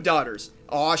his 2 daughters.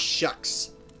 Aw,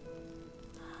 shucks.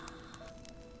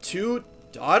 2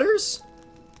 daughters?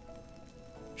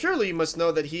 Surely you must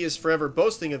know that he is forever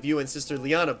boasting of you and Sister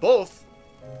Liana both.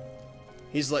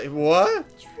 He's like, what?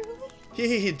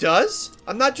 Truly? He does?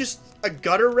 I'm not just a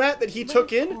gutter rat that he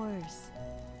took in? Of course.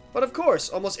 But of course,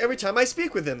 almost every time I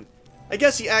speak with him. I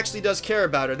guess he actually does care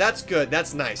about her. That's good.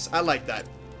 That's nice. I like that.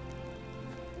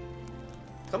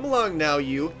 Come along now,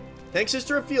 you. Thank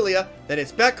Sister Ophilia, then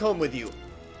it's back home with you.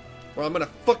 Or I'm gonna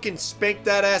fucking spank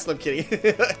that ass. No, I'm kidding.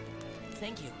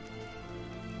 Thank you.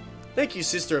 Thank you,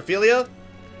 Sister Ophilia.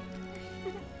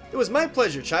 It was my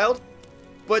pleasure, child.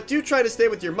 But do try to stay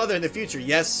with your mother in the future,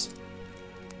 yes?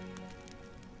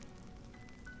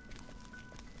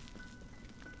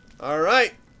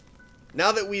 Alright.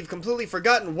 Now that we've completely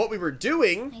forgotten what we were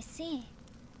doing... I see.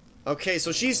 Okay,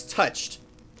 so she's touched.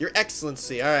 Your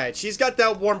Excellency. Alright, she's got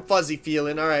that warm fuzzy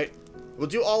feeling. Alright. Will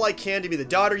do all I can to be the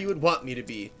daughter you would want me to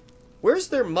be. Where's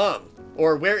their mom?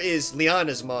 Or where is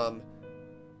Liana's mom?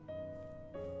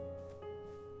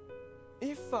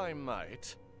 If I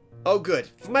might. Oh, good.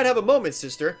 If you might have a moment,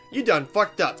 sister. You done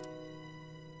fucked up.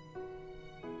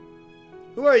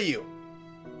 Who are you?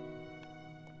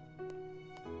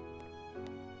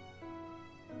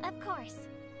 Of course.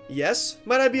 Yes?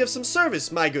 Might I be of some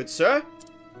service, my good sir?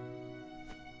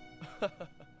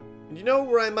 Do you know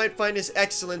where I might find His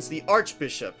Excellence the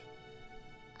Archbishop?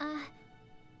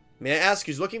 May I ask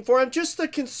who's looking for him? Just a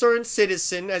concerned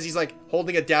citizen, as he's like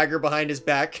holding a dagger behind his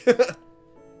back.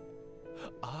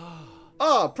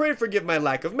 Ah, pray forgive my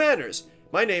lack of manners.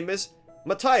 My name is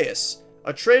Matthias,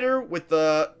 a trader with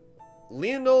the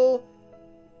Leonel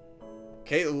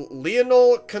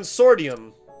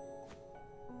Consortium.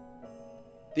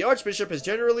 The Archbishop has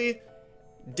generally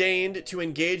deigned to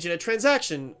engage in a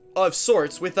transaction of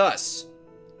sorts with us.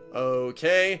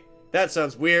 Okay, that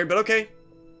sounds weird, but okay.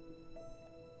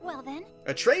 Well then.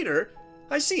 A trader?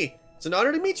 I see. It's an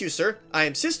honor to meet you, sir. I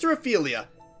am Sister Ophilia.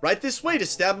 Right this way to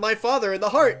stab my father in the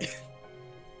heart.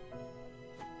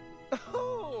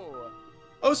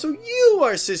 Oh, so you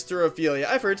are Sister Ophilia.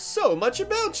 I've heard so much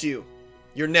about you.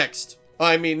 You're next.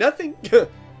 I mean nothing.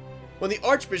 When the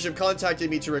Archbishop contacted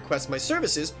me to request my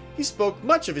services, he spoke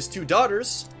much of his 2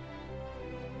 daughters.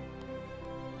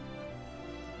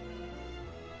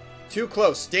 Too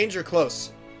close. Danger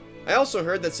close. I also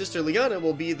heard that Sister Liana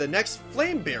will be the next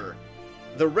flame bearer.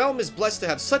 The realm is blessed to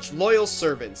have such loyal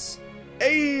servants.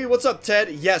 Hey, what's up, Ted?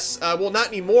 Yes, well, not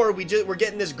anymore. We're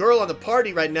getting this girl on the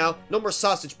party right now. No more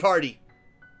sausage party.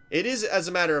 It is, as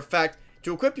a matter of fact,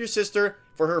 to equip your sister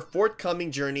for her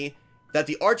forthcoming journey that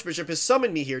the Archbishop has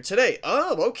summoned me here today.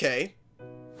 Oh, okay.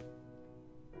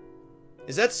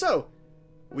 Is that so?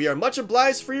 We are much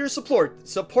obliged for your support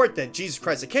then. Jesus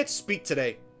Christ, I can't speak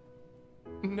today.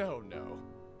 No.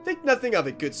 Think nothing of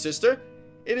it, good sister.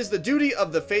 It is the duty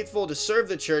of the faithful to serve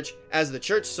the church as the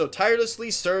church so tirelessly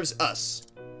serves us.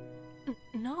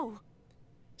 No.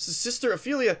 Sister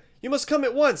Ophilia, you must come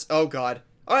at once. Oh, God.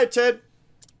 All right, Ted.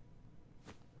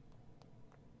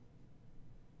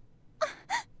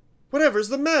 Whatever's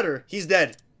the matter? He's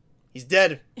dead. He's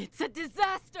dead. It's a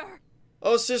disaster.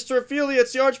 Oh, Sister Ophilia,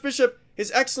 it's the Archbishop.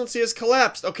 His Excellency has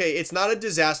collapsed. Okay, it's not a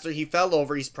disaster. He fell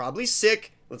over. He's probably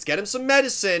sick. Let's get him some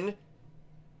medicine.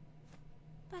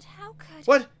 But how could...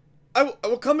 What? I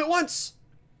will come at once.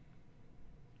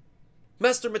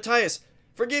 Master Matthias,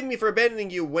 forgive me for abandoning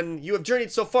you when you have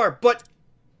journeyed so far, but...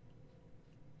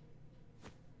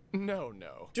 No.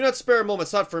 Do not spare a moment.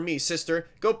 It's not for me, sister.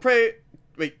 Go pray...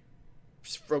 Wait.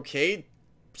 Okay.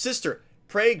 Sister,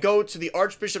 pray go to the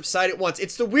Archbishop's side at once.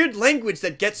 It's the weird language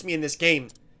that gets me in this game.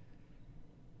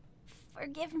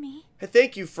 Forgive me. I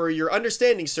thank you for your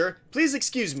understanding, sir. Please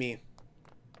excuse me.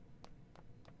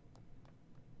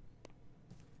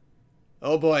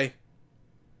 Oh boy.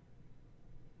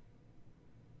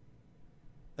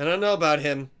 I don't know about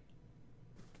him.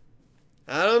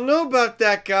 I don't know about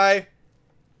that guy.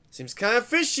 Seems kind of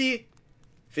fishy.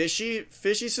 Fishy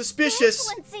suspicious.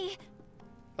 Excellency!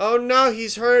 Oh no,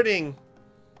 he's hurting.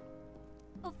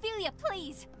 Ophilia,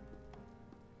 please!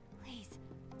 Please,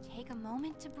 take a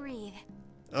moment to breathe.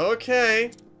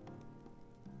 Okay.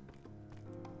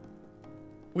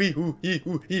 Wee-hoo,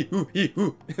 hee-hoo, hee-hoo,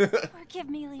 hee-hoo. Forgive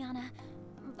me, Liana,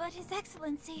 but His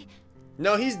Excellency...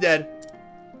 No, he's dead.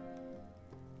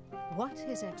 What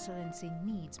His Excellency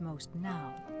needs most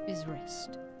now is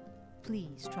rest.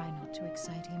 Please try not to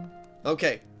excite him.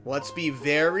 Okay, let's be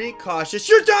very cautious.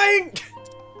 You're dying!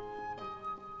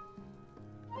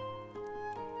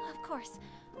 Of course.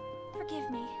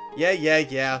 Forgive me.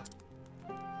 Yeah.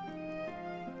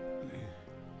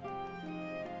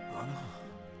 Anna?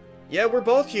 Yeah, we're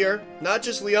both here. Not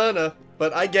just Liana,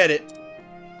 but I get it.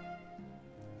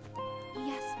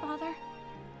 Yes, Father?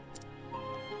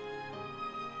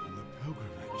 The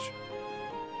pilgrimage.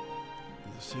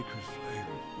 The sacred flame.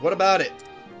 What about it?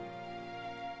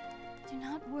 Do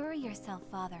not worry yourself,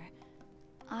 Father.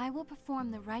 I will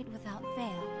perform the rite without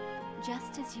fail,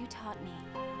 just as you taught me.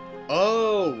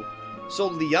 Oh, so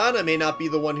Liana may not be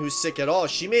the one who's sick at all.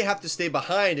 She may have to stay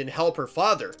behind and help her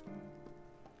father.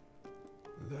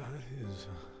 That is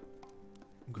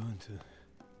going to...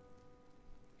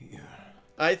 Here.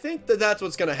 I think that that's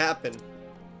what's gonna happen.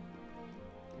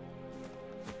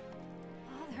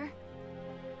 Father?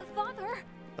 Father?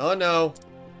 Oh no.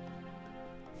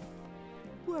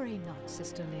 Worry not,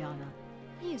 Sister Liana.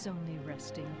 He is only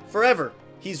resting. Forever.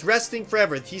 He's resting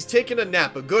forever. He's taking a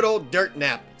nap. A good old dirt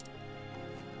nap.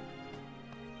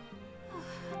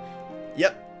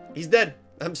 Yep. He's dead.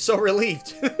 I'm so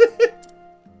relieved.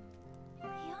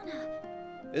 Liana?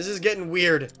 This is getting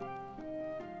weird.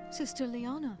 Sister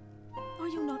Liana, are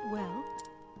you not well?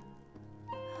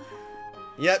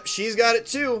 Yep, she's got it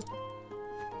too.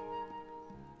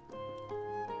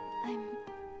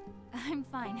 I'm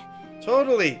fine.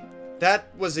 Totally.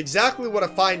 That was exactly what a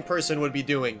fine person would be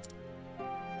doing.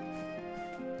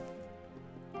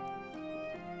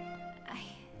 I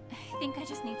think I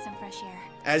just need some fresh air.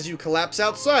 As you collapse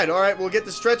outside. Alright, we'll get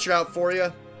the stretcher out for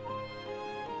you.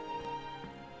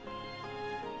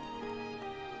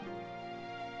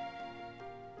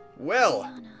 Well,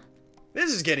 Liana.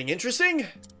 this is getting interesting.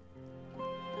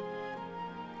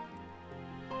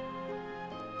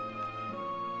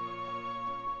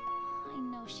 I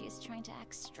know she is trying to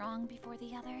act strong before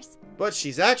the others. But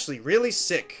she's actually really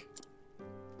sick.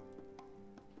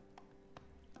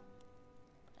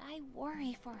 I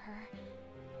worry for her.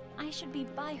 I should be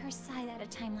by her side at a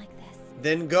time like this.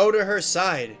 Then go to her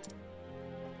side.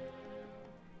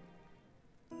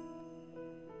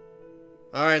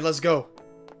 Alright, let's go.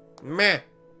 Meh.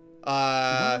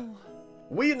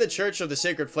 We in the Church of the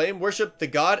Sacred Flame worship the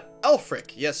god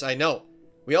Elfric. Yes, I know.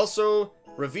 We also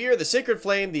revere the Sacred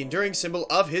Flame, the enduring symbol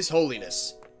of his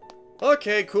holiness.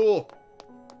 Okay, cool.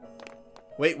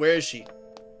 Wait, where is she?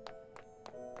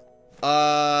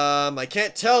 I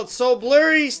can't tell. It's so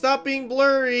blurry. Stop being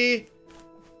blurry.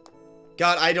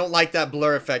 God, I don't like that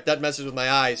blur effect. That messes with my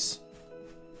eyes.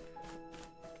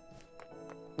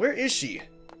 Where is she?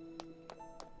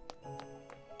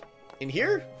 In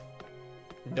here?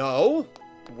 No.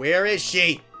 Where is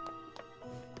she?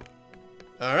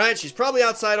 Alright, she's probably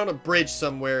outside on a bridge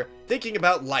somewhere, thinking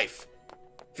about life.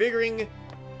 Figuring,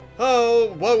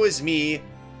 oh, woe is me.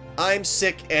 I'm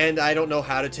sick and I don't know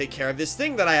how to take care of this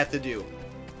thing that I have to do.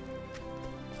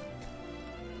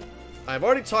 I've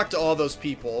already talked to all those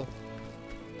people.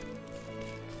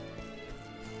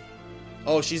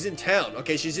 Oh, she's in town.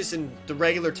 Okay, she's just in the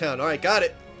regular town. Alright, got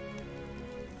it.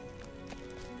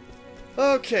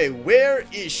 Okay, where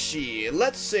is she?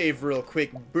 Let's save real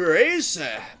quick, boys.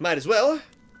 Might as well.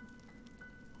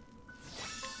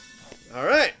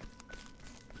 Alright.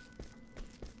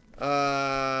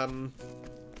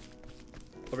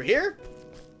 Over here?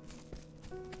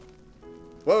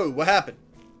 Whoa, what happened?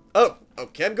 Oh,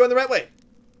 okay, I'm going the right way.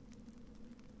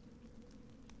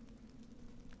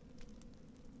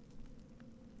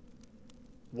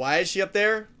 Why is she up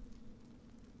there?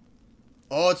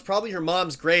 Oh, it's probably her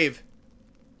mom's grave.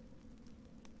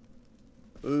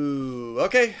 Ooh,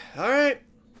 okay, alright.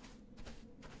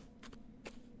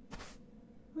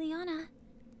 Liana,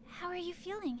 how are you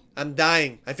feeling? I'm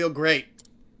dying. I feel great.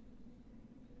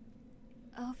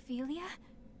 Ophilia?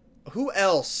 Who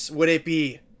else would it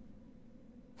be?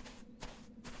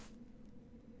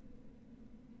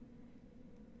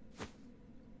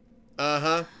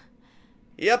 Uh-huh.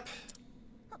 Yep.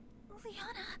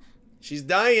 Liana, She's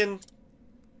dying.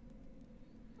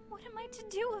 what am I to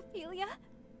do, Ophilia?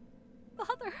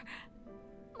 Father,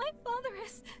 my father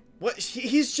is... What?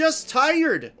 He's just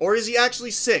tired. Or is he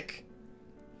actually sick?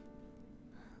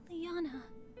 Liana.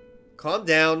 Calm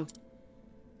down.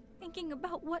 Thinking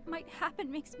about what might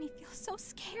happen makes me feel so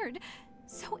scared,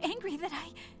 so angry that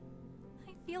I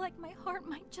feel like my heart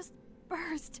might just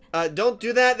burst. Don't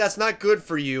do that. That's not good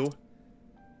for you.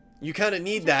 You kind of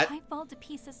need that. If I fall to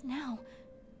pieces now,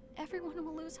 everyone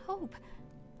will lose hope.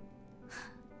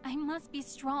 I must be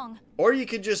strong. Or you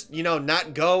could just, you know,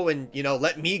 not go and, you know,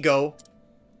 let me go.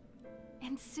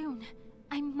 And soon,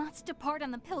 I must depart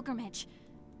on the pilgrimage.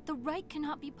 The rite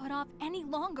cannot be put off any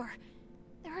longer.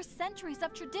 There are centuries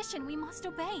of tradition we must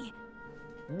obey.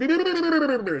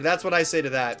 That's what I say to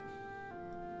that.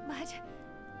 But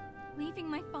leaving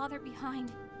my father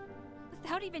behind,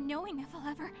 without even knowing if I'll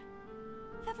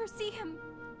ever see him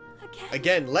again.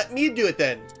 Again, let me do it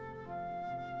then.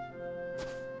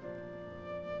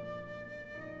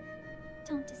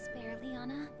 Don't despair,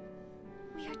 Liana.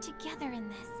 We are together in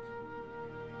this.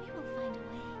 We will find a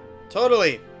way.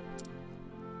 Totally.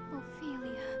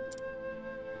 Ophilia.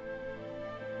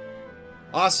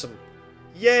 Awesome.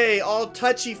 Yay, all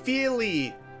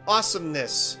touchy-feely.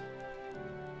 Awesomeness.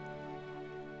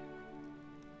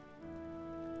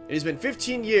 It has been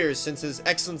 15 years since His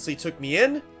Excellency took me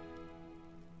in.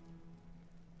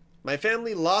 My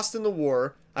family lost in the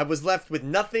war. I was left with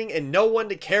nothing and no one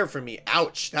to care for me.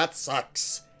 Ouch, that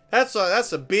sucks. That's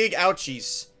a big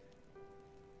ouchies.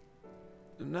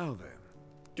 Now then.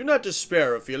 Do not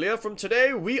despair, Ophilia. From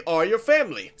today, we are your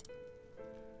family.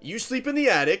 You sleep in the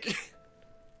attic.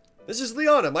 This is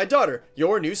Liana, my daughter,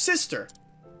 your new sister.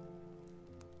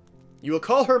 You will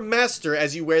call her master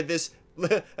as you wear this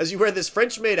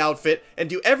French-maid outfit and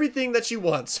do everything that she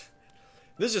wants.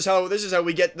 This is how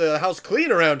we get the house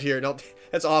clean around here. No,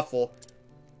 that's awful.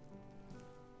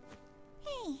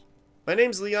 Hey. My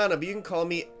name's Liana, but you can call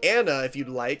me Anna if you'd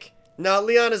like. No,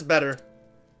 Liana's better.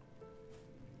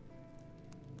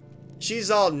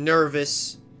 She's all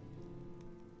nervous.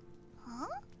 Huh?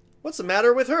 What's the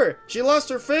matter with her? She lost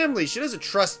her family. She doesn't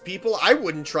trust people. I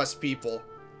wouldn't trust people.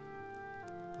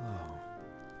 Oh.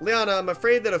 Liana, I'm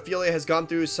afraid that Ophilia has gone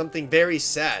through something very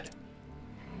sad.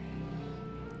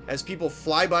 As people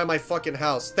fly by my fucking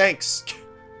house. Thanks.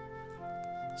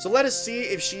 So let us see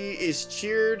if she is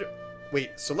cheered...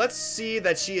 Wait, so let's see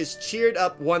that she is cheered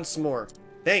up once more.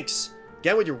 Thanks.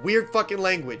 Again with your weird fucking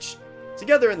language.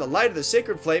 Together in the light of the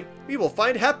sacred flame, we will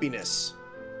find happiness.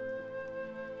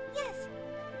 Yes.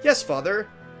 Yes, Father.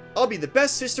 I'll be the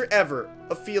best sister ever,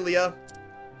 Ophilia.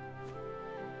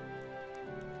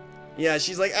 Yeah,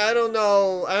 she's like, I don't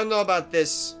know about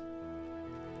this.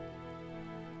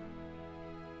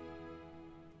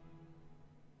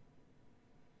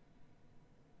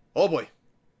 Oh boy.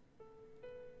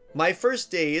 My first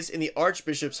days in the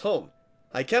Archbishop's home.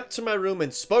 I kept to my room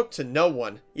and spoke to no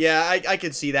one. Yeah, I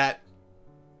can see that.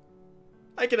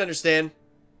 I can understand.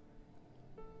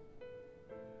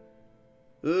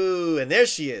 Ooh, and there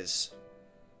she is.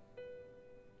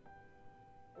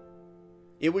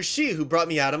 It was she who brought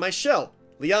me out of my shell.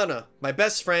 Liana, my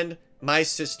best friend, my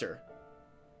sister.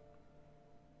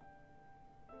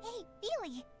 Hey,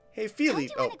 Feely. Hey, Feely.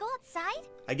 Don't you want to go outside?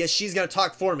 I guess she's gonna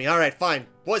talk for me. Alright, fine.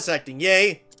 Voice acting,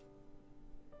 yay!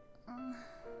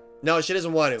 No, she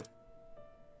doesn't want to.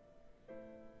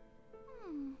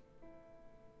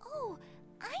 Oh,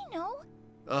 I know.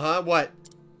 Uh-huh, what?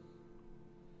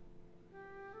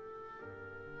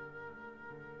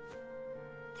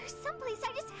 There's someplace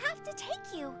I just have to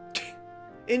take you.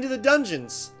 Into the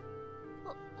dungeons.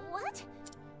 What?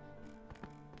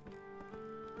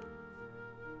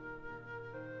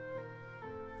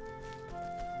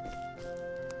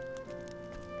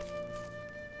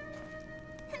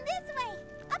 This way,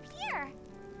 up here.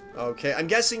 Okay, I'm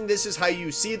guessing this is how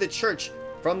you see the church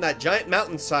from that giant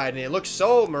mountainside, and it looks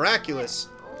so miraculous.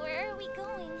 Where are we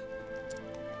going?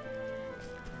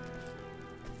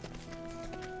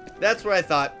 That's what I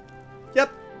thought.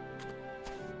 Yep.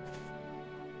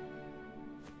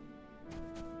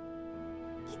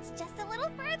 It's just a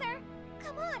little further.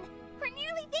 Come on, we're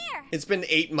nearly there. It's been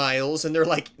 8 miles, and they're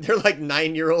like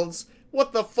 9-year-olds.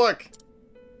 What the fuck?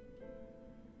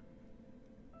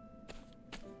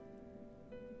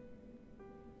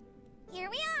 Here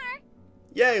we are.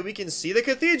 Yay, we can see the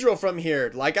cathedral from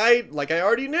here, like I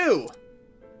already knew.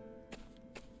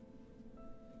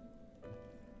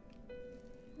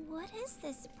 What is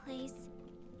this place?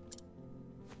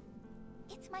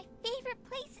 It's my favorite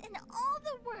place in all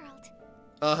the world.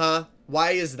 Uh-huh.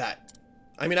 Why is that?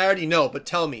 I mean, I already know, but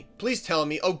tell me. Please tell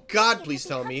me. Oh God, please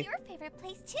tell me. Your favorite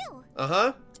place too.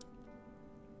 Uh-huh.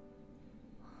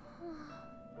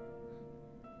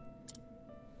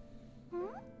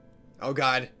 Oh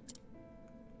God.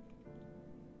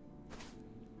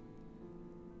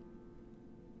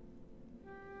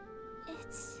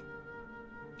 It's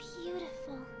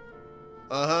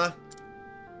Uh-huh.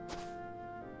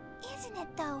 Isn't it,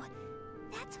 though?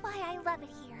 That's why I love it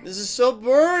here. This is so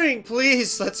boring.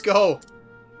 Please, let's go.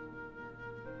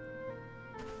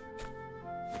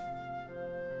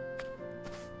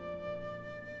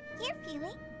 Here,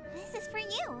 Feely. This is for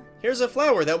you. Here's a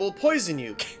flower that will poison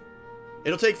you.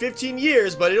 It'll take 15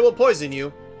 years, but it will poison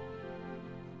you.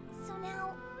 So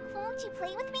now, won't you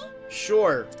play with me?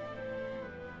 Sure.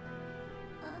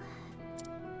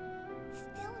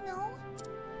 Still no?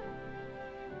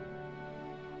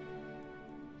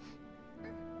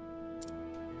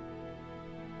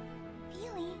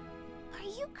 Feely, are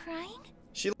you crying?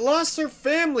 She lost her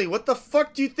family. What the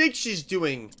fuck do you think she's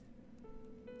doing?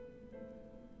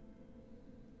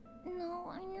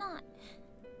 No, I'm not.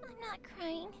 I'm not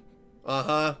crying.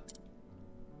 Uh-huh.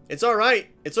 It's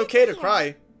alright. It's okay to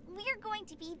cry. We're going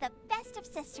to be the best of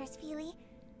sisters, Feely.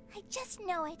 I just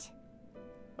know it.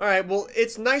 Alright, well,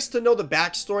 it's nice to know the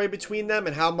backstory between them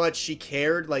and how much she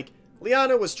cared. Like,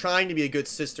 Liana was trying to be a good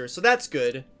sister, so that's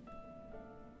good.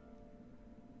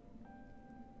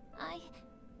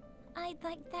 I'd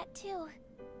like that too,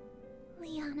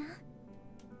 Liana.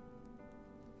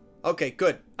 Okay,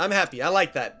 good. I'm happy. I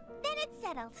like that. Then it's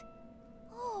settled.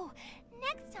 Oh,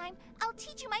 next time I'll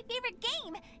teach you my favorite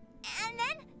game, and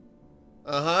then...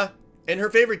 Uh-huh. And her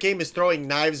favorite game is throwing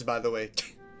knives, by the way.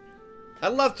 I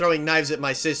love throwing knives at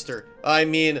my sister. I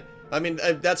mean,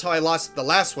 that's how I lost the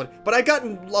last one. But I've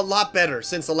gotten a lot better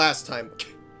since the last time.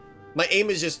 My aim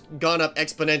has just gone up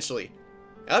exponentially.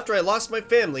 After I lost my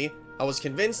family, I was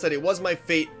convinced that it was my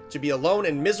fate to be alone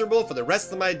and miserable for the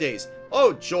rest of my days.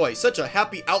 Oh joy, such a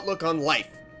happy outlook on life.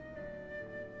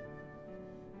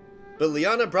 But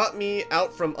Liana brought me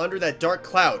out from under that dark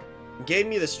cloud and gave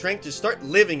me the strength to start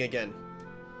living again.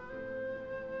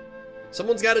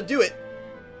 Someone's got to do it.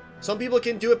 Some people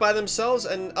can do it by themselves,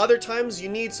 and other times you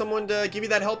need someone to give you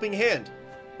that helping hand.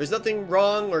 There's nothing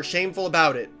wrong or shameful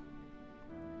about it.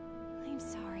 I'm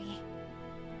sorry.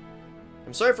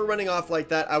 I'm sorry for running off like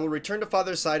that. I will return to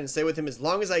Father's side and stay with him as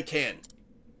long as I can.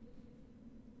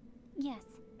 Yes.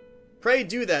 Pray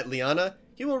do that, Liana.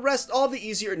 He will rest all the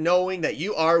easier knowing that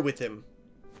you are with him.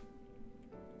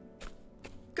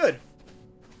 Good.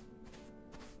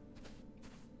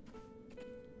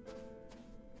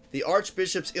 The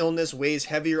Archbishop's illness weighs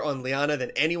heavier on Liana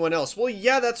than anyone else. Well,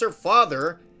 yeah, that's her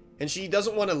father, and she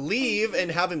doesn't want to leave and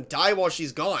have him die while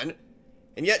she's gone.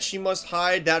 And yet she must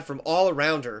hide that from all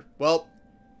around her. Well,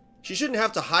 she shouldn't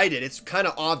have to hide it. It's kind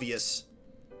of obvious.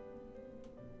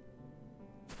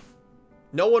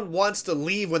 No one wants to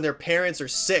leave when their parents are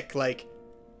sick. Like,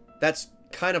 that's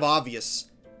kind of obvious.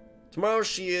 Tomorrow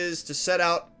she is to set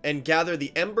out and gather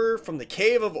the ember from the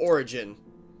Cave of Origin.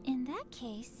 In that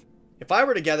case... If I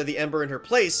were to gather the ember in her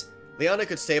place, Liana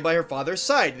could stay by her father's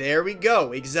side. There we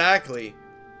go. Exactly.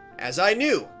 As I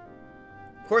knew.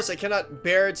 Of course, I cannot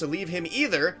bear to leave him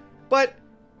either, but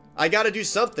I gotta do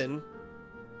something.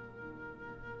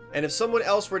 And if someone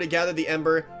else were to gather the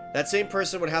ember, that same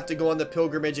person would have to go on the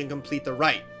pilgrimage and complete the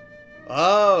rite.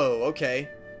 Oh, okay.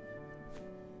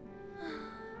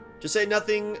 To say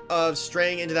nothing of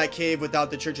straying into that cave without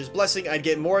the church's blessing, I'd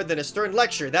get more than a stern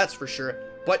lecture, that's for sure.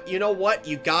 But you know what?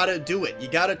 You gotta do it. You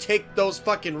gotta take those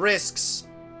fucking risks.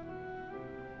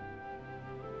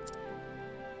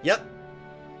 Yep.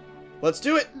 Let's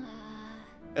do it.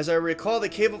 As I recall, the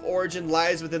Cave of Origin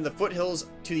lies within the foothills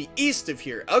to the east of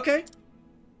here. Okay.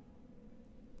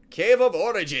 Cave of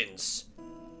Origins.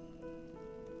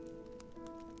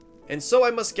 And so I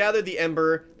must gather the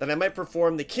ember that I might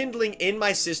perform the kindling in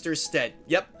my sister's stead.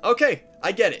 Yep. Okay.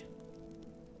 I get it.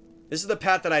 This is the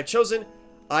path that I've chosen.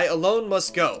 I alone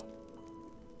must go.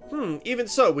 Even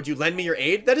so, would you lend me your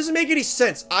aid? That doesn't make any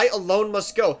sense. I alone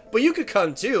must go, but you could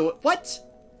come too. What?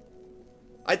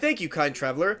 I thank you, kind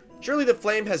traveler. Surely the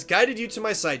flame has guided you to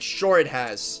my side. Sure it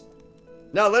has.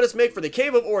 Now let us make for the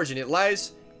Cave of Origin. It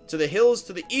lies to the hills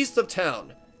to the east of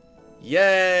town.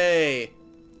 Yay!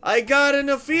 I got an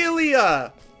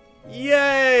Ophilia!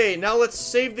 Yay! Now let's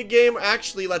save the game.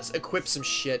 Actually, let's equip some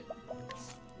shit.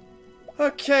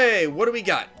 Okay, what do we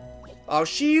got? Oh,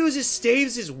 she uses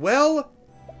staves as well?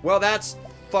 Well, that's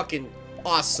fucking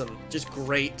awesome. Just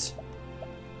great.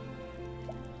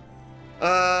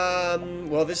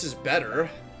 Well, this is better.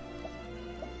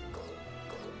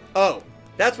 Oh,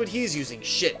 that's what he's using.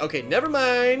 Shit. Okay, never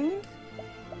mind.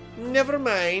 Never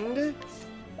mind.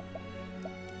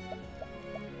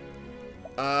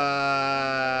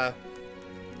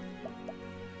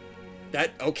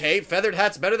 Okay, feathered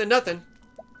hat's better than nothing.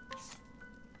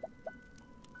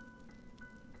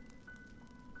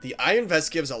 The iron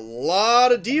vest gives a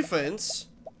lot of defense.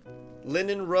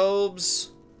 Linen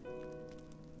robes.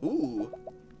 Ooh.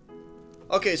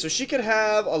 Okay, so she could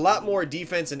have a lot more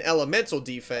defense and elemental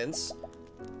defense.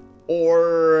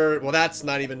 Or, well, that's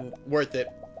not even worth it.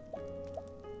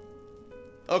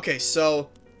 Okay, so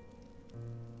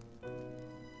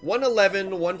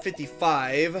 111,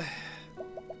 155.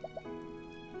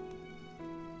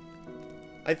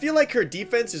 I feel like her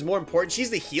defense is more important. She's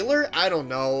the healer? I don't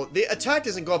know. The attack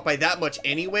doesn't go up by that much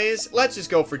anyways. Let's just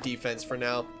go for defense for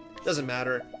now. Doesn't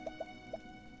matter.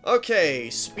 Okay,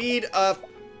 speed up.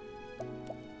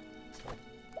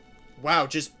 Wow,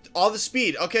 just all the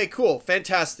speed. Okay, cool.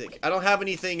 Fantastic. I don't have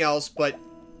anything else, but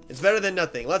it's better than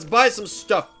nothing. Let's buy some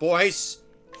stuff, boys.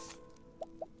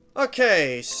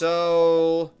 Okay,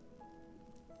 so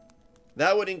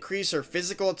that would increase her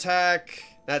physical attack.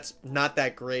 That's not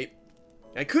that great.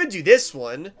 I could do this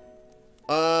one.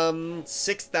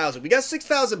 6,000. We got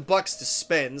 6,000 bucks to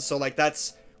spend, so like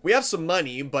that's, we have some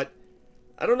money, but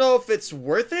I don't know if it's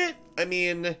worth it. I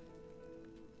mean,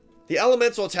 the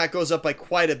elemental attack goes up by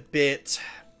quite a bit.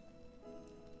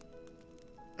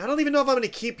 I don't even know if I'm going to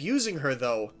keep using her,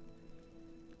 though.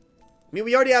 I mean,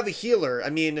 we already have a healer. I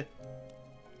mean,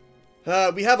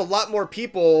 we have a lot more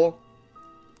people.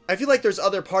 I feel like there's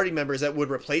other party members that would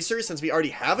replace her since we already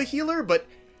have a healer, but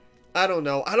I don't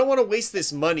know. I don't want to waste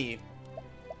this money.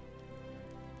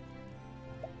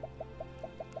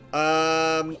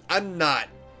 I'm not.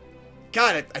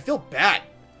 God, I feel bad.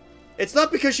 It's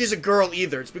not because she's a girl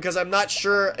either. It's because I'm not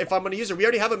sure if I'm going to use her. We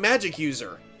already have a magic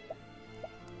user.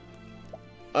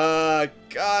 God,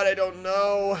 I don't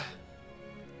know.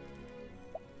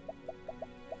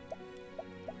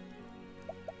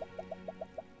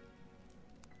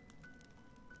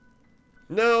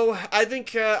 No, I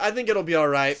think it'll be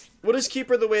alright. We'll just keep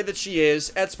her the way that she is.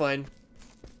 That's fine.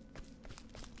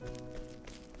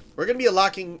 We're going to be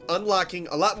unlocking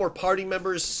a lot more party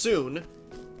members soon.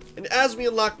 And as we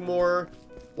unlock more,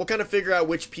 we'll kind of figure out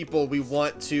which people we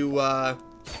want to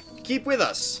keep with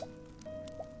us.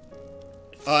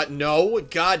 No,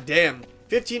 goddamn.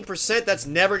 15%, that's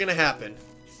never going to happen.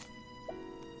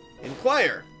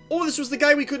 Inquire. Oh, this was the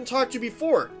guy we couldn't talk to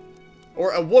before.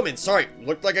 Or a woman, sorry,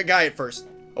 looked like a guy at first.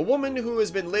 A woman who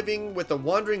has been living with a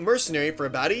wandering mercenary for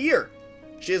about a year.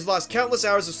 She has lost countless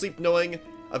hours of sleep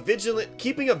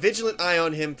keeping a vigilant eye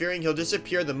on him, fearing he'll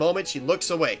disappear the moment she looks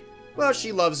away. Well,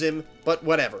 she loves him, but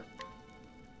whatever.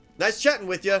 Nice chatting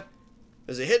with you.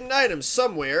 There's a hidden item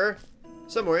somewhere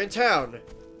in town.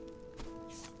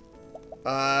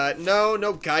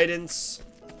 No guidance.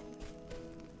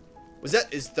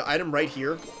 Is the item right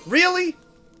here? Really?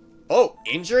 Oh,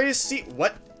 injurious seed.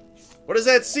 What? What does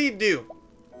that seed do?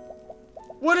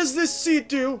 What does this seed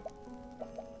do?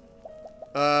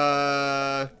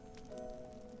 Oh,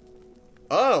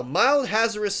 mild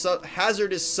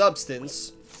hazardous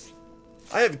substance.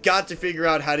 I have got to figure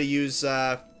out how to use,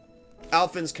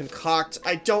 Alphin's Concoct.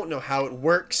 I don't know how it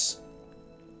works.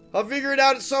 I'll figure it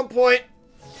out at some point.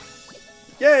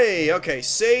 Yay! Okay,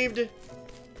 saved.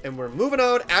 And we're moving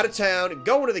on out of town,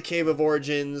 going to the Cave of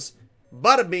Origins.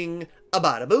 Bada bing, a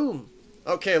bada boom.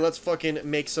 Okay, let's fucking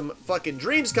make some fucking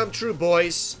dreams come true,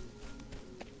 boys.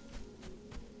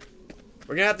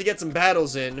 We're gonna have to get some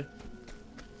battles in.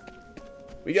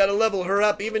 We gotta level her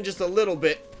up even just a little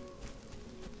bit.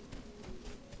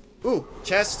 Ooh,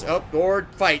 chest, up, or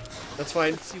fight. That's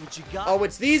fine. Let's see what you got. Oh,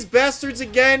 it's these bastards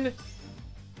again?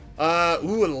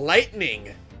 Ooh,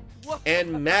 lightning.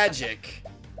 And magic.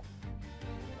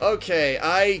 Okay,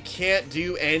 I can't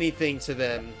do anything to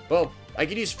them. Well, I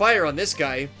could use fire on this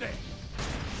guy.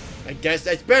 I guess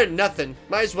that's better than nothing.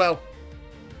 Might as well.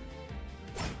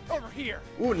 Over here.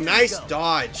 Ooh, nice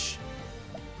dodge.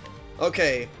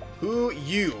 Okay, who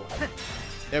you?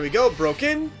 There we go,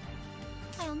 broken.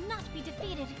 I'll not be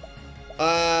defeated.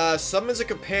 Summons a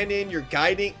companion, you're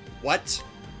guiding. What?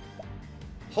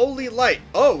 Holy light.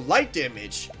 Oh, light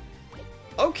damage.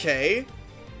 Okay.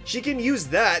 She can use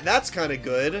that. That's kind of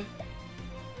good.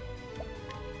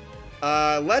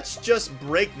 Let's just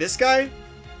break this guy.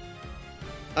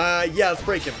 Yeah, let's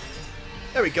break him.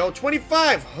 There we go.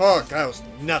 25. Oh, that was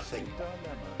nothing.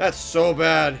 That's so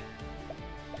bad.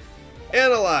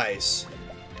 Analyze.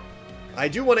 I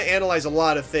do want to analyze a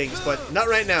lot of things, but not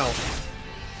right now.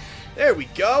 There we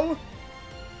go.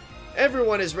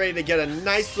 Everyone is ready to get a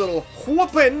nice little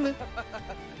whooping.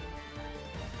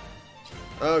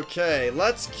 Okay,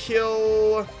 let's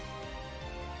kill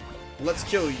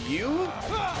you.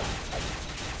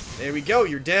 There we go,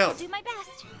 you're down. I'll do my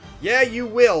best. Yeah, you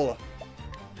will.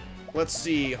 Let's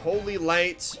see, Holy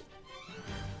Light.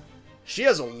 She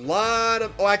has a lot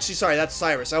of... Oh, actually, sorry, that's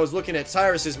Cyrus. I was looking at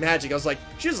Cyrus's magic. I was like,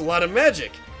 she has a lot of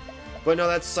magic. But no,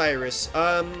 that's Cyrus.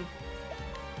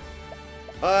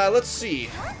 Let's see.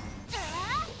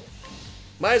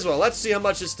 Might as well. Let's see how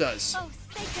much this does. Oh,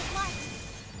 sacred light.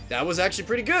 That was actually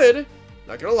pretty good.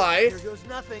 Not gonna lie. Here goes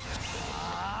nothing.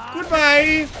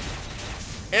 Goodbye.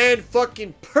 And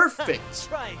fucking perfect.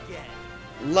 Try again.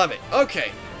 Love it.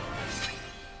 Okay.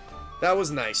 That was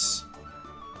nice.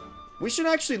 We should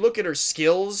actually look at her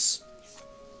skills.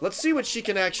 Let's see what she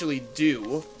can actually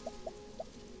do.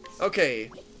 Okay.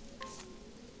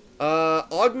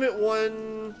 Augment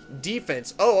 1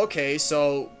 defense. Oh, okay.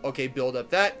 So, okay, build up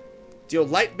that. Deal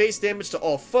light-based damage to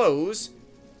all foes.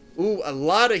 Ooh, a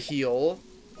lot of heal.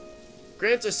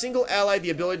 Grants a single ally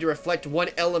the ability to reflect one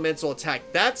elemental attack.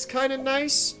 That's kind of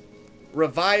nice.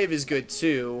 Revive is good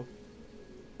too.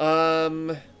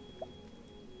 The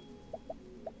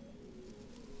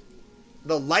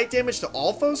light damage to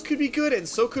all foes could be good, and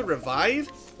so could revive.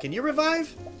 Can you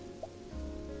revive?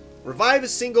 Revive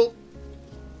is single.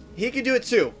 He can do it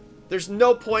too. There's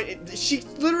no point. She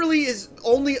literally is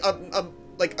only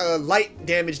like a light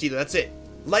damage dealer. That's it.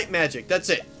 Light magic. That's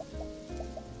it.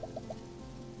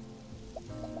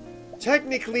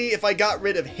 Technically, if I got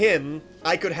rid of him,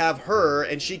 I could have her,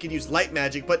 and she could use light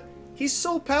magic, but he's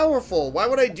so powerful. Why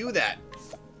would I do that?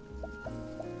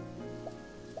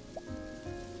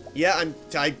 Yeah,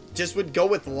 I just would go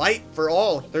with light for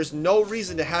all. There's no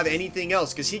reason to have anything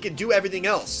else, because he could do everything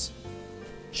else.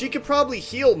 She could probably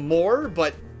heal more,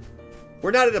 but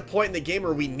we're not at a point in the game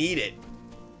where we need it.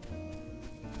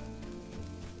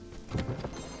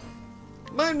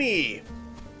 Money!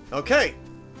 Okay.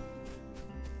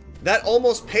 That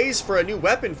almost pays for a new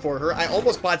weapon for her. I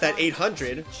almost bought that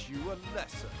 800.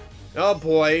 Oh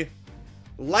boy.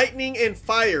 Lightning and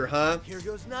fire, huh? Here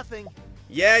goes nothing.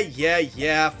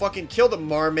 Yeah. Fucking kill the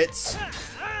marmots.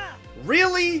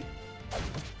 Really?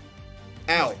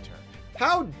 Ow.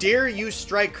 How dare you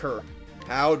strike her?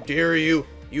 How dare you?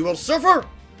 You will suffer!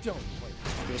 Don't play.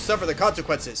 You will suffer the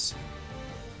consequences.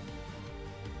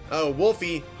 Oh,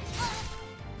 Wolfie.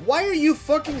 Why are you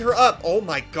fucking her up? Oh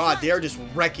my god, they are just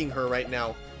wrecking her right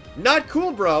now. Not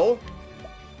cool, bro.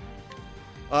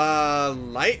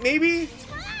 Light maybe?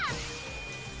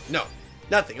 No,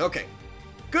 nothing. Okay.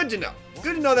 Good to know.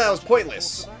 Good to know that was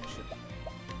pointless.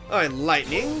 Alright,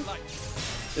 lightning.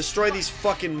 Destroy these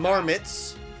fucking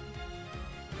marmots.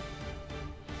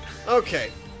 Okay.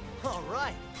 All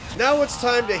right. Now it's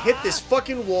time to hit this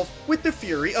fucking wolf with the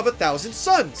fury of 1,000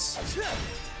 suns.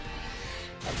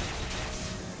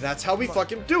 That's how we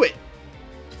fucking do it.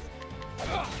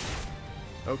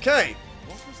 Okay.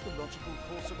 What is the logical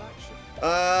course of action?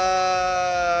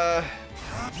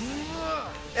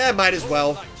 Might as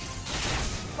well.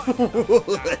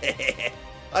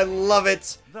 I love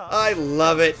it. I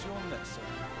love it.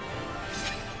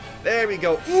 There we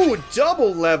go. Ooh,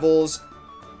 double levels.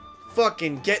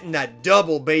 Fucking getting that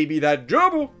double, baby. That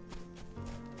double.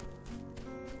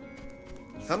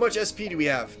 How much SP do we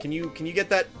have? Can you get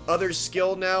that other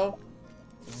skill now?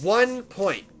 1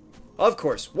 point. Of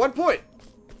course, 1 point.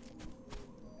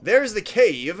 There's the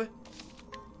cave.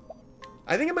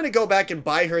 I think I'm going to go back and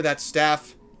buy her that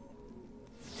staff.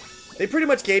 They pretty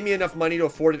much gave me enough money to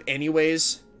afford it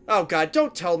anyways. Oh god,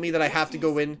 don't tell me that I have to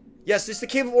go in. Yes, it's the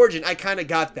Cave of Origin. I kind of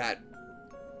got that.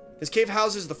 This cave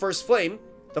houses the first flame,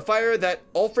 the fire that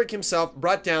Ulfric himself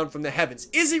brought down from the heavens.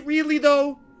 Is it really,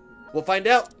 though? We'll find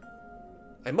out.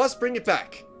 I must bring it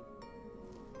back.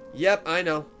 Yep, I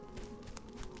know.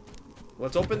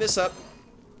 Let's open this up.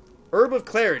 Herb of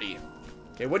Clarity.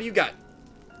 Okay, what do you got?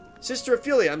 Sister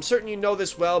Ophilia, I'm certain you know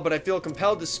this well, but I feel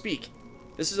compelled to speak.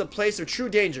 This is a place of true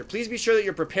danger. Please be sure that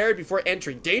you're prepared before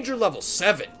entering. Danger level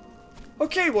 7.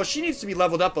 Okay, well, she needs to be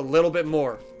leveled up a little bit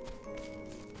more.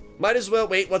 Might as well.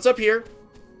 Wait, what's up here?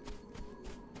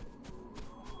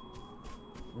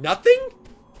 Nothing?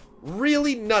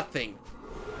 Really nothing.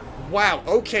 Wow,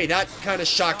 okay, that kind of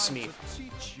shocks me.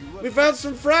 We found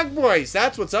some frog boys.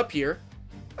 That's what's up here.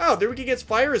 Oh, there we can get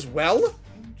fire as well?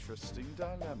 Interesting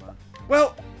dilemma.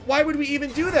 Well, why would we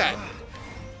even do that?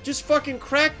 Just fucking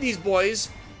crack these boys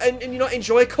and you know,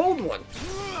 enjoy a cold one.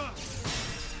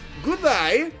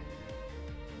 Goodbye.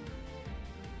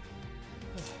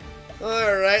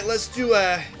 Alright, let's do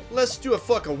a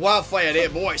fucking wildfire there,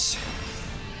 boys.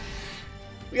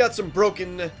 We got some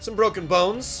broken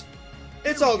bones.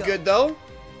 It's all good though.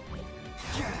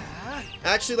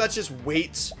 Actually, let's just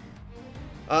wait.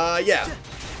 Yeah.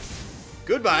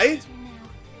 Goodbye.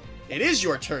 It is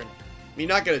your turn. I mean,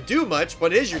 not gonna do much,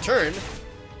 but it is your turn.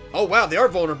 Oh wow, they are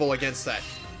vulnerable against that.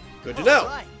 Good to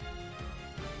know.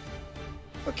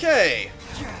 Okay.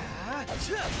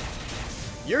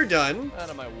 You're done.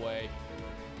 Out of my way.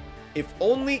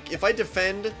 If I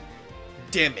defend,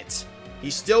 damn it. He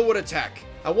still would attack.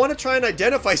 I want to try and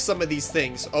identify some of these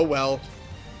things. Oh well.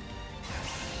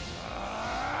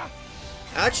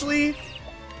 Actually,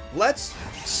 let's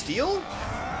steal?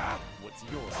 What's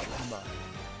yours is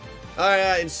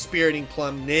mine. Inspiriting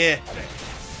Plum. Nah.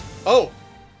 Oh,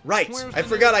 right. I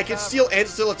forgot I can steal and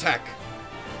still attack.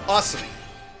 Awesome.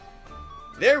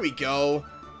 There we go.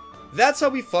 That's how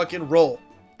we fucking roll.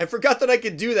 I forgot that I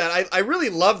could do that. I really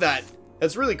love that.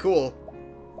 That's really cool.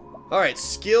 Alright,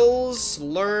 skills,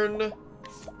 learn.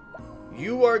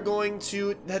 You are going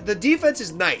to... The defense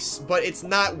is nice, but it's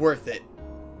not worth it.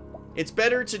 It's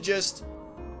better to just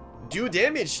do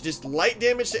damage. Just light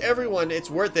damage to everyone.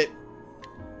 It's worth it.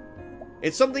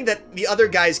 It's something that the other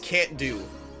guys can't do.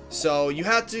 So you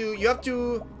have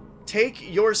to take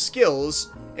your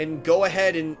skills and go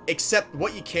ahead and accept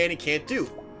what you can and can't do.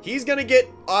 He's gonna get...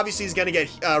 Obviously, he's gonna get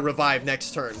revived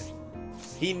next turn.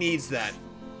 He needs that.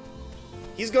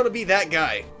 He's gonna be that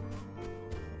guy.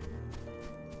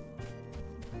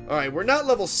 Alright, we're not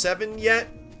level 7 yet.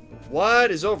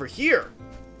 What is over here?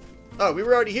 Oh, we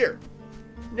were already here.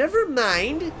 Never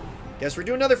mind. Guess we're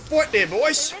doing another fort day,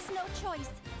 boys. There is no choice.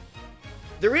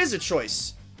 There is a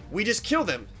choice. We just kill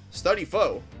them. Study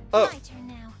foe. Oh, My turn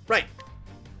now. right.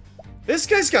 This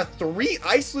guy's got 3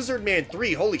 Ice Lizard Man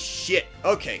 3. Holy shit.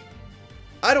 Okay.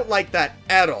 I don't like that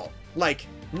at all. Like,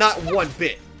 not one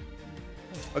bit.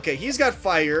 Okay, he's got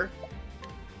fire.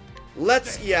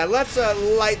 Let's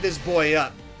light this boy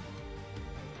up.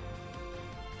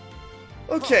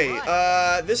 Okay,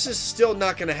 this is still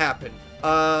not gonna happen.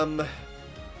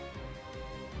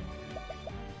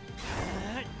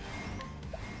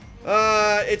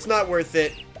 It's not worth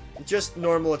it. Just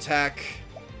normal attack.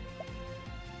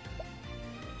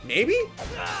 Maybe?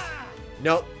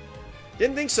 Nope.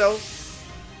 Didn't think so.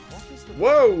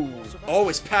 Whoa! Oh,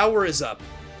 his power is up.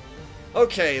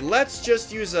 Okay, let's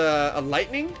just use a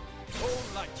lightning.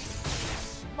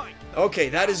 Okay,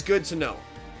 that is good to know.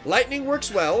 Lightning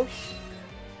works well.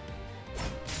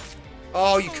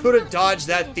 Oh, you could have dodged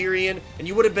that, Therian, and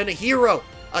you would have been a hero.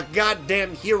 A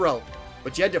goddamn hero.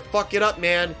 But you had to fuck it up,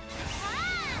 man.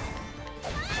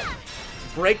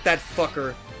 Break that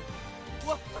fucker.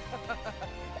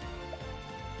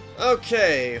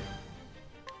 Okay.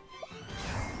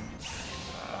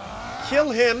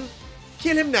 Kill him.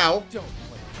 Kill him now.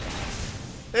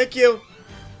 Thank you.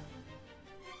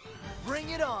 Bring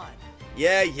it on.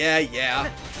 Yeah.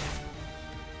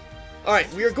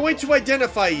 Alright, we are going to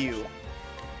identify you.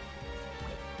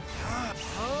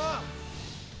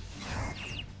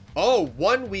 Oh,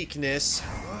 1 weakness,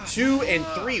 2 and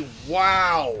 3.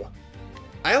 Wow.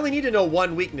 I only need to know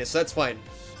 1 weakness. That's fine.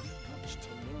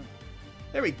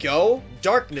 There we go.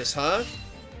 Darkness, huh?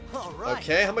 All right.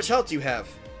 Okay, how much health do you have?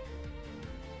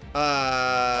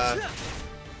 I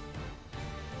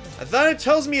thought it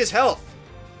tells me his health.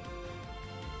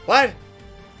 What?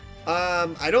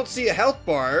 I don't see a health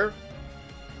bar.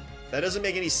 That doesn't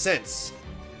make any sense.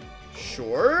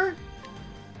 Sure?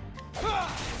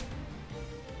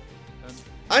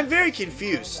 I'm very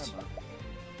confused.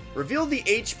 Reveal the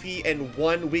HP and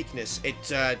 1 weakness.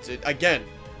 Again,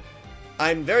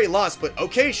 I'm very lost, but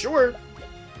okay, sure.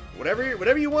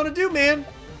 Whatever you want to do, man.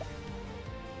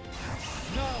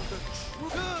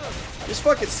 Just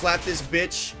fucking slap this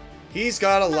bitch. He's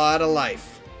got a lot of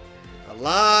life. A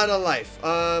lot of life.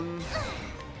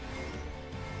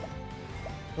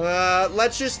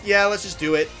 Let's just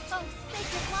do it. Oh,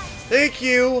 sacred light. Thank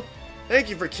you. Thank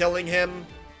you for killing him.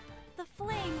 The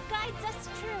flame guides us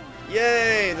true.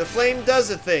 Yay, the flame does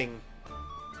a thing.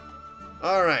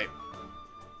 Alright.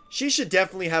 She should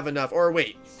definitely have enough. Or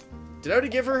wait, did I already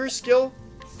give her skill?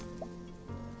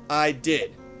 I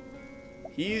did.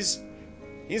 He's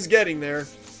getting there.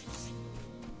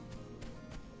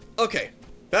 Okay,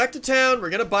 back to town. We're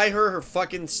gonna buy her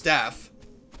fucking staff.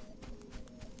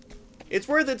 It's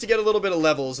worth it to get a little bit of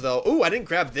levels, though. Ooh, I didn't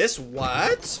grab this.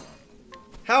 What?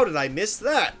 How did I miss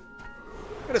that?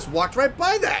 I just walked right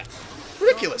by that.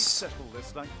 Ridiculous. Settle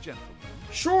this like gentlemen.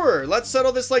 Sure, let's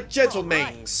settle this like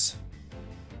gentlemans.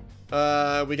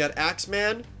 We got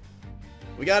Axeman.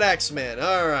 We got Axeman.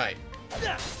 Alright.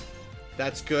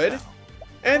 That's good.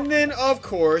 And then, of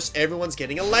course, everyone's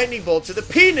getting a lightning bolt to the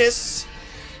penis.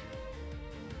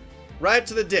 Right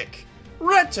to the dick.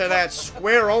 Right to that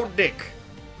square old dick.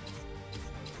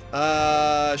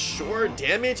 Sure,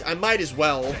 damage? I might as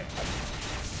well.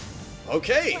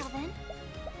 Okay. Well then,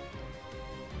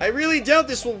 I really doubt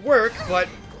this will work, but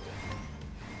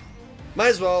might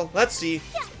as well. Let's see.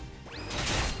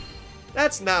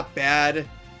 That's not bad.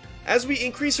 As we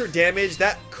increase her damage,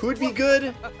 that could be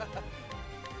good.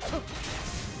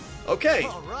 Okay.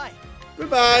 All right.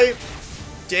 Goodbye.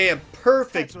 Damn,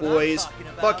 perfect, That's what I'm boys. talking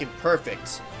about. Fucking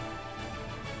perfect.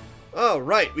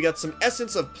 Alright, we got some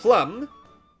Essence of Plum.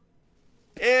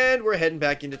 And we're heading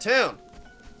back into town.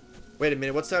 Wait a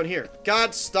minute, what's down here?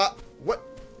 God, stop. What?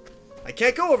 I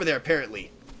can't go over there,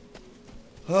 apparently.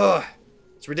 Ugh,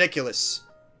 it's ridiculous.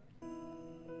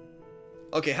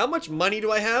 Okay, how much money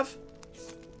do I have?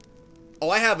 Oh,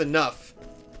 I have enough.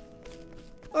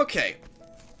 Okay.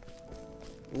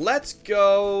 Let's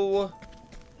go...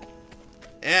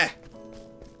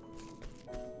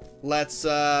 Let's,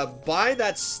 buy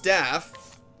that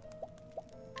staff.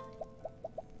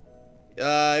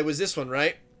 It was this one,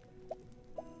 right?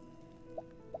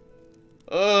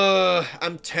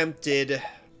 I'm tempted.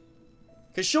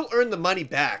 Because she'll earn the money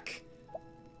back.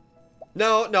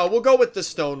 No, we'll go with the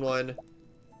stone one.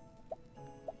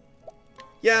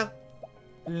 Yeah.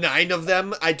 9 of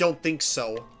them? I don't think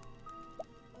so.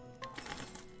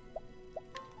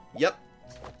 Yep.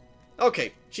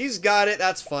 Okay, she's got it.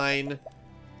 That's fine.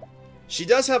 She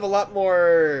does have a lot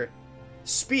more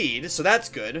speed, so that's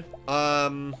good.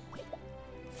 Can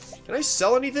I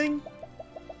sell anything?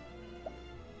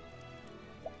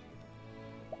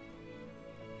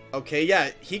 Okay,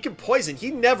 yeah, he can poison.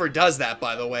 He never does that,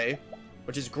 by the way,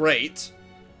 which is great.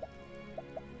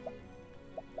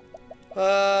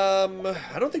 I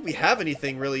don't think we have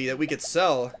anything, really, that we could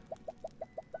sell.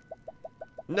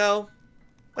 No.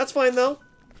 That's fine, though.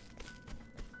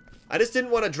 I just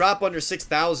didn't want to drop under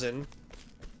 6,000.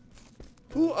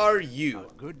 Who are you?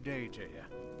 A good day to you.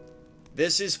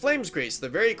 This is Flame's Grace, the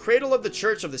very cradle of the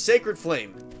Church of the Sacred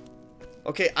Flame.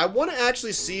 Okay, I want to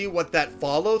actually see what that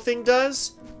follow thing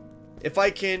does. If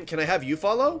I can I have you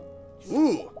follow?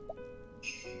 Ooh.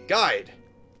 Guide.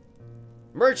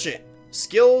 Merchant.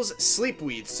 Skills,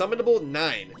 Sleepweed. Summonable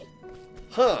 9.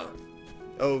 Huh.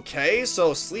 Okay,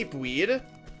 so Sleepweed.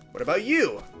 What about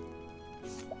you?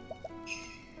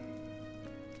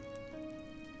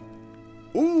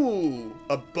 Ooh,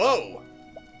 a bow.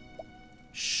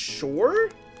 Sure?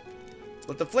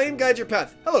 Let the flame guide your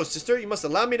path. Hello, sister. You must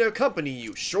allow me to accompany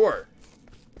you. Sure.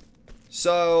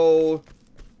 So,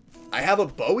 I have a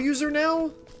bow user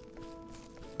now?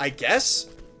 I guess?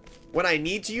 When I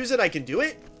need to use it, I can do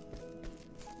it?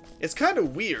 It's kind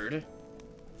of weird.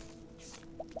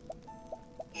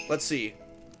 Let's see.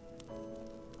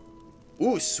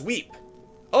 Ooh, sweep.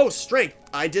 Oh, strength.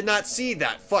 I did not see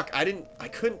that. Fuck, I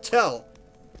couldn't tell.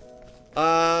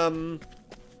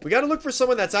 We gotta look for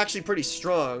someone that's actually pretty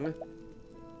strong.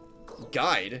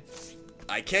 Guide?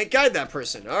 I can't guide that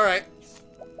person. Alright.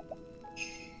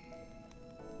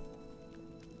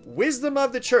 Wisdom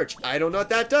of the Church. I don't know what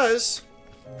that does.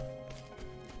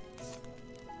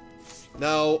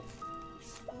 No.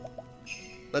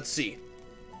 Let's see.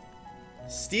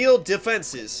 Steel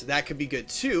defenses. That could be good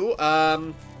too.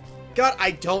 God,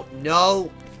 I don't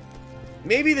know.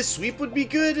 Maybe the sweep would be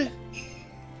good.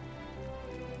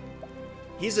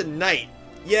 He's a knight.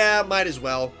 Yeah, might as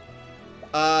well.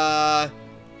 Yeah,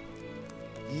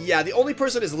 the only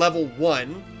person is level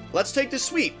 1. Let's take the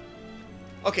sweep.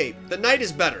 Okay, the knight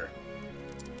is better.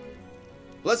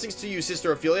 Blessings to you,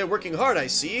 Sister Ophilia. Working hard, I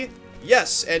see.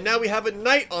 Yes, and now we have a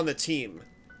knight on the team.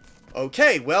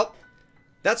 Okay, well,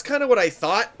 that's kind of what I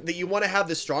thought, that you want to have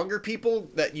the stronger people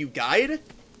that you guide.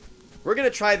 We're going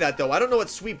to try that, though. I don't know what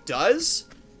sweep does.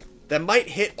 That might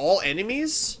hit all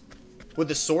enemies with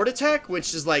the sword attack,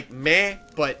 which is like, meh,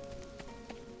 but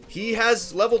he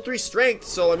has level 3 strength,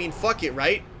 so, I mean, fuck it,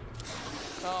 right?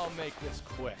 I'll make this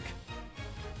quick.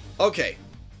 Okay.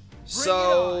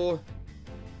 So,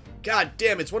 god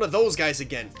damn, it's one of those guys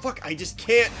again. Fuck, I just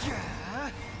can't.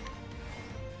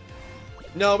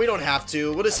 No, we don't have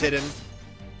to. We'll just hit him.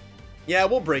 Yeah,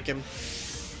 we'll break him.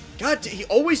 God, he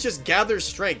always just gathers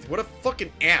strength. What a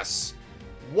fucking ass.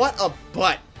 What a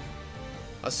butt.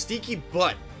 A sneaky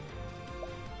butt.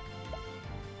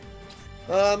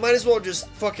 Might as well just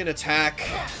fucking attack.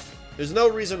 There's no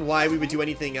reason why we would do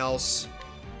anything else.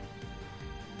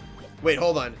 Wait,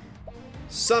 hold on.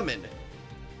 Summon.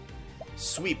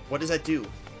 Sweep. What does that do?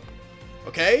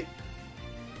 Okay.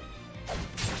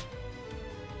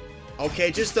 Okay,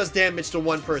 it just does damage to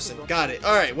one person. Got it.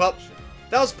 Alright, well,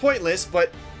 that was pointless,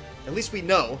 but at least we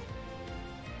know.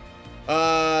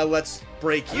 Let's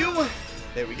break you.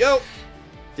 There we go.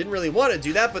 Didn't really want to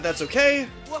do that, but that's okay.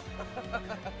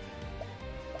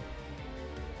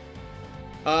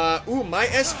 Ooh, my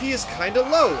SP is kind of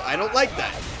low. I don't like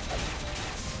that.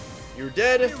 You're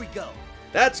dead. Here we go.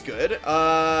 That's good.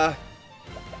 Time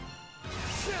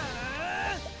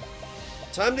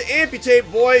to amputate,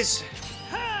 boys.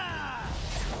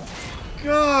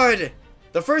 God.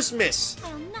 The first miss.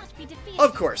 I'll not be defeated.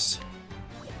 Of course.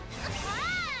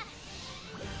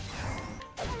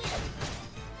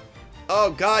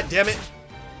 Oh, god damn it.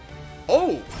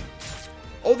 Oh.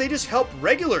 Oh, they just help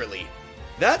regularly.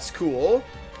 That's cool.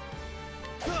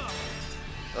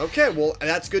 Okay, well,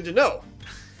 that's good to know.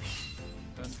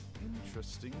 An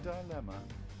interesting dilemma.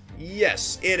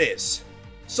 Yes, it is.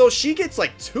 So she gets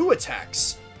like 2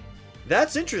 attacks.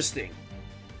 That's interesting.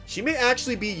 She may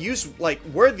actually be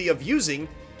worthy of using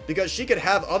because she could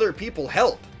have other people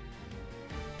help.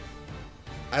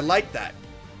 I like that.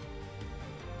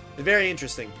 Very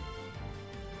interesting.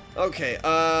 Okay,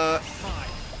 My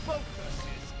focus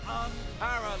is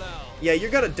unparalleled. yeah,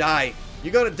 you're gonna die.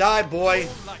 You're gonna die, boy.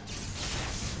 Like,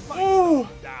 Ooh.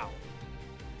 down.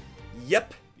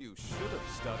 Yep. You should have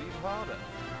studied harder.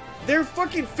 They're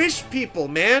fucking fish people,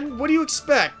 man. What do you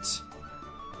expect?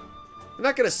 They're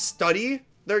not gonna study.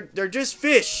 They're just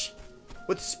fish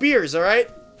with spears, all right?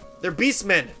 They're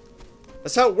beastmen.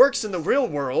 That's how it works in the real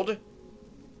world.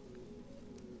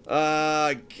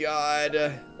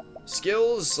 God.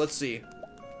 Skills? Let's see.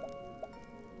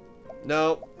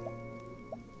 No.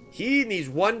 He needs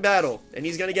 1 battle, and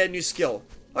he's gonna get a new skill.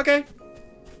 Okay.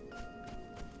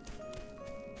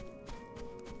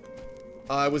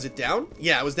 Was it down?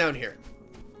 Yeah, it was down here.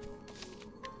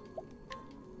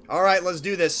 Alright, let's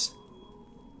do this.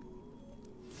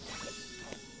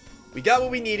 We got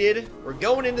what we needed. We're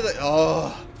going into the...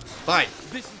 Oh, fine.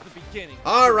 This is the beginning.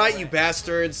 Alright, you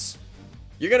bastards.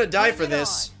 You're gonna die for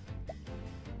this.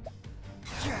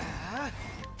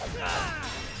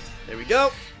 There we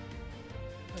go.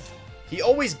 He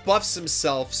always buffs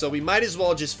himself, so we might as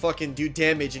well just fucking do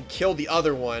damage and kill the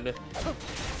other one.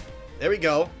 There we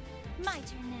go. My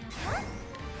turn now.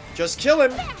 Just kill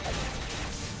him.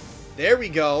 There we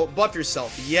go. Buff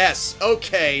yourself. Yes.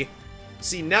 Okay.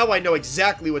 See, now I know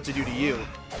exactly what to do to you.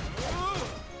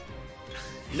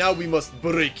 Now we must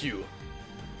break you.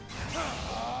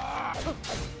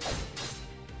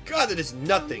 God, that is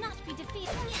nothing. Not be defeated.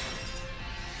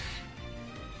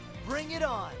 Bring it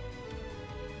on.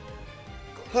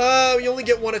 We only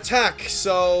get 1 attack,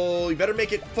 so you better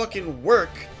make it fucking work.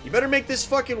 You better make this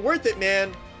fucking worth it,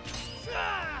 man.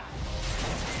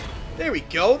 There we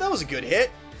go. That was a good hit.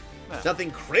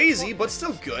 Nothing crazy, but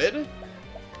still good.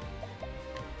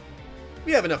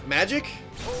 We have enough magic.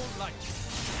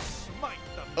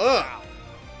 Ugh.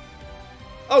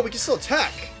 Oh, we can still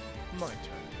attack. My turn.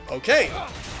 Okay.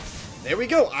 There we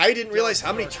go. I didn't realize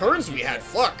how many turns we had.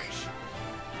 Fuck.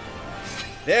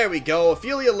 There we go.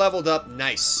 Ophilia leveled up.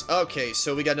 Nice. Okay,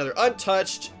 so we got another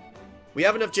untouched. We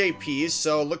have enough JPs,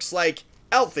 so it looks like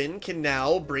Elfin can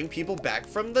now bring people back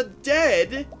from the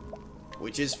dead,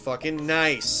 which is fucking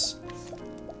nice.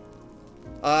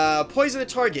 Poison a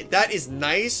target. That is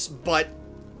nice, but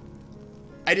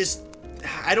I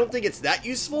don't think it's that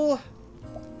useful.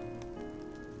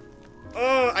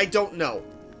 I don't know.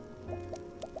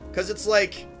 Because it's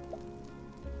like,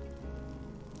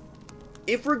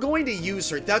 if we're going to use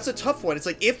her, that's a tough one. It's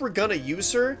like, if we're gonna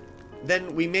use her,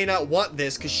 then we may not want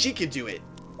this, because she could do it.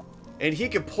 And he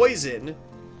could poison.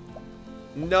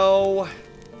 No.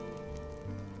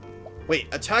 Wait,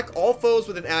 attack all foes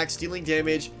with an axe, dealing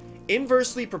damage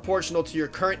inversely proportional to your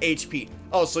current HP.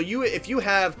 Oh, so if you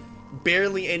have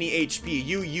barely any HP,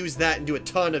 you use that and do a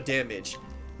ton of damage.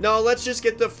 No, let's just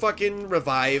get the fucking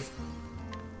revive.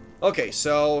 Okay,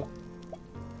 so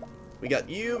we got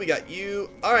you, we got you.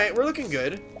 Alright, we're looking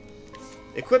good.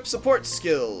 Equip support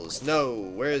skills.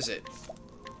 No, where is it?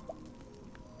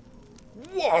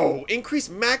 Whoa! Increase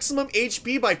maximum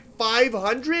HP by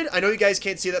 500? I know you guys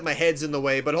can't see that my head's in the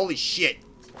way, but holy shit.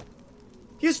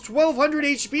 He has 1200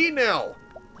 HP now.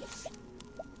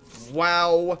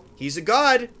 Wow. He's a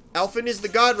god. Elfin is the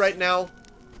god right now.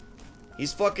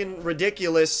 He's fucking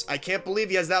ridiculous. I can't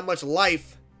believe he has that much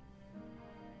life.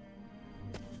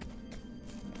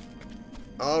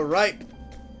 Alright.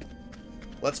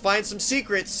 Let's find some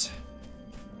secrets.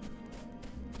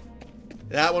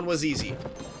 That one was easy.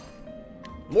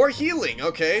 More healing,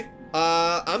 okay.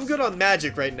 I'm good on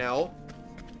magic right now.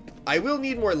 I will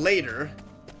need more later.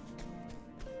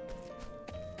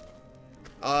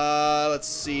 Let's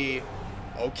see.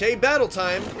 Okay, battle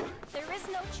time. There is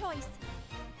no choice.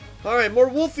 Alright, more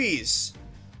wolfies.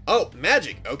 Oh,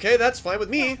 magic. Okay, that's fine with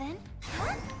me. Then,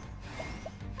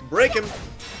 Break him.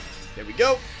 There we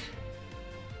go.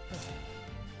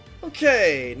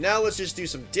 Okay, now let's just do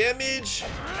some damage.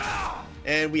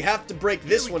 And we have to break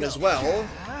this one as well.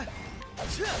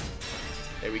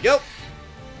 There we go.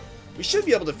 We should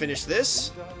be able to finish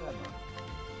this.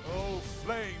 Oh,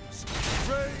 flames,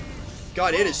 rage.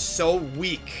 God, it is so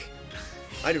weak.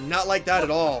 I do not like that at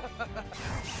all.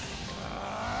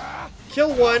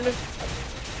 Kill one.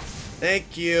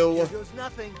 Thank you. Here goes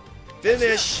nothing.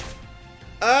 Finish.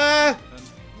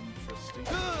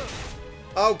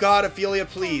 Oh God, Ophilia,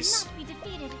 please. not be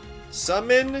defeated.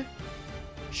 Summon.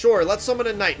 Sure, let's summon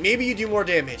a knight. Maybe you do more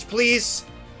damage. Please.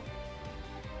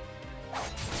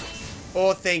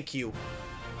 Oh, thank you.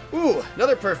 Ooh,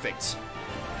 another perfect.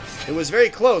 It was very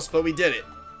close, but we did it.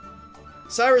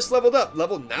 Cyrus leveled up.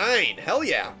 Level 9. Hell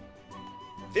yeah.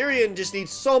 Therian just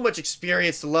needs so much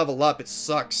experience to level up. It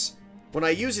sucks. When I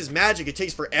use his magic, it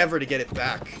takes forever to get it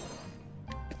back.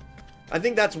 I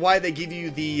think that's why they give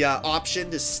you the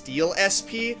option to steal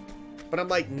SP. But I'm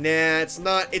like, nah, it's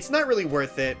not really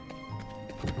worth it.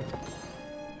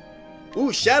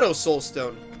 Ooh, Shadow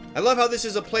Soulstone. I love how this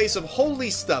is a place of holy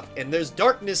stuff, and there's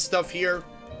darkness stuff here.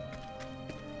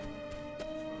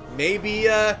 Maybe,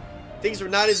 things were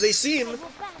not as they seem.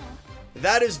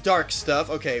 That is dark stuff.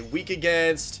 Okay, weak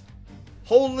against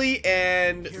holy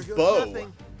and Here goes bow.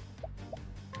 nothing.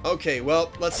 Okay,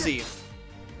 well, let's see.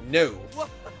 No.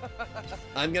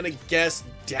 I'm gonna guess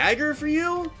dagger for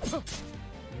you?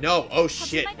 No. Oh,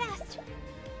 shit. I'll do my best.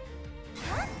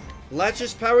 Let's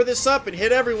just power this up and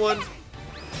hit everyone.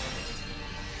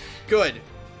 Good.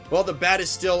 Well, the bat is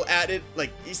still at it.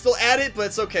 Like, he's still at it, but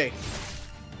it's okay.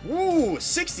 Woo,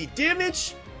 60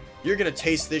 damage? You're gonna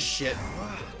taste this shit.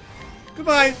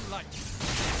 Goodbye.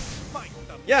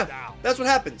 Yeah, that's what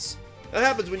happens. That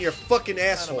happens when you're a fucking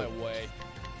asshole. way.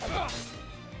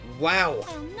 Wow.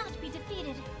 I'll not be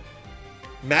defeated.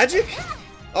 Magic?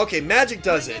 Okay, magic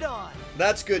does Bring it. it on.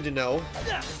 That's good to know.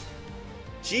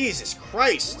 Jesus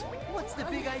Christ. What's the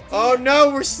big idea? Oh no,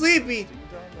 we're sleepy.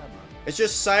 It's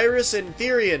just Cyrus and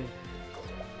Therian.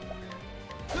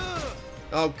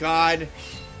 Oh god.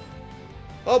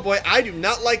 Oh boy, I do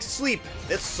not like sleep.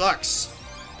 It sucks.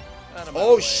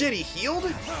 Oh shit, he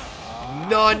healed?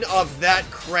 None of that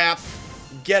crap.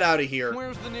 Get out of here.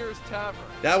 Where's the nearest tavern?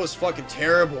 That was fucking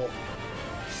terrible.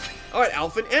 Alright,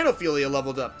 Alpha and Ophilia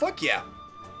leveled up. Fuck yeah.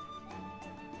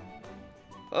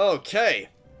 Okay.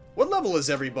 What level is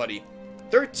everybody?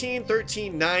 13,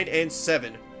 13, 9, and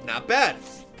 7. Not bad.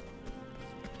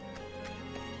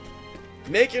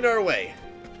 Making our way.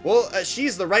 Well,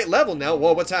 she's the right level now.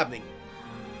 Whoa, what's happening?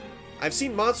 I've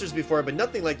seen monsters before, but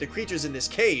nothing like the creatures in this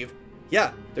cave.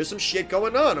 Yeah, there's some shit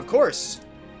going on, of course.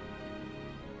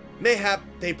 Mayhap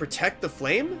they protect the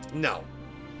flame? No.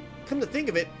 Come to think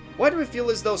of it, why do I feel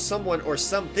as though someone or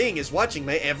something is watching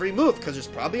my every move? Because there's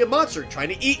probably a monster trying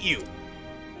to eat you.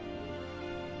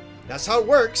 That's how it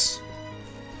works.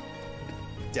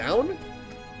 Down?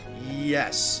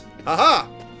 Yes. Haha!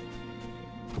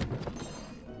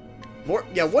 More,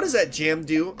 yeah, what does that jam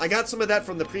do? I got some of that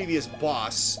from the previous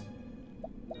boss.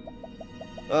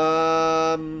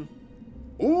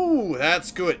 Ooh,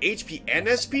 that's good. HP and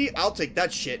SP? I'll take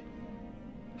that shit.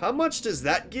 How much does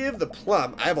that give? The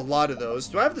plum. I have a lot of those.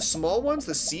 Do I have the small ones?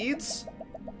 The seeds?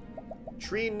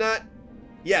 Tree nut.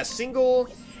 Yeah, single.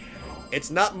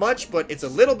 It's not much, but it's a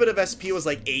little bit of SP. It was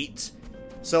like 8.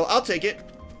 So I'll take it.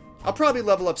 I'll probably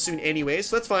level up soon anyway,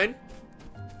 so that's fine.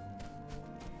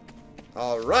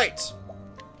 Alright.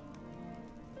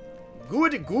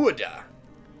 Good, good.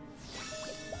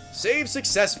 Save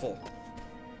successful.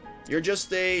 You're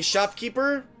just a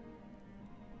shopkeeper?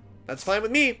 That's fine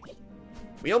with me.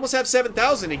 We almost have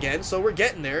 7,000 again, so we're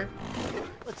getting there.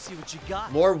 Let's see what you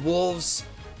got. More wolves.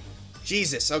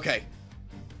 Jesus, okay.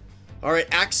 Alright,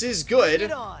 axe is Bring good.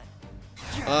 it on.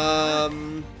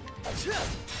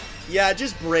 Yeah,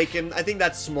 just break him. I think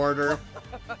that's smarter.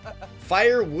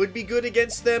 Fire would be good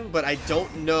against them, but I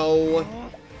don't know.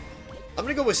 I'm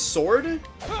gonna go with sword.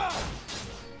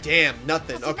 Damn,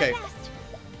 nothing. I'll do my Okay, best.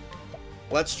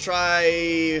 let's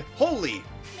try holy.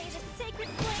 May the sacred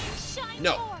flame shine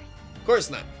No. forth. Of course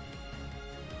not.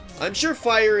 I'm sure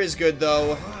fire is good,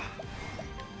 though.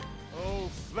 Oh,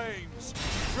 flames!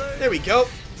 There we go.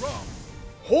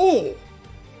 Oh!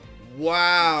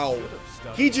 Wow.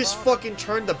 He just fucking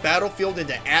turned the battlefield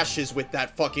into ashes with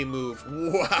that fucking move.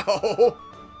 Wow.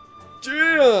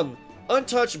 Damn.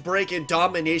 Untouched, break, and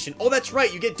domination. Oh, that's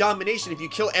right. You get domination if you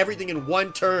kill everything in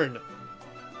one turn.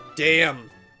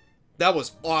 Damn. That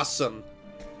was awesome.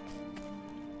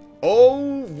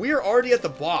 Oh, we're already at the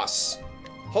boss.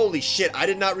 Holy shit. I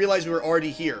did not realize we were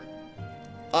already here.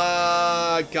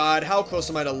 God. How close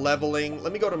am I to leveling?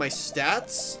 Let me go to my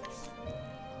stats.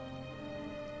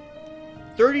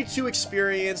 32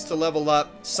 experience to level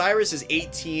up. Cyrus is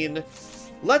 18.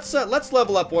 Let's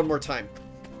level up one more time.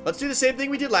 Let's do the same thing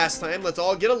we did last time. Let's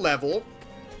all get a level,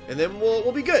 and then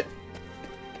we'll be good.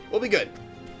 We'll be good.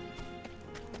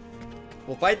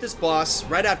 We'll fight this boss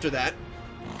right after that.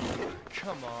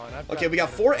 Come on. Okay, we got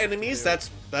 4 enemies. That's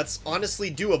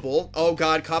honestly doable. Oh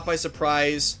god, caught by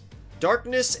surprise.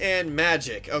 Darkness and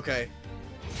magic. Okay.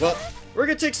 Well, we're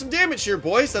gonna take some damage here,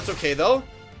 boys. That's okay though.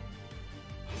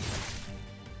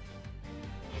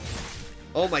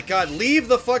 Oh my god, leave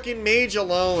the fucking mage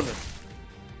alone.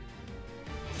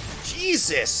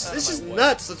 Jesus, this is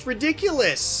nuts. That's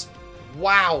ridiculous.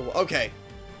 Wow, okay.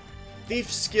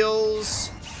 Thief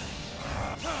skills.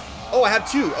 Oh, I have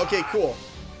 2. Okay, cool.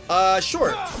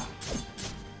 Sure.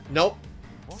 Nope.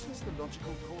 What is the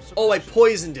logical course of Oh, I action?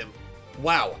 poisoned him.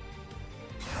 Wow.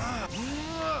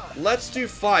 Let's do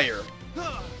fire.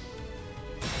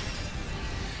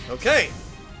 Okay.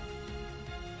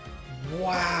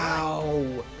 Wow.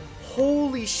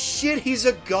 Holy shit, he's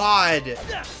a god.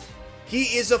 He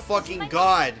is a fucking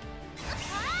god.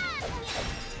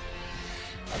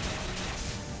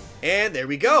 And there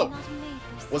we go.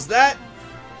 Was that?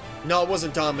 No, it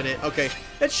wasn't dominant. Okay.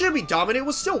 That should be dominant. It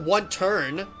was still 1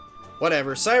 turn.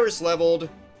 Whatever. Cyrus leveled.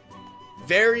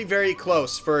 Very, very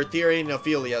close for Therian and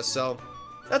Ophilia, so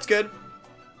that's good.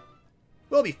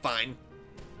 We'll be fine.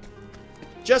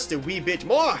 Just a wee bit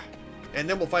more. And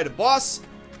then we'll fight a boss,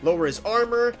 lower his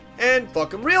armor, and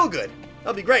fuck him real good.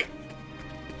 That'll be great.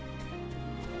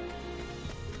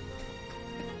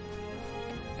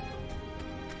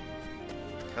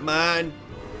 Come on.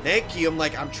 Thank you.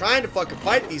 I'm trying to fucking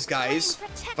fight these guys.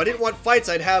 If I didn't want fights,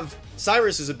 I'd have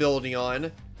Cyrus's ability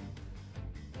on.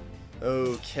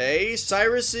 Okay,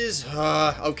 Cyrus is,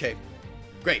 okay.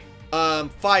 Great.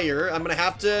 Fire. I'm gonna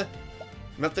have to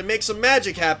make some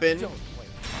magic happen.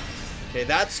 Okay,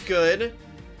 that's good.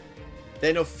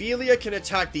 Then Ophilia can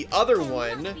attack the other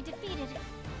one.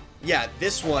 Yeah,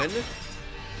 this one.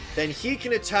 Then he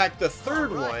can attack the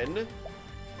third one.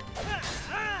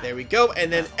 There we go.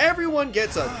 And then everyone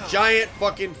gets a giant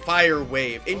fucking fire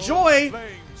wave. Enjoy!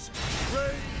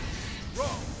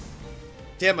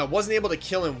 Damn, I wasn't able to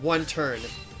kill in 1 turn.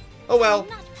 Oh well.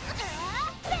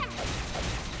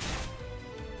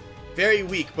 Very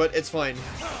weak, but it's fine.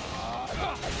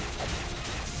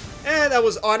 And that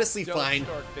was honestly fine.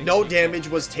 No damage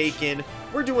was taken.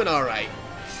 We're doing alright.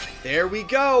 There we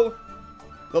go.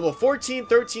 Level 14,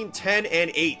 13, 10,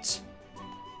 and 8.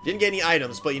 Didn't get any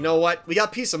items, but you know what? We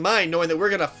got peace of mind knowing that we're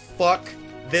gonna fuck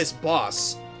this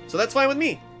boss. So that's fine with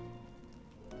me.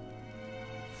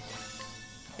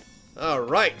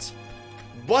 Alright.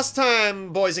 Boss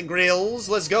time, boys and grills.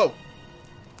 Let's go.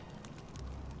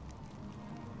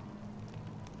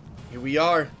 Here we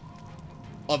are.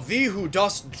 Of thee who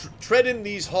dost tread in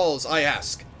these halls, I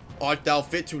ask, art thou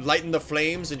fit to lighten the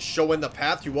flames and show in the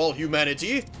path to all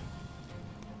humanity?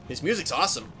 His music's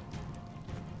awesome.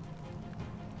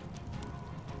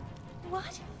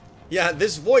 What? Yeah,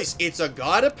 this voice, it's a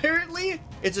god apparently?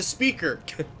 It's a speaker.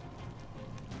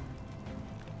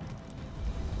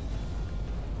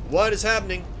 What is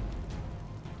happening?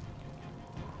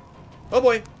 Oh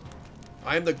boy.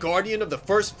 I am the guardian of the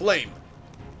first flame.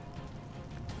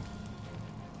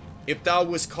 If thou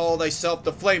wouldst call thyself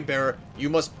the flame bearer, you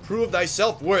must prove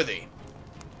thyself worthy.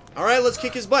 Alright, let's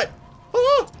kick his butt.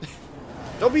 Oh!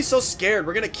 Don't be so scared,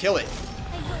 we're gonna kill it.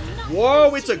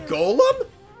 Whoa, it's a golem?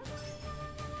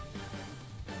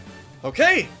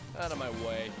 Okay. Out of my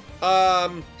way.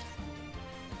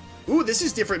 Ooh, this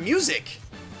is different music.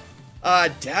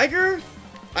 Dagger?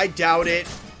 I doubt it.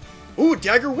 Ooh,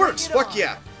 dagger works. Fuck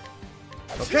yeah.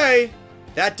 Okay.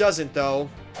 That doesn't, though.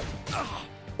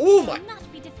 Oh my.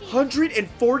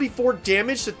 144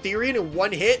 damage to Therian in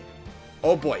 1 hit?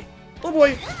 Oh boy. Oh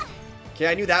boy. Okay,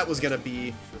 I knew that was gonna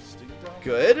be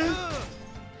good.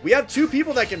 We have 2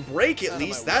 people that can break at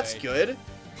least. That's good.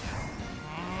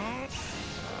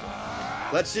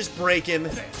 Let's just break him.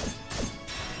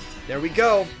 There we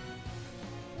go.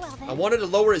 I wanted to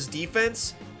lower his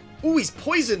defense. Ooh, he's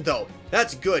poisoned though.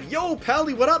 That's good. Yo,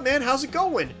 Pally, what up, man? How's it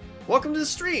going? Welcome to the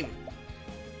stream.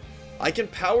 I can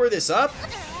power this up.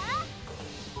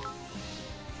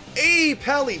 Hey,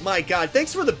 Pally, my god,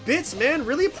 thanks for the bits, man.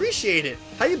 Really appreciate it.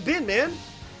 How you been, man?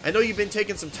 I know you've been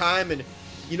taking some time and,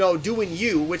 you know, doing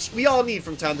you, which we all need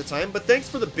from time to time, but thanks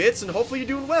for the bits and hopefully you're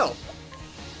doing well.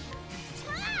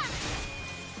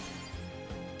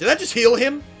 Did that just heal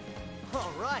him?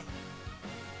 All right.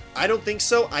 I don't think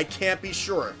so. I can't be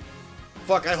sure.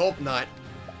 Fuck, I hope not.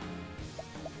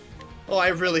 Oh, I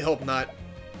really hope not.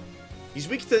 He's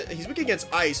weak against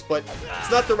ice, but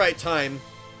it's not the right time.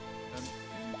 An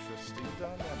interesting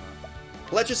dilemma.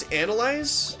 Let's just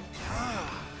analyze.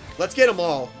 Let's get them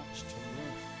all.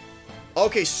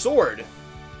 Okay, sword.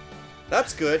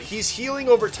 That's good. He's healing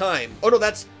over time. Oh no,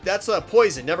 that's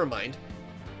poison. Never mind.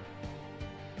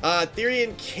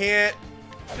 Therian can't.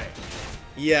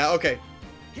 Yeah. Okay.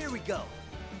 Here we go.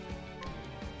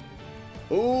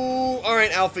 Ooh. All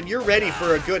right, Alphen, you're ready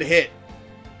for a good hit.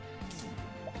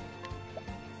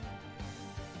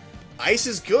 Ice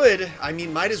is good. I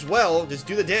mean, might as well just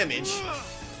do the damage.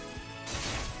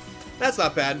 That's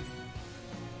not bad.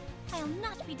 I'll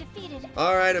not be defeated.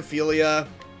 Alright, Ophilia.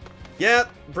 Yeah,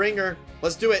 bring her.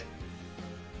 Let's do it.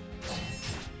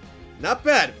 Not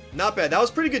bad. Not bad. That was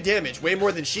pretty good damage. Way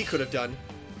more than she could have done.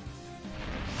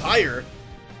 Higher.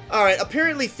 Alright,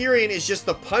 apparently Therian is just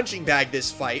the punching bag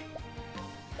this fight.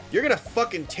 You're gonna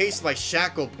fucking taste my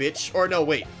shackle, bitch. Or no,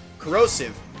 wait.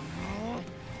 Corrosive.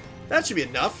 That should be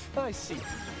enough. I see.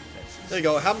 There you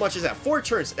go. How much is that? 4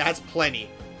 turns. That's plenty.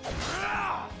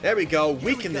 There we go.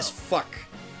 Weaken this fuck.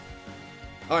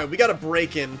 Alright, we gotta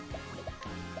break him.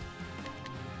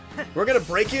 We're gonna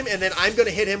break him, and then I'm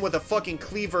gonna hit him with a fucking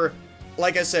cleaver.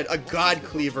 Like I said, a god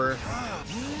cleaver.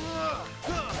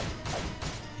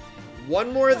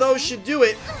 One more of those should do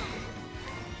it.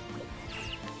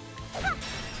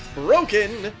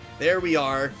 Broken. There we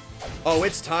are. Oh,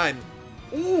 it's time.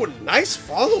 Ooh, nice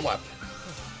follow-up.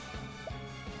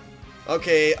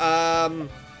 Okay, I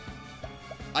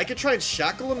could try and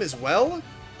shackle him as well.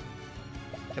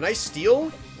 Can I steal?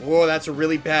 Whoa, that's a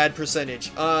really bad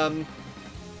percentage.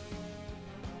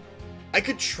 I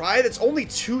could try. That's only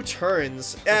 2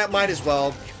 turns. Might as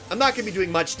well. I'm not gonna be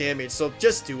doing much damage, so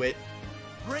just do it.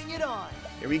 Bring it on.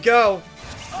 Here we go.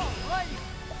 All right.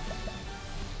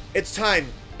 It's time.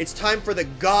 It's time for the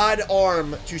God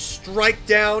Arm to strike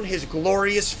down his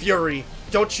glorious fury.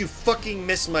 Don't you fucking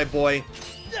miss, my boy.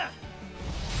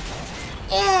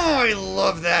 Oh, I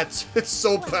love that. It's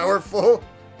so powerful.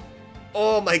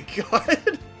 Oh my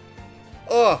god.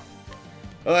 Oh.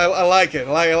 I like it.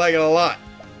 I like it a lot.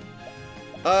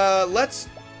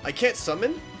 I can't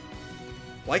summon?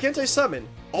 Why can't I summon?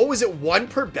 Oh, is it 1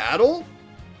 per battle?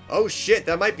 Oh shit,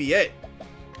 that might be it.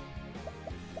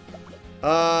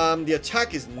 The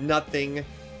attack is nothing.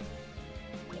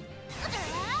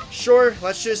 Sure,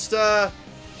 let's just,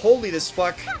 holy this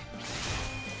fuck.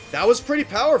 That was pretty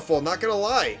powerful, not gonna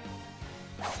lie.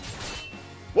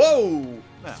 Whoa!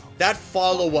 That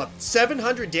follow-up.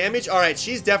 700 damage? Alright,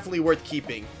 she's definitely worth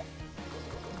keeping.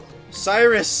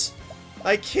 Cyrus!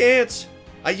 I can't!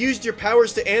 I used your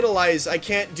powers to analyze. I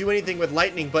can't do anything with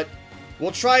lightning, but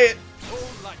we'll try it.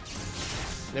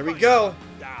 There we go.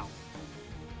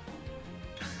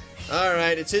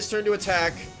 Alright, it's his turn to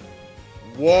attack.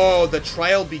 Whoa, the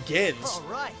trial begins. All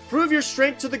right. Prove your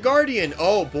strength to the Guardian.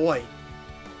 Oh, boy.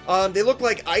 They look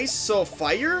like ice, so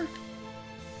fire?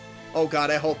 Oh, God,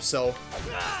 I hope so.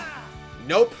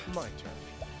 Nope. My turn.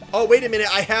 Oh, wait a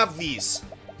minute, I have these.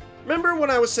 Remember when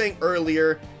I was saying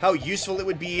earlier how useful it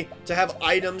would be to have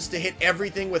items to hit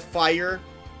everything with fire?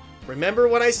 Remember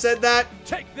when I said that?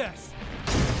 Take this.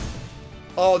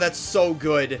 Oh, that's so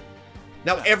good.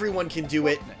 Now everyone can do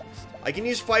it. I can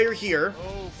use fire here.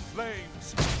 Oh,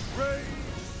 flames, rain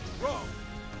strong.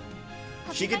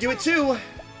 She could do it too.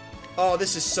 Oh,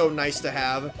 this is so nice to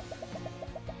have.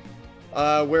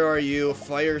 Where are you?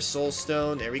 Fire,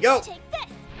 soulstone. There we go. Take this.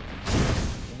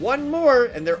 One more,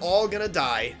 and they're all gonna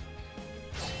die.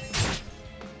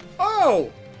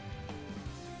 Oh!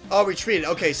 Oh, retreated.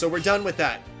 Okay, so we're done with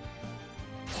that.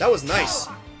 That was nice.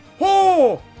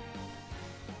 Oh!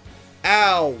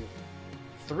 Ow.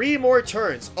 3 more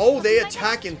turns. Oh, they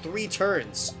attack in 3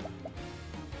 turns.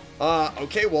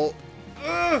 Okay, well.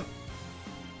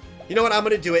 You know what? I'm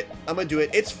gonna do it. I'm gonna do it.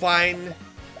 It's fine.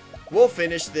 We'll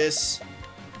finish this.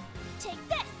 Take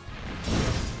this.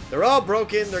 They're all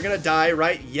broken. They're gonna die,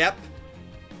 right? Yep.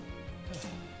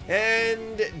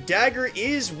 And dagger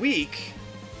is weak.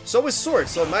 So is sword,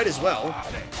 so it might as well.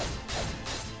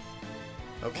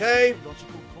 Okay.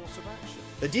 Logical course of action.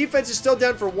 The defense is still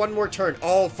down for 1 more turn.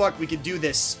 Oh, fuck. We can do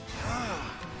this.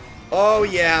 Oh,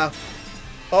 yeah.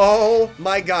 Oh,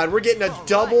 my God. We're getting a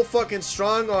double fucking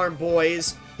strong arm,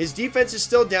 boys. His defense is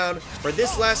still down for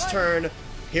this last turn.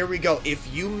 Here we go.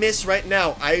 If you miss right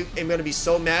now, I am going to be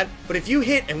so mad. But if you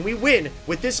hit and we win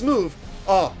with this move,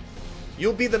 oh,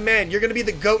 you'll be the man. You're going to be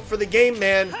the GOAT for the game,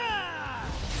 man.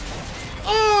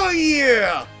 Oh,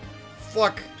 yeah.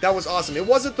 Fuck. That was awesome. It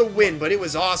wasn't the win, but it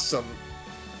was awesome.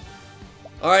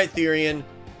 Alright, Therian.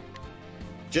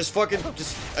 Just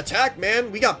attack,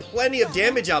 man. We got plenty of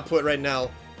damage output right now.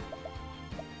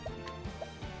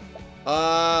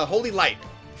 Holy light.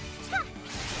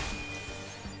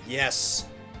 Yes.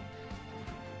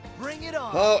 Bring it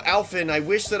on. Oh, Alphen, I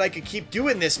wish that I could keep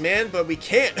doing this, man, but we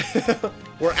can't.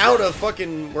 we're out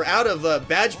of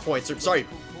badge points, or sorry,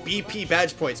 BP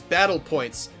badge points, battle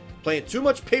points. Playing too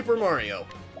much Paper Mario.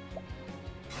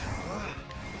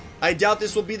 I doubt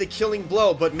this will be the killing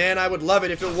blow, but man, I would love it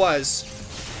if it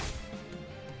was.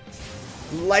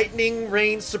 Lightning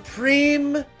reigns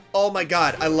supreme. Oh my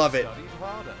God, I love it.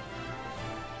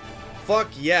 Fuck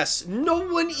yes.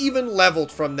 No one even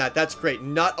leveled from that. That's great.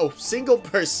 Not a single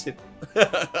person.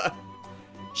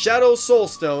 Shadow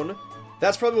Soulstone.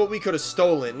 That's probably what we could have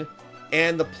stolen.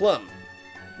 And the plum.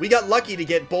 We got lucky to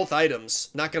get both items,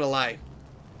 not gonna lie.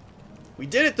 We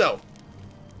did it though.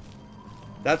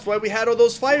 That's why we had all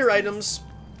those fire items.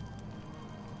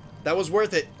 That was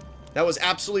worth it. That was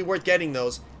absolutely worth getting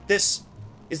those. This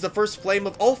is the first flame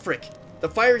of Ulfric, the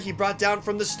fire he brought down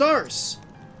from the stars.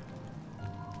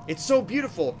 It's so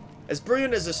beautiful, as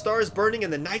brilliant as the stars burning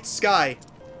in the night sky.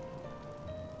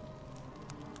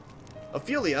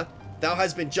 Ophilia, thou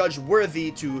hast been judged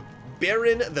worthy to bear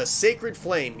in the sacred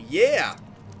flame. Yeah!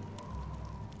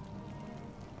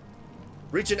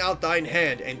 Reaching out thine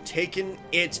hand and taking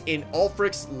it in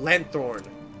Ulfric's lanthorn.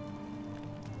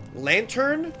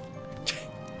 Lantern?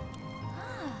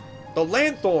 The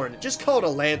lanthorn. Just call it a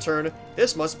lantern.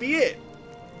 This must be it.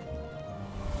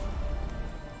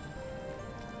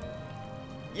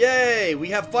 Yay! We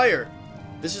have fire.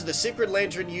 This is the sacred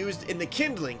lantern used in the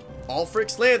kindling.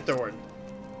 Ulfric's lanthorn.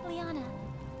 Liana.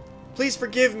 Please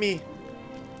forgive me.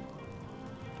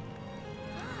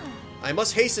 I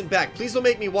must hasten back. Please don't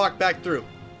make me walk back through.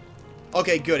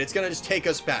 Okay, good. It's gonna just take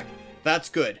us back. That's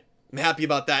good. I'm happy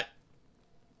about that.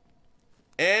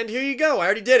 And here you go. I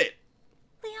already did it.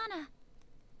 Liana.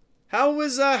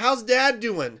 How's Dad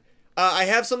doing? I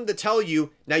have something to tell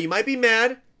you. Now, you might be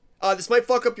mad. This might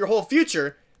fuck up your whole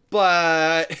future,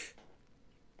 but...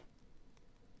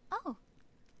 Oh.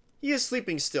 He is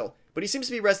sleeping still, but he seems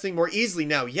to be resting more easily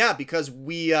now. Yeah, because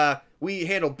we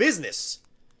handle business.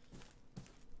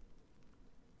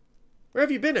 Where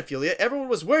have you been, Ophilia? Everyone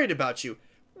was worried about you.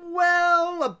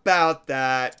 Well, about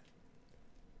that.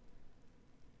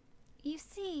 You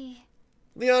see...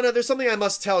 Liana, there's something I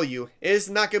must tell you. It is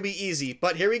not going to be easy,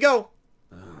 but here we go.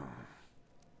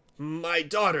 My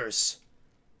daughters.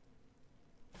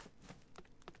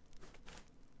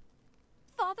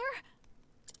 Father?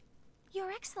 Your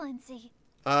Excellency.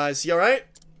 Is he alright?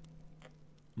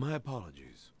 My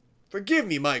apologies. Forgive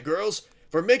me, my girls,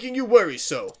 for making you worry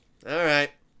so.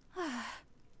 Alright.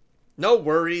 No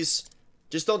worries.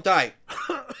 Just don't die.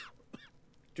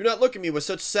 Do not look at me with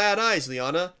such sad eyes,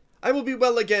 Liana. I will be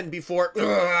well again before...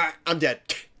 I'm dead.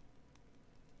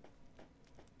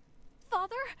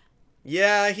 Father?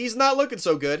 Yeah, he's not looking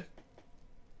so good.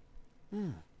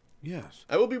 Yes.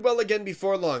 I will be well again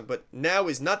before long, but now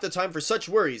is not the time for such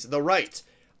worries. The right.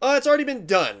 It's already been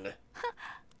done.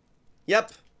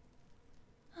 Yep.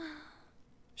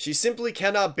 She simply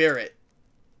cannot bear it.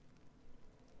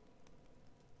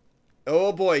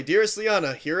 Oh boy, dearest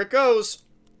Liana, here it goes.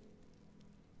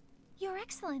 Your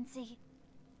Excellency.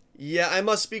 Yeah, I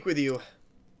must speak with you.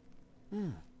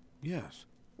 Yes.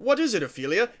 What is it,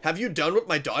 Ophilia? Have you done what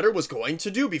my daughter was going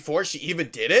to do before she even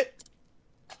did it?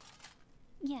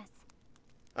 Yes.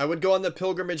 I would go on the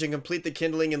pilgrimage and complete the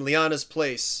kindling in Liana's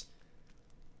place.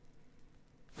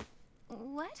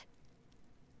 What?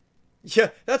 Yeah,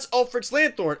 that's Ulfric's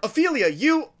lanthorn. Ophilia,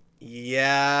 you...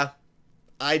 Yeah,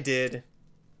 I did.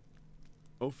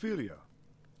 Ophilia.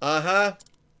 Uh-huh.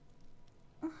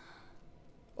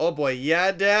 Oh boy,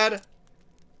 yeah, Dad?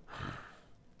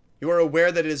 You are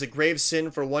aware that it is a grave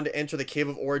sin for one to enter the Cave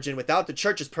of Origin without the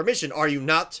Church's permission, are you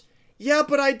not? Yeah,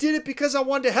 but I did it because I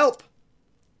wanted to help.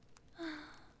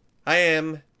 I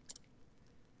am.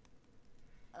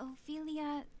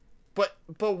 Ophilia... But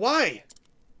why?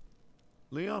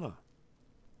 Liana.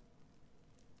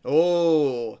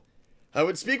 Oh. I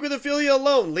would speak with Ophilia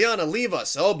alone. Liana, leave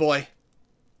us. Oh boy.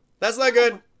 That's not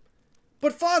good.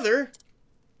 But father...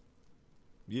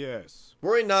 Yes.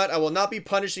 Worry not, I will not be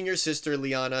punishing your sister,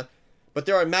 Liana. But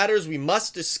there are matters we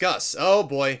must discuss. Oh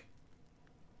boy.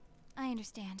 I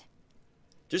understand.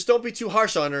 Just don't be too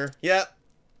harsh on her. Yeah.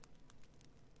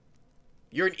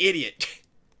 You're an idiot.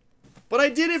 But I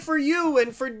did it for you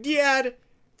and for Dad.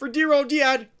 For dear old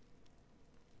Dad.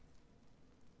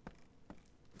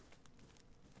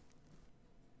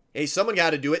 Hey, someone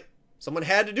got to do it. Someone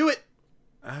had to do it.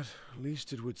 At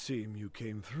least it would seem you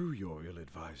came through your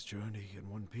ill-advised journey in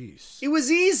one piece. It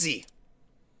was easy.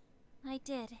 I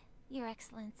did, Your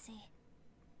Excellency.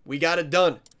 We got it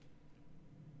done.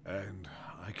 And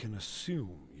I can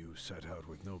assume you set out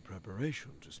with no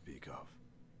preparation to speak of.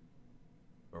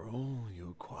 For all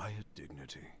your quiet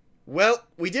dignity. Well,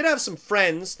 we did have some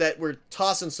friends that were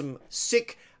tossing some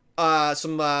sick,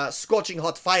 scorching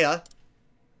hot fire.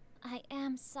 I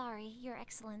am sorry, Your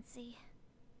Excellency.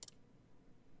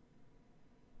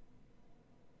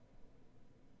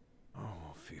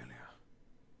 Oh, Ophelia.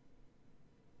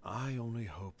 I only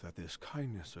hope that this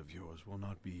kindness of yours will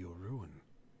not be your ruin.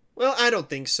 Well, I don't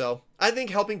think so. I think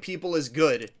helping people is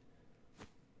good.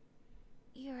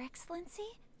 Your Excellency?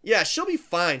 Yeah, she'll be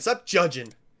fine. Stop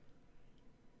judging.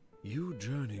 You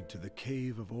journeyed to the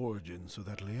Cave of Origin so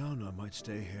that Liana might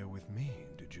stay here with me,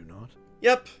 did you not?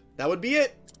 Yep, that would be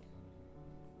it.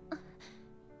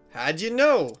 How'd you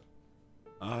know?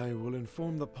 I will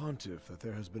inform the Pontiff that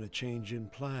there has been a change in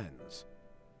plans,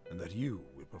 and that you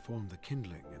will perform the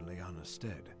kindling in Liana's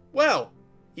stead. Well,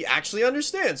 he actually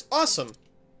understands. Awesome.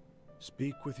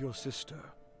 Speak with your sister,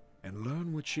 and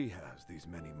learn what she has these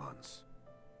many months.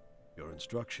 Your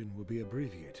instruction will be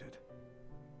abbreviated.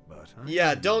 But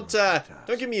yeah, don't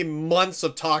give me months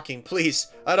of talking, please.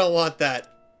 I don't want that.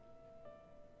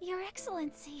 Your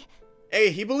Excellency.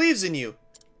 Hey, he believes in you.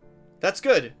 That's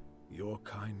good. Your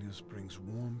kindness brings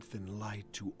warmth and light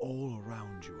to all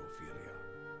around you,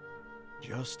 Ophilia.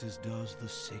 Just as does the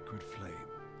sacred flame.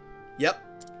 Yep.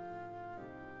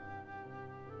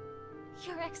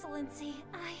 Your Excellency,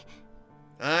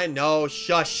 I know,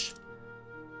 shush.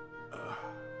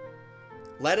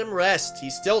 Let him rest.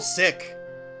 He's still sick.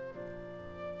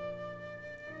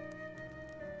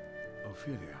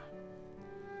 Ophilia,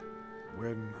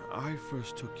 when I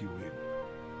first took you in,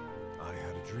 I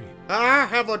had a dream. I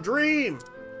have a dream.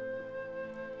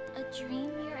 A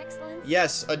dream, Your Excellency?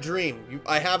 Yes, a dream.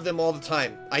 I have them all the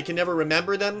time. I can never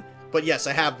remember them, but yes,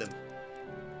 I have them.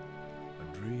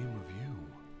 A dream of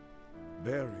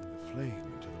you, bearing the flame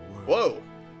into the world. Whoa.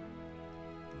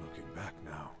 Looking back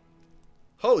now,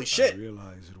 Holy shit. I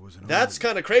realize it was an That's omen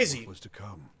kind of of crazy. what was to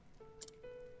come.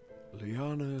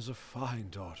 Liana is a fine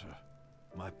daughter,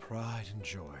 my pride and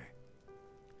joy.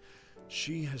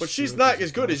 She has But she's served not a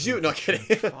as good as you. guardian No, of the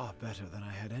kidding. church far better than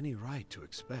I had any right to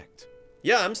expect.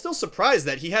 Yeah, I'm still surprised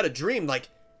that he had a dream, like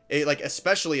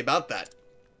especially about that.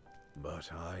 But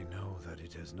I know that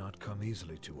it has not come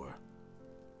easily to her.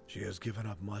 She has given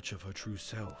up much of her true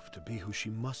self to be who she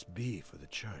must be for the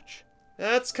church.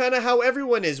 That's kind of how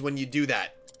everyone is when you do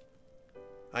that.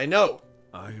 I know.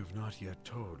 I have not yet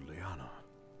told Liana,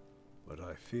 but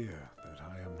I fear that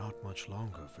I am not much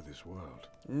longer for this world.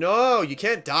 No, you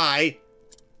can't die.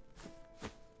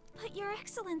 But Your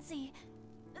Excellency,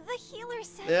 the healer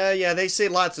said... Yeah, they say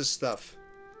lots of stuff.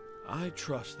 I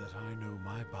trust that I know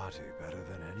my body better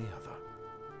than any other.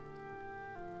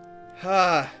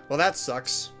 Ah, well that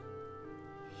sucks.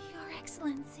 Your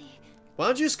Excellency... Why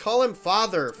don't you just call him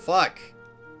father? Fuck.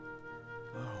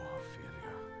 Oh,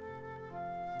 Ophilia.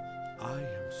 I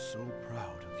am so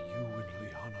proud of you and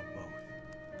Liana both.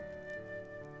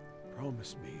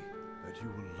 Promise me that you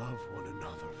will love one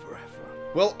another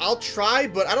forever. Well, I'll try,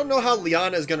 but I don't know how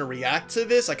Liana is gonna react to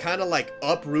this. I kind of like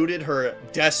uprooted her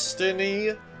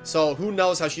destiny, so who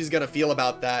knows how she's gonna feel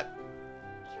about that.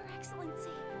 Your Excellency,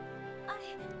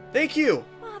 Thank you.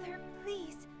 Father,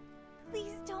 please.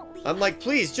 Please don't leave I'm us. like,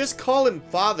 please, just call him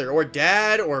father or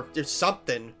dad or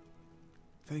something.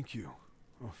 Thank you,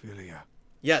 Ophilia.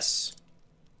 Yes.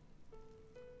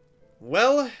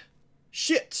 Well,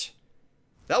 shit.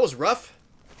 That was rough.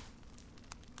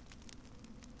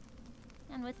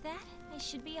 And with that, I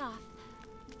should be off.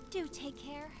 Do take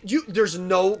care. There's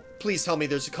no, please tell me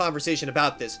there's a conversation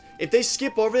about this. If they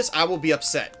skip over this, I will be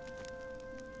upset.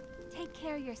 Take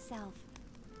care yourself.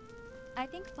 I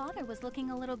think Father was looking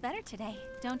a little better today,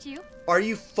 don't you? Are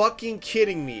you fucking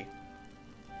kidding me?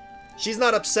 She's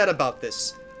not upset about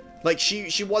this. Like,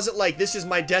 she wasn't like, this is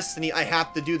my destiny, I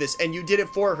have to do this, and you did it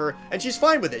for her, and she's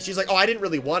fine with it. She's like, oh, I didn't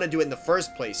really want to do it in the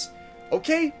first place.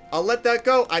 Okay, I'll let that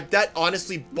go. That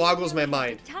honestly boggles my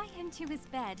mind. Tie him to his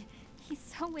bed. He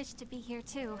so wished to be here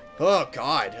too. Oh,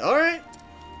 God. Alright.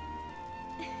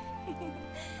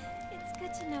 It's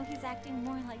good to know he's acting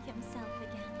more like himself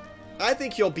again. I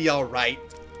think he'll be alright.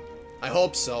 I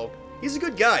hope so. He's a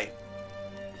good guy.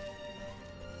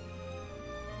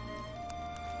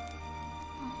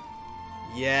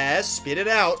 Yes, spit it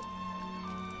out.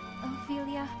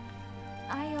 Ophelia,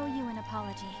 I owe you an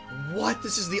apology. What?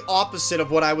 This is the opposite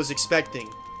of what I was expecting.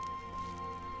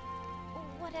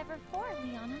 Whatever for,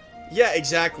 Liana? Yeah,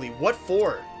 exactly. What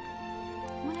for?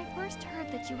 When I first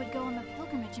heard that you would go on the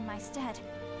pilgrimage in my stead,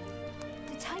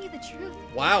 to tell you the truth,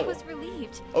 Wow. I was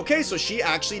relieved. Okay, so she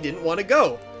actually didn't want to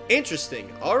go. Interesting.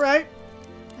 Alright.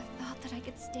 The thought that I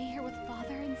could stay here with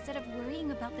Father instead of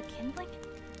worrying about the kindling?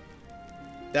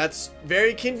 That's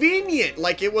very convenient.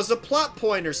 Like it was a plot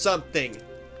point or something.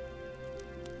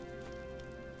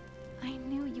 I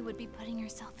knew you would be putting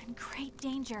yourself in great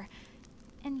danger,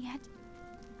 and yet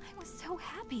I was so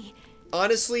happy.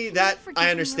 Honestly, Can that you forgive I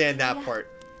me, understand that Ophelia? part.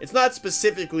 It's not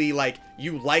specifically like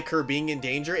you like her being in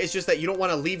danger. It's just that you don't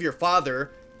want to leave your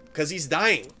father because he's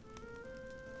dying.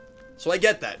 So I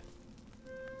get that.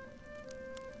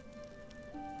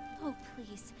 Oh,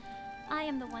 please. I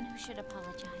am the one who should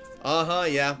apologize. Uh-huh,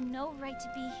 yeah. I have no right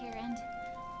to be here, and,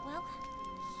 well,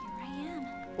 here I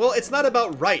am. Well, it's not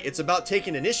about right. It's about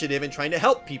taking initiative and trying to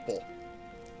help people.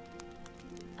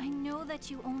 I know that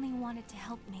you only wanted to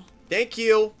help me. Thank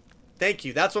you. Thank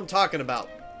you. That's what I'm talking about.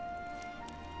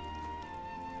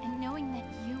 And knowing that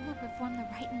you will perform the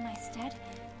right in my stead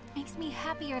makes me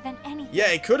happier than anything.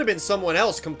 Yeah, it could have been someone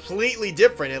else completely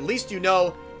different. At least you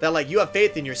know that, like, you have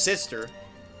faith in your sister.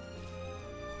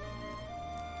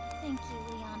 Thank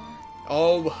you, Liana.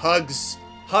 Oh, hugs.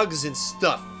 Hugs and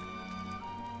stuff.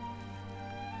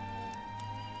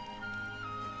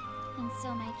 And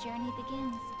so my journey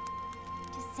begins.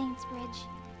 To Saints Bridge,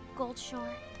 Gold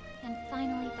Shore, and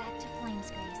finally back to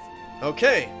Flamesgrace.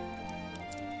 Okay.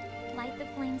 Light the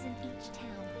flames in each town.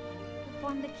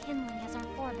 Perform the kindling as our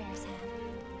forebears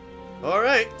have.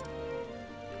 Alright.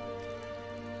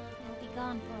 I'll be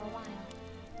gone for a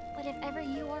while. But if ever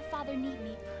you or Father need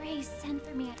me, pray send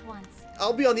for me at once.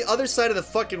 I'll be on the other side of the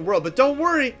fucking world, but don't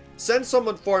worry. Send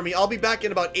someone for me. I'll be back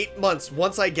in about 8 months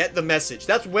once I get the message.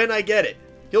 That's when I get it.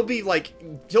 He'll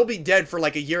be dead for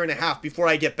like a year and a half before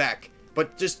I get back.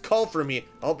 But just call for me.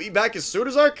 I'll be back as soon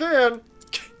as I can.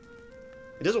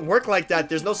 It doesn't work like that.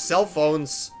 There's no cell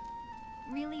phones.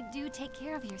 Really do take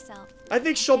care of yourself. I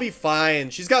think she'll be fine.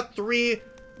 She's got 3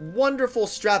 wonderful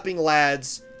strapping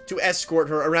lads to escort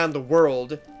her around the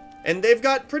world. And they've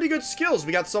got pretty good skills.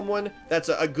 We got someone that's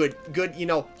a good, you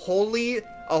know, holy,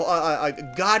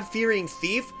 a God-fearing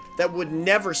thief that would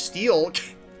never steal.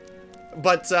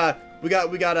 But we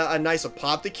got a nice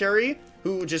apothecary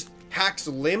who just hacks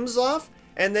limbs off.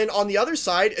 And then on the other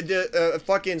side, the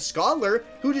fucking scholar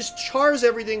who just chars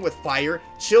everything with fire,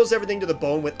 chills everything to the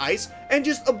bone with ice, and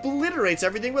just obliterates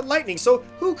everything with lightning. So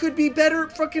who could be better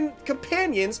fucking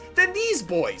companions than these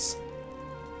boys?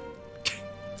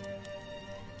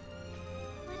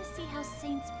 Let us see how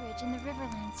Saints Bridge in the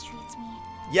Riverlands treats me.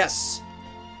 Yes.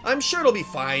 I'm sure it'll be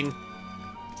fine.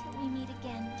 Till we meet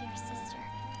again, dear sister.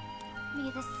 May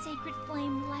the sacred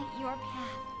flame light your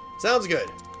path. Sounds good.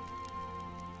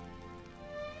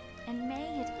 And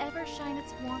may it ever shine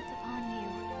its warmth upon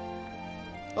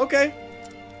you. Okay.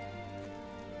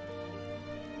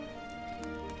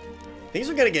 Things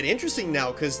are gonna get interesting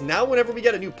now, because now whenever we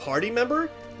get a new party member,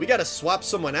 we gotta swap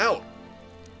someone out.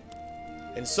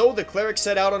 And so the cleric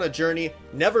set out on a journey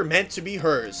never meant to be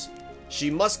hers. She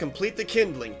must complete the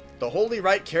kindling, the holy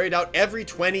rite carried out every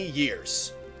 20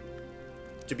 years.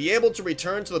 To be able to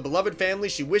return to the beloved family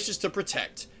she wishes to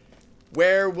protect.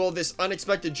 Where will this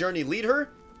unexpected journey lead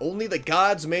her? Only the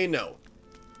gods may know.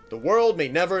 The world may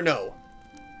never know.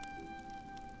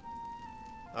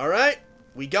 Alright,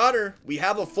 we got her. We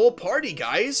have a full party,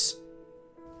 guys.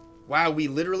 Wow, we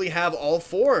literally have all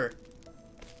 4.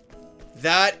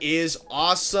 That is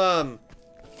awesome.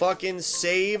 Fucking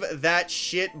save that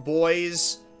shit,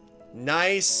 boys.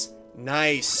 Nice,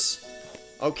 nice.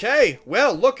 Okay,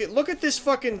 well, look at this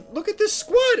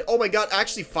squad. Oh my god,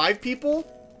 actually 5 people?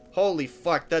 Holy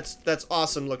fuck, that's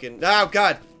awesome looking. Oh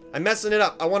god, I'm messing it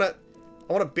up. I wanna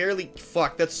barely,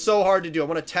 fuck, that's so hard to do. I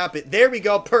wanna tap it. There we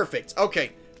go, perfect.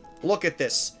 Okay, look at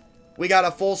this. We got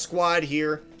a full squad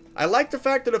here. I like the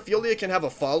fact that Ophilia can have a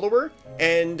follower,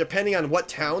 and depending on what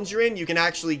towns you're in, you can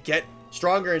actually get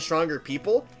stronger and stronger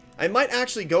people. I might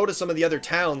actually go to some of the other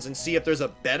towns and see if there's a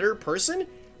better person,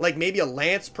 like maybe a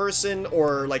lance person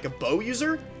or like a bow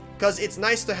user, because it's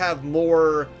nice to have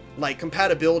more like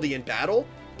compatibility in battle.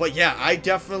 But yeah, I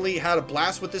definitely had a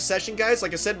blast with this session, guys.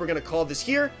 Like I said, we're going to call this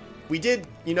here. We did,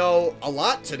 you know, a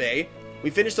lot today.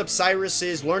 We finished up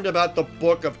Cyrus's, learned about the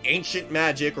Book of Ancient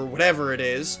Magic, or whatever it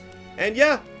is. And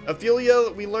yeah,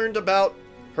 Ophilia, we learned about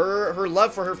her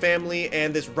love for her family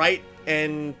and this rite,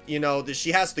 and, you know, that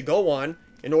she has to go on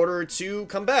in order to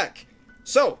come back.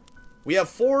 So, we have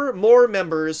 4 more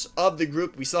members of the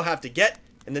group we still have to get.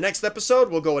 In the next episode,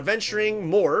 we'll go adventuring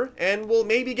more, and we'll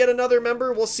maybe get another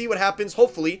member. We'll see what happens,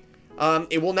 hopefully.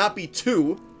 It will not be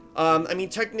 2. I mean,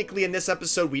 technically in this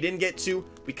episode, we didn't get 2.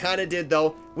 We kind of did,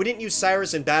 though. We didn't use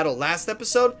Cyrus in battle last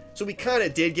episode, so we kind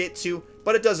of did get 2,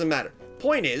 but it doesn't matter.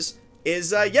 Point is,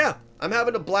 yeah, I'm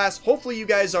having a blast. Hopefully you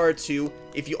guys are too.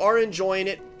 If you are enjoying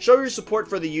it, show your support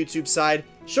for the YouTube side.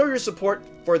 Show your support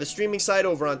for the streaming side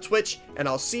over on Twitch, and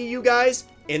I'll see you guys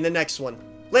in the next one.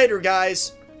 Later,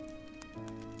 guys.